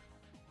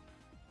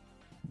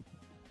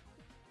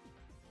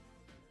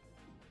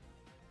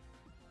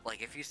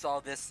 Like if you saw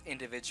this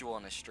individual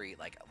in the street,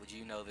 like would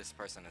you know this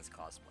person is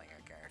cosplaying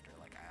a character?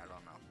 Like I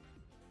don't know.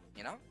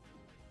 You know?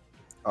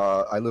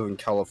 I live in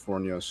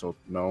California, so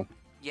no.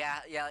 Yeah,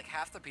 like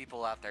half the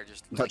people out there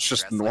just. That's like,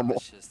 just dress normal.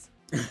 Up,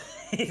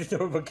 it's just...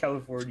 Normal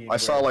California. I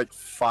saw like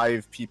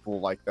 5 people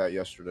like that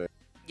yesterday.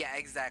 Yeah,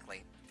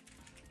 exactly.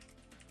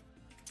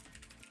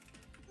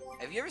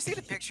 Have you ever seen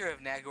a picture of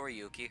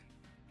Nagoriyuki?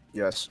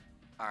 Yes.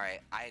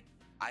 Alright, I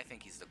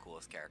think he's the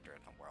coolest character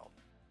in the world.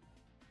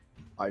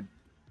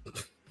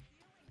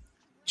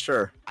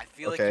 Sure. I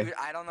feel like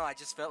I don't know, I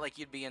just felt like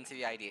you'd be into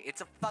the idea.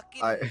 It's a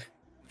fucking vampire.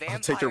 I'll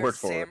take your word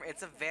for it.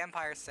 It's a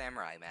vampire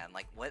samurai, man.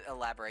 Like, what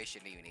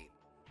elaboration do you need?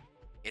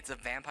 It's a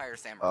vampire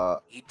samurai.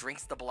 He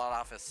drinks the blood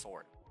off his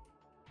sword.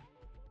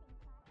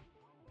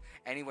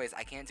 Anyways,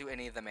 I can't do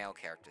any of the male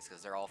characters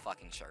because they're all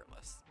fucking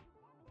shirtless.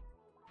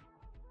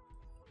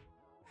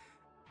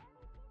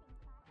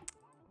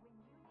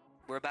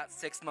 We're about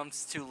 6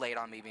 months too late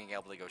on me being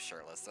able to go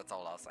shirtless. That's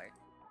all I'll say.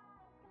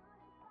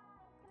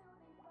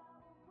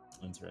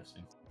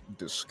 Interesting.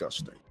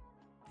 Disgusting.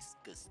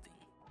 Disgusting.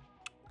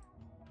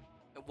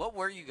 What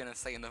were you gonna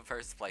say in the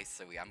first place,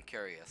 Sui? I'm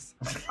curious.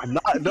 I'm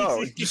not.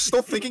 No, you're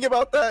still thinking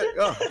about that?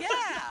 Ugh.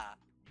 Yeah.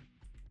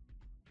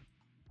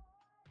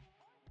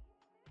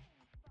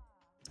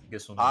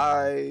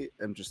 I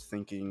am just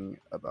thinking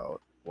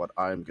about what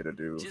I'm gonna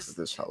do for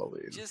this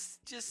Halloween. Just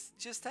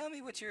tell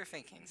me what you're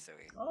thinking,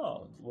 Sui.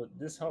 Oh, what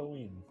this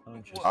Halloween?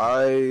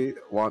 I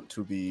want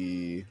to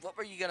be. What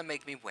were you gonna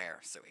make me wear,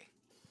 Sui?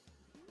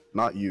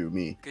 Not you,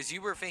 me. Because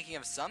you were thinking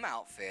of some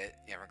outfit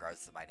in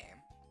regards to my name.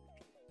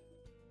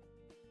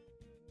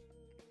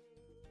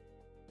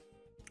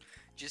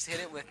 Just hit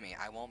it with me.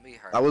 I won't be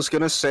hurt. I was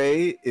gonna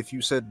say, if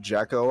you said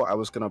Jacko, I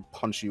was gonna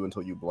punch you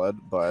until you bled,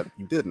 but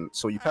you didn't,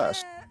 so you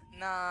passed.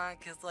 Nah,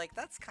 because, like,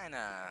 that's kind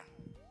of...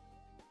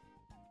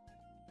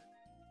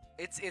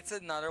 It's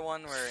another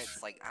one where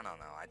it's like, I don't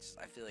know,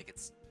 I feel like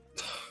it's...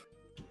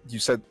 You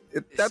said,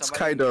 that's somebody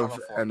kind in of,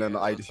 California and then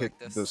I'd looks hit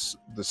like this?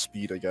 the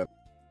speed again.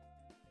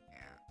 Yeah,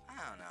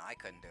 I don't know, I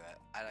couldn't do it.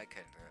 I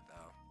couldn't do it,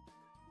 though.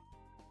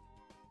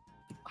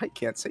 I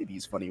can't say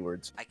these funny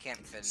words. I can't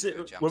fit So, into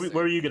a what jumpsuit.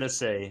 were you gonna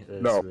say?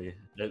 No. Sui,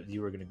 that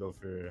you were gonna go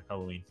for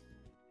Halloween?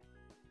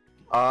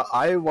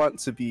 I want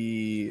to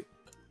be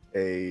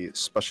a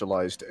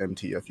specialized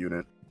MTF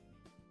unit.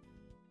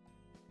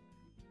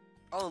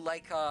 Oh,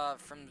 like,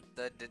 from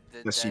the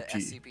SCP.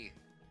 SCP.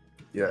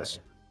 Yes.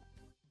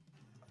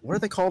 What are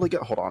they called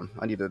again? Hold on,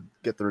 I need to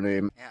get their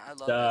name. Yeah, I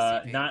love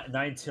The SCP.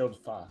 nine-tailed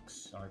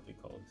fox, aren't they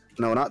called?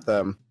 No, not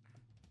them.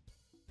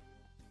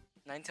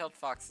 Nine-tailed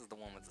fox is the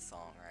one with the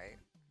song, right?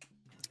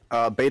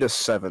 Beta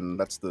 7,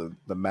 that's the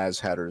Maz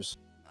Hatters.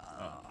 I don't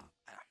know what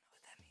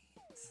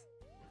that means.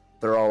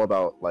 They're all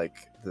about,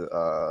 like,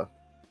 the,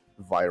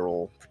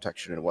 viral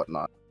protection and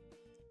whatnot.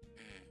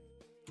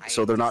 I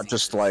So hate they're not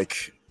just, diseases.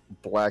 like,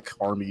 black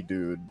army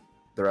dude.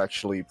 They're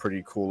actually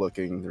pretty cool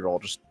looking. They're all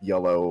just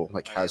yellow,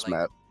 like Are they,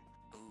 hazmat.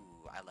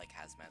 Ooh, I like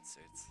hazmat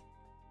suits.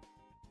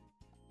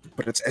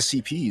 But it's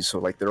SCP, so,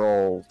 like, they're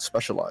all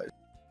specialized.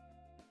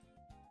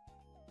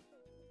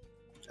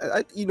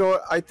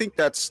 I think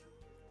that's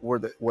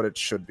what it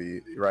should be,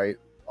 right?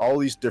 All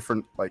these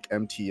different, like,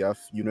 MTF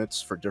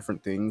units for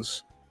different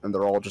things, and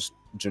they're all just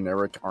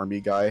generic army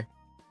guy.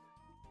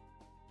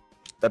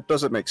 That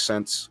doesn't make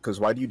sense, because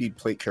why do you need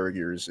plate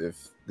carriers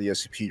if the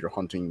SCP you're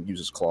hunting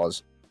uses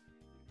claws?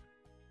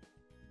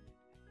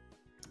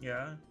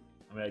 Yeah,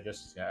 I mean, I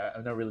guess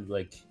I'm not really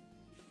like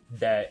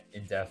that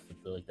in depth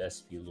with the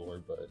SCP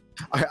lore, but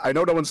I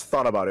know no one's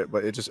thought about it,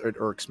 but it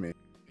irks me.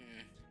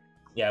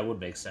 yeah, it would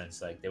make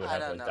sense. Like they would I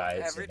have don't like know.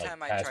 guides. Every and, like,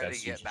 time I try hazmat to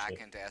suits get and back shit.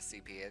 into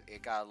SCP,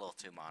 it got a little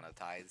too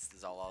monetized,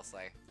 is all I'll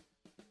say.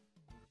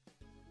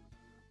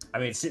 I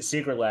mean,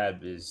 Secret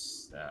Lab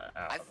is.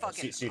 I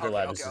fucking... Secret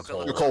Lab is okay, its okay,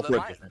 whole The look, look,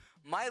 culprit. different.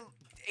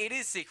 it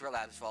is Secret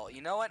Lab's fault.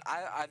 You know what?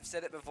 I've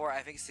said it before. I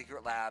think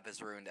Secret Lab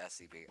has ruined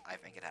SCP. I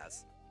think it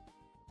has.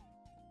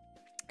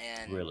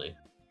 And Really.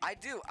 I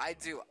do.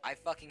 I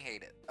fucking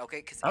hate it. Okay,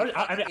 because I was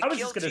it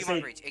just killed gonna Gmod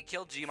say- Breach. It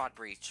killed Gmod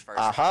Breach first.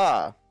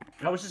 Aha!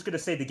 I was just gonna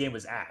say the game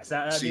was ass.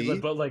 I See? mean,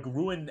 but like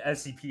ruined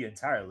SCP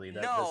entirely.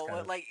 That's No, kind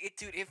of... like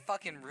it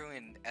fucking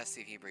ruined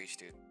SCP Breach,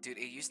 dude. Dude,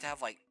 it used to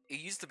have it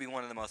used to be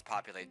one of the most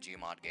populated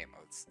Gmod game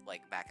modes,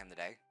 like back in the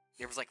day.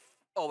 There was like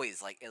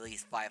always like at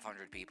least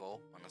 500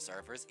 people on the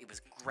servers. It was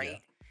great. Yeah.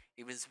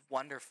 It was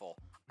wonderful.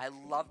 I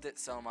loved it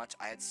so much.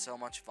 I had so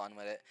much fun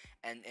with it.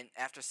 And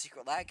after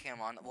Secret Lab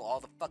came on, well, all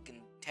the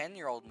fucking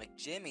 10-year-old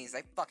McJimmies,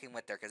 they fucking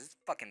went there because it's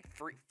fucking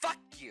free. Fuck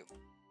you.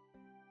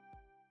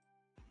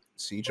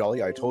 See,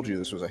 Jolly, I told you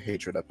this was a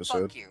hatred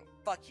episode. Fuck you.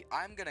 Fuck you.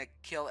 I'm gonna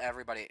kill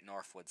everybody at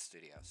Northwood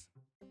Studios.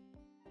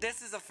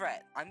 This is a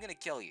threat. I'm gonna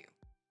kill you.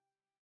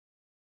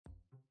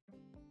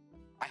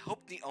 I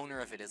hope the owner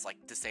of it is, like,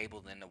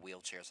 disabled in a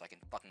wheelchair so I can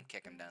fucking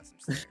kick him down some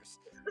stairs.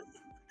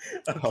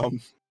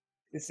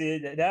 See,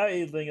 now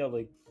you bring up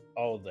like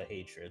all of the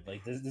hatred.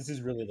 Like this is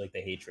really like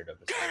the hatred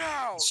episode. Get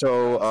out!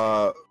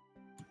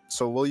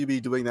 So will you be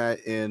doing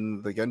that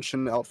in the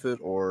Genshin outfit,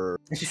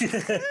 or...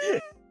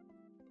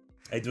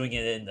 Are you doing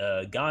it in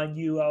the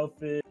Ganyu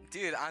outfit?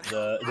 Dude, I'm...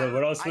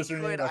 what else was I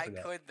her name? I could,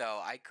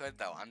 forgot. I could,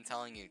 though. I'm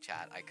telling you,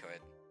 chat, I could.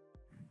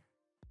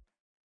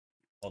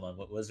 Hold on,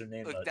 what was her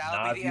name? Look,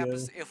 that'll be the Navia?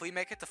 episode. If we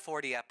make it to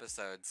 40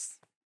 episodes...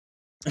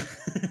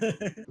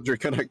 You're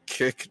gonna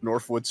kick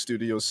Northwood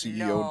Studio CEO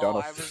No, down a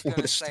I was gonna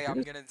flight say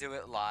I'm stairs? gonna do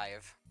it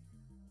live.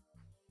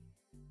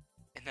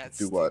 In that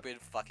Do what?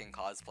 stupid fucking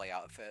cosplay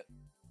outfit.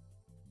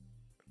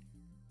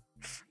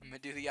 I'm gonna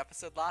do the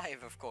episode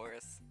live, of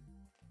course.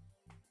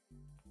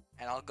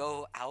 And I'll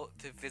go out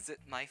to visit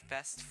my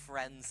best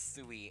friend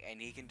Sui, and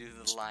he can do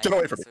the live Get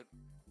away from me. episode.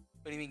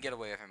 What do you mean, get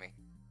away from me?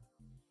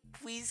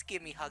 Please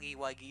give me huggy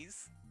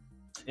wuggies.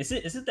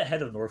 Isn't the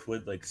head of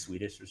Northwood like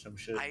Swedish or some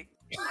shit?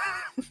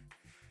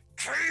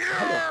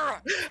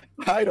 Cater!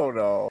 I don't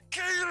know.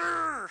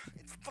 Cater!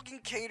 It's fucking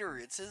Cater.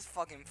 It's his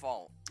fucking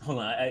fault. Hold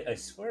on, I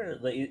swear,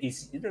 like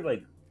it's either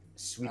like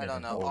Sweden. I don't or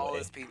know. Norway. All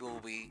his people will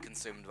be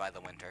consumed by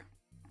the winter.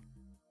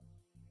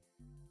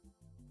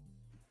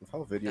 With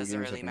how video Doesn't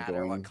games really have been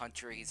matter what going,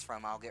 country he's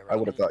from. I'll get rid I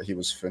of would have him. thought he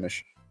was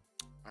Finnish.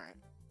 Alright.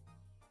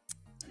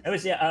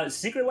 Anyways, yeah,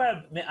 Secret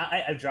Lab. Man,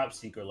 I dropped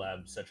Secret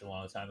Lab such a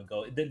long time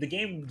ago. The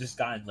game just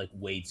gotten like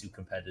way too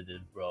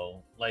competitive,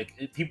 bro. Like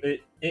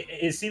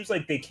it seems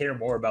like they care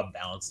more about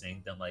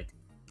balancing than like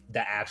the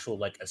actual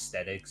like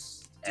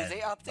aesthetics. Dude, and, they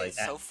update like,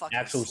 so fucking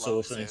actual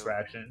slow, social too.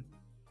 interaction.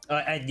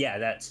 And yeah,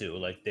 that too.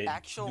 Like they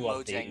Actual do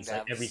Mojang updates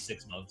like every devs.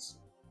 6 months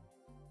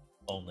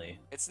only.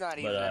 It's not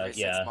even But, every 6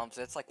 yeah. months.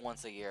 It's like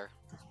once a year.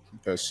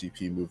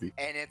 SCP movie.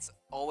 And it's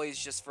always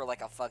just for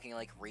like a fucking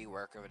like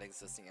rework of an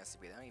existing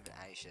SCP. They don't even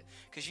add shit.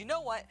 Cause you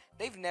know what?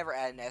 They've never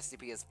added an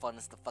SCP as fun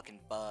as the fucking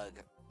bug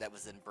that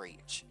was in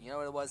Breach. You know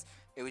what it was?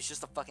 It was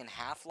just a fucking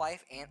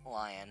Half-Life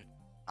Antlion.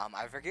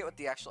 I forget what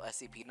the actual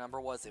SCP number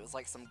was. It was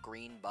like some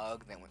green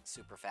bug that went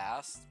super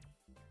fast.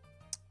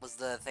 Was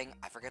the thing?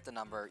 I forget the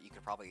number. You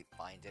could probably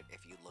find it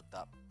if you looked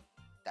up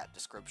that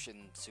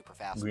description super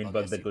fast. Green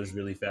bug that goes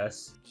really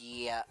fast.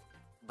 Yeah,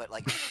 but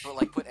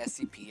put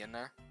SCP in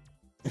there.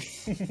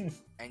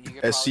 And you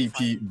could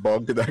SCP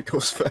bug that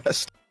goes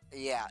fast.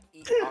 Yeah,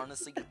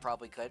 honestly, you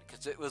probably could,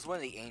 because it was one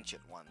of the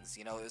ancient ones.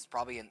 You know, it was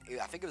probably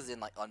I think it was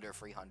in like under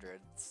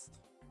 300s.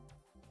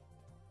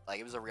 Like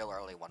it was a real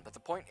early one. But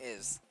the point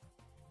is,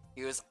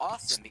 it was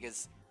awesome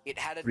because it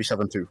had a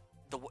 372.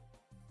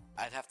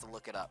 I'd have to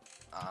look it up.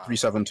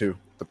 372.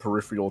 The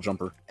peripheral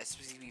jumper.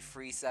 SCP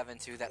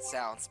 372. That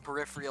sounds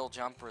peripheral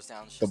jumper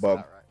sounds the just bug.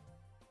 about right.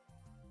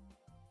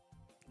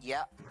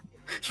 Yeah.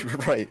 You're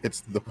right.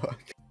 It's the bug.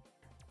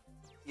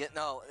 Yeah.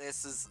 No,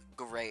 this is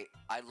great.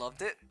 I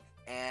loved it.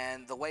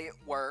 And the way it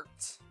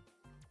worked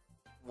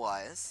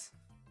was,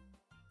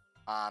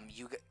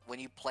 when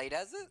you played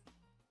as it,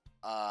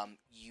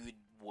 you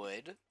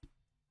would,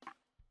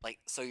 like,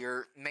 so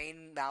your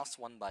main mouse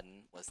one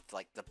button was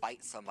to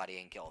bite somebody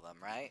and kill them,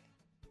 right?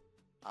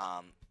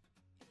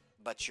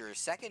 But your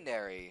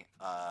secondary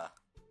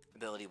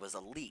ability was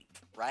a leap,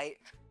 right?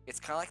 It's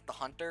kind of like the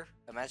hunter.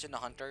 Imagine the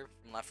hunter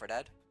from Left 4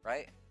 Dead,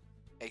 right?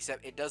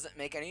 Except it doesn't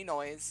make any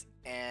noise,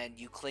 and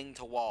you cling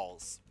to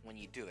walls when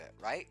you do it,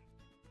 right?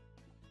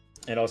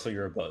 And also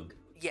you're a bug.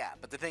 Yeah,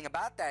 but the thing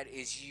about that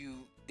is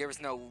there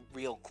was no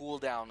real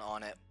cooldown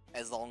on it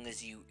as long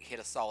as you hit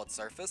a solid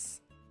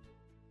surface.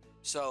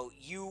 So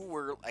you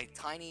were a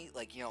tiny,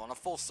 on a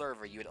full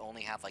server, you would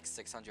only have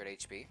 600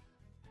 HP.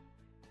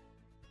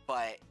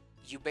 But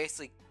you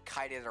basically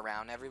kited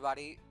around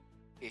everybody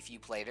if you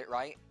played it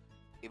right.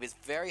 It was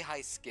very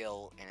high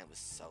skill, and it was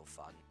so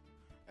fun.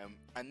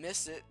 I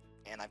miss it,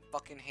 and I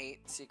fucking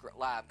hate Secret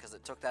Lab because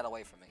it took that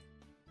away from me.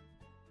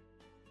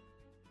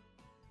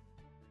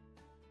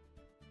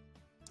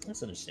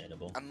 That's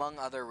understandable. Among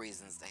other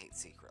reasons to hate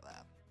Secret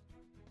Lab.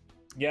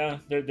 Yeah,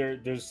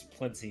 there's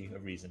plenty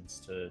of reasons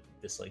to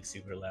dislike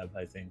Secret Lab,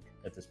 I think,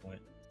 at this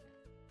point.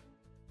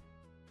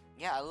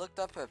 Yeah, I looked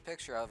up a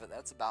picture of it.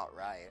 That's about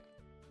right.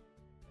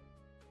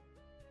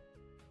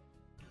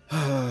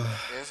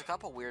 There's a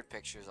couple weird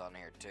pictures on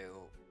here, too,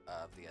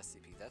 of the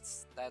SCP.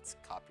 That's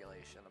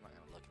copulation. I'm not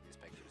gonna look at these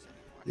pictures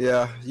anymore.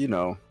 Yeah, you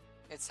know.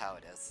 It's how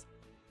it is.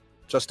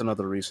 Just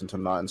another reason to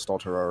not install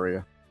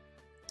Terraria.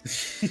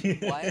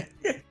 What?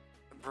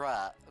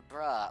 Bruh.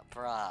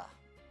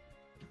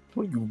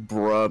 What you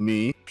bruh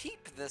me?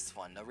 Peep this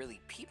one. No, really,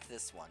 peep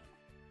this one.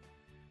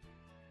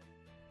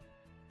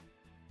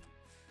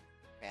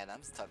 Man,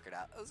 I'm just tuckered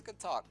out. It was a good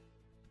talk.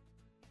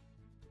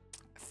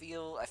 I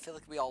feel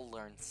like we all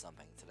learned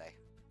something today.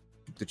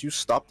 Did you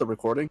stop the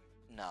recording?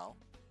 No.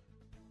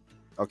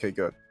 Okay,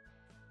 good.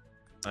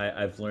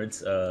 I've learned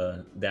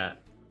that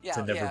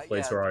to never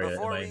play Terraria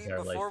in my entire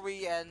life. Before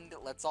we end,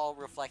 let's all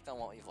reflect on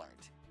what we've learned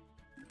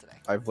today.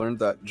 I've learned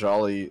that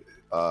Jolly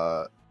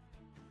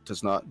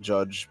does not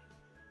judge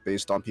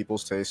based on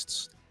people's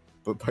tastes,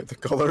 but by the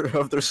color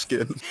of their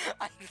skin.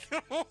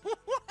 What?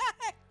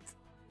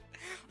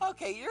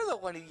 Okay, you're the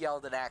one who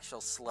yelled an actual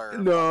slur.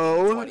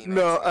 No.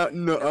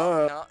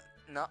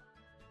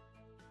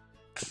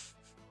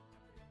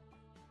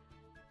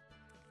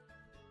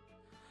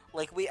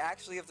 Like, we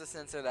actually have to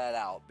censor that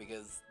out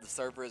because the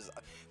server is...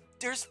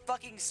 There's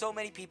fucking so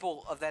many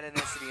people of that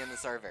ethnicity in the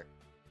server.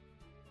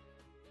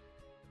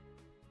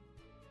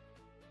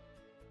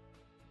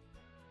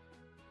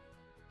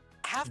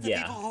 Half the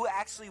people who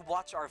actually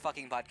watch our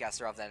fucking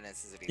podcast are of that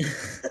ethnicity.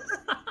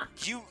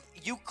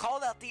 You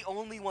called out the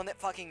only one that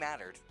fucking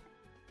mattered.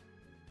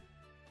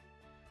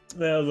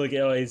 Well, look,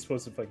 he's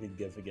supposed to fucking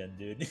gif again,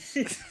 dude.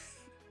 You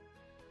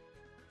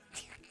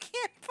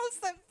can't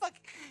post that fucking...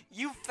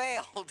 You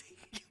failed.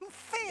 You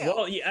failed.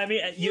 Well, I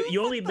mean,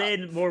 you only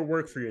made more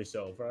work for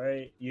yourself,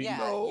 alright? You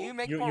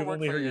make more work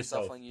for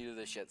yourself when you do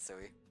this shit,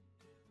 Sui.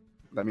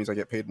 That means I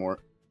get paid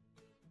more.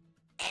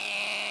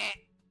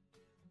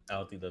 I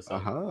don't think that's it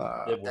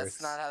works.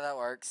 That's not how that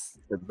works.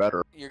 It's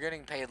better. You're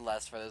getting paid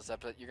less for this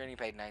episode. You're getting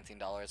paid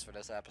 $19 for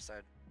this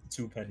episode.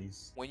 2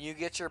 pennies. When you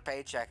get your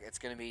paycheck, it's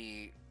gonna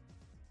be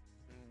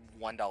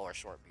 $1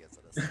 short because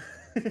of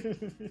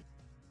this.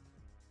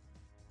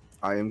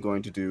 I am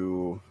going to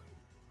do...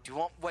 Do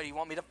you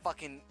want me to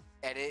fucking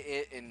edit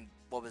it in,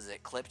 what was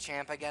it,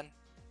 Clipchamp again?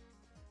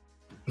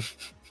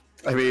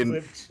 I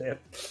mean,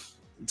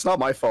 it's not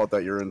my fault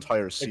that your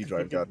entire C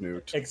drive got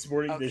nuked.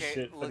 Exporting this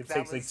shit, but it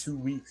takes like 2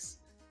 weeks.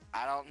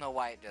 I don't know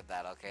why it did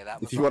that. Okay,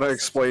 that. If you want to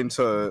explain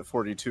to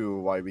 42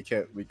 why we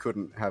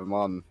couldn't have him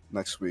on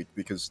next week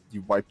because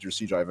you wiped your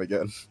C drive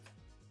again.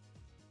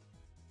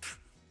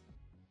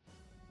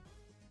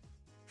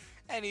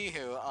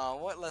 Anywho,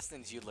 what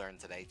lessons you learned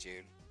today,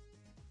 Jude?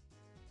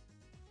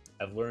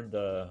 I've learned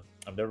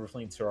I've never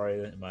played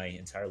Terraria in my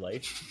entire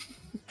life,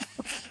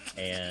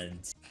 and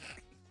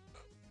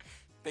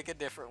Pick a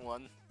different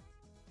one.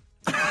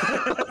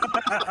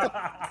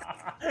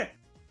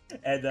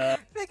 And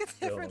Pick a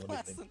hold on, different let me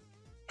think. lesson.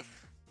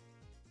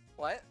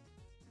 What?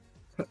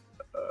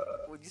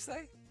 What'd you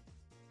say?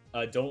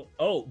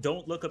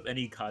 Don't look up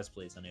any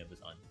cosplays on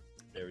Amazon.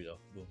 There we go.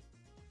 Boom.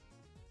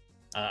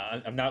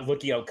 I'm not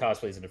looking out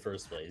cosplays in the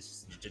first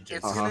place. It's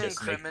gonna just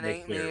to make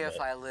incriminate clear, me if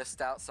but- I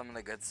list out some of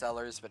the good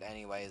sellers, but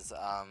anyways,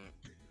 I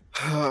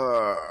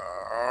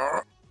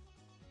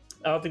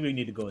don't think we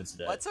need to go into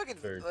that well, I took it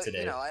for like, today.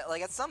 you know,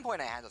 like at some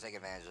point I had to take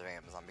advantage of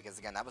Amazon because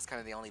again, that was kind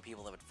of the only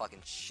people that would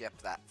fucking ship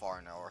that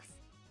far north.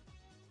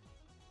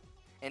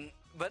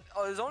 But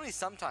there's only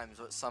sometimes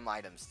with some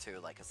items too,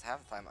 like, cause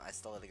half the time I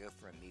still had to go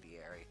through a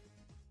intermediary.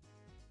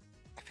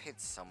 I paid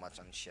so much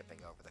on shipping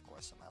over the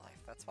course of my life.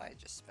 That's why I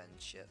just spend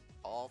shit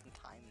all the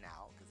time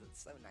now, because it's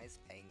so nice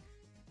paying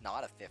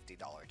not a $50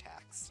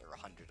 tax or a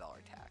 $100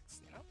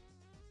 tax, you know?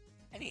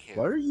 Anywho.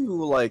 Why are you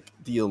like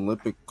the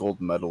Olympic gold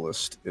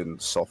medalist in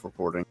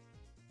self-reporting?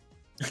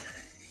 What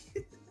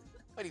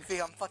do you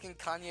think, I'm fucking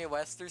Kanye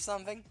West or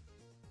something?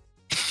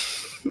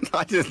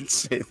 I didn't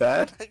say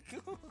that.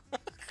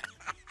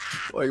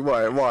 Like,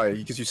 why? Why?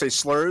 Because you say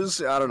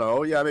slurs? I don't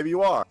know. Yeah, maybe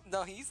you are.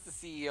 No, he's the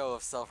CEO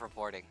of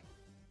self-reporting.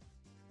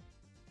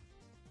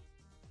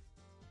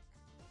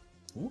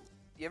 Ooh.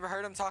 You ever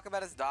heard him talk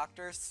about his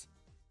doctors?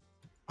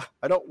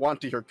 I don't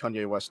want to hear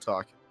Kanye West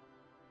talk.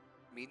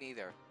 Me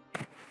neither.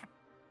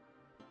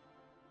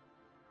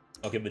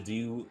 Okay, but do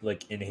you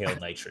like inhale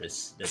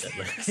nitrous?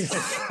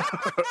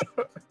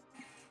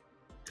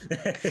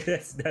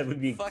 That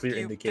would be a Fuck clear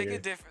you, indicator.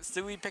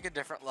 pick a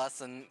different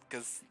lesson,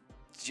 because...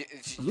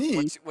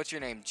 Me? What's your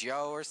name,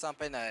 Joe or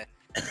something?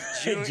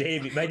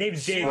 Jamie, my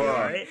name's Jamie, Sure.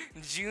 alright?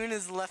 June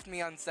has left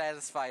me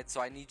unsatisfied, so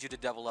I need you to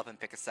double up and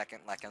pick a second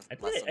lesson.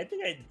 I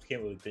think I came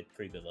up with a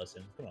pretty good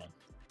lesson. Come on.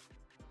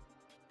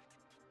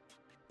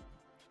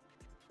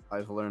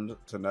 I've learned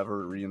to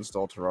never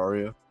reinstall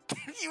Terraria.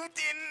 You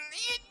didn't!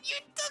 You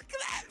took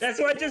that! That's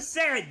what I just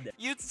said!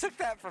 You took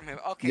that from him.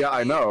 Okay. Yeah,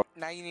 I know.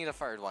 Now you need a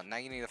third one.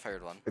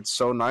 It's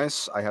so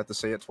nice, I had to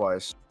say it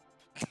twice.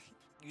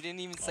 You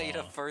didn't even say it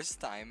the Aw. first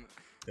time.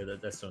 Yeah,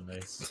 that's so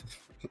nice.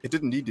 It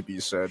didn't need to be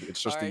said,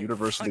 it's just a Alright,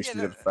 universally fuck it.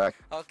 stated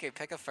fact. Okay,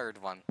 pick a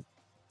third one.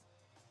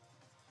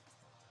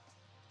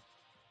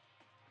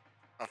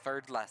 A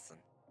third lesson.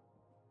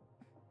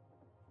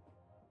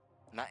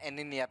 Not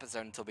ending the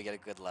episode until we get a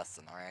good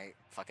lesson, alright?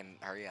 Fucking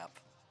hurry up.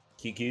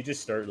 Can you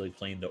just start like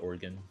playing the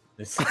organ?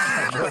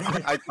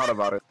 I thought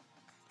about it.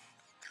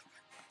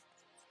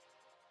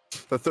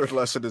 The third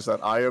lesson is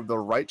that I am the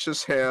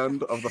righteous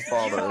hand of the You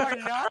Father. are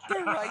not the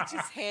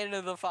righteous hand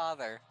of the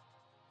Father.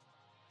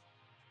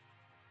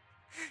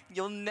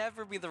 You'll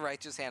never be the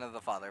righteous hand of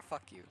the Father.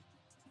 Fuck you.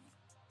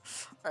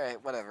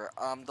 Alright, whatever.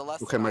 The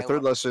lesson Okay, my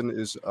third lesson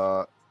is,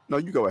 no,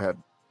 you go ahead.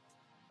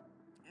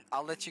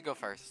 I'll let you go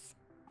first.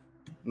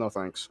 No,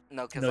 thanks.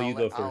 No, because No, you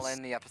go I'll first.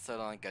 end the episode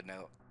on a good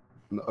note.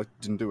 No, I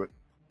didn't do it.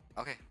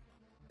 Okay.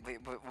 Wait,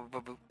 but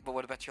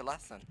what about your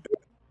lesson?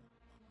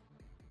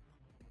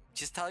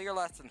 Just tell your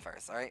lesson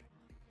first, alright?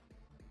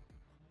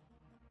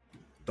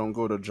 Don't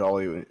go to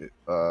Jolly,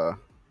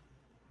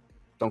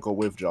 don't go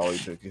with Jolly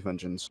to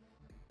conventions.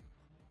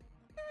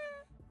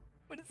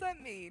 What does that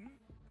mean?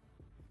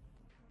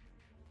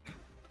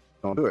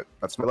 Don't do it.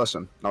 That's my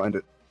lesson. Now end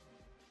it.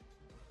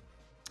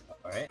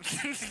 Alright.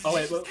 Oh,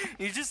 wait, well-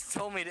 You just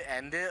told me to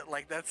end it?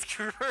 Like, that's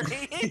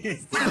great.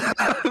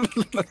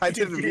 I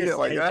didn't mean it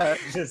like that.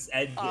 Just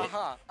end it.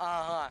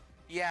 Uh-huh.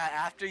 Yeah,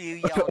 after you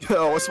yelled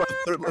Oh, what's my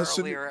third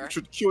lesson? earlier. You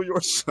should kill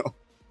yourself.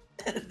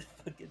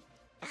 Fucking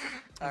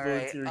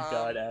Alright, dear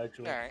God,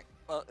 actually. Alright,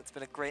 well, it's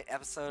been a great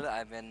episode.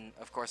 I've been,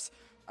 of course,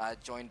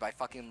 joined by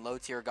fucking Low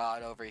Tier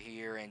God over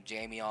here and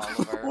Jamie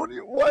Oliver.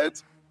 What?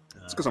 It's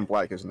because I'm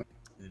black, isn't it?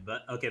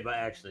 But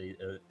actually,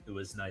 it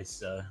was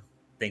nice.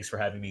 Thanks for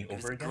having me It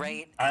was over again.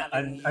 great On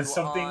having you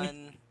something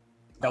on.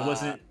 that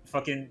wasn't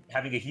fucking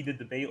having a heated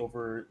debate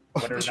over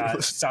whether or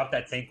not Stop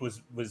That Tank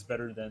was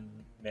better than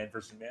Man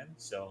vs. Man.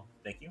 So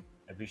thank you,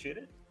 I appreciate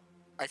it.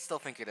 I still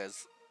think it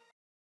is.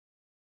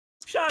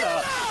 Shut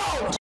up.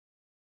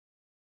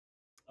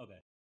 Okay.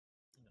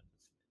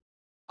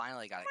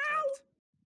 Finally got it clipped.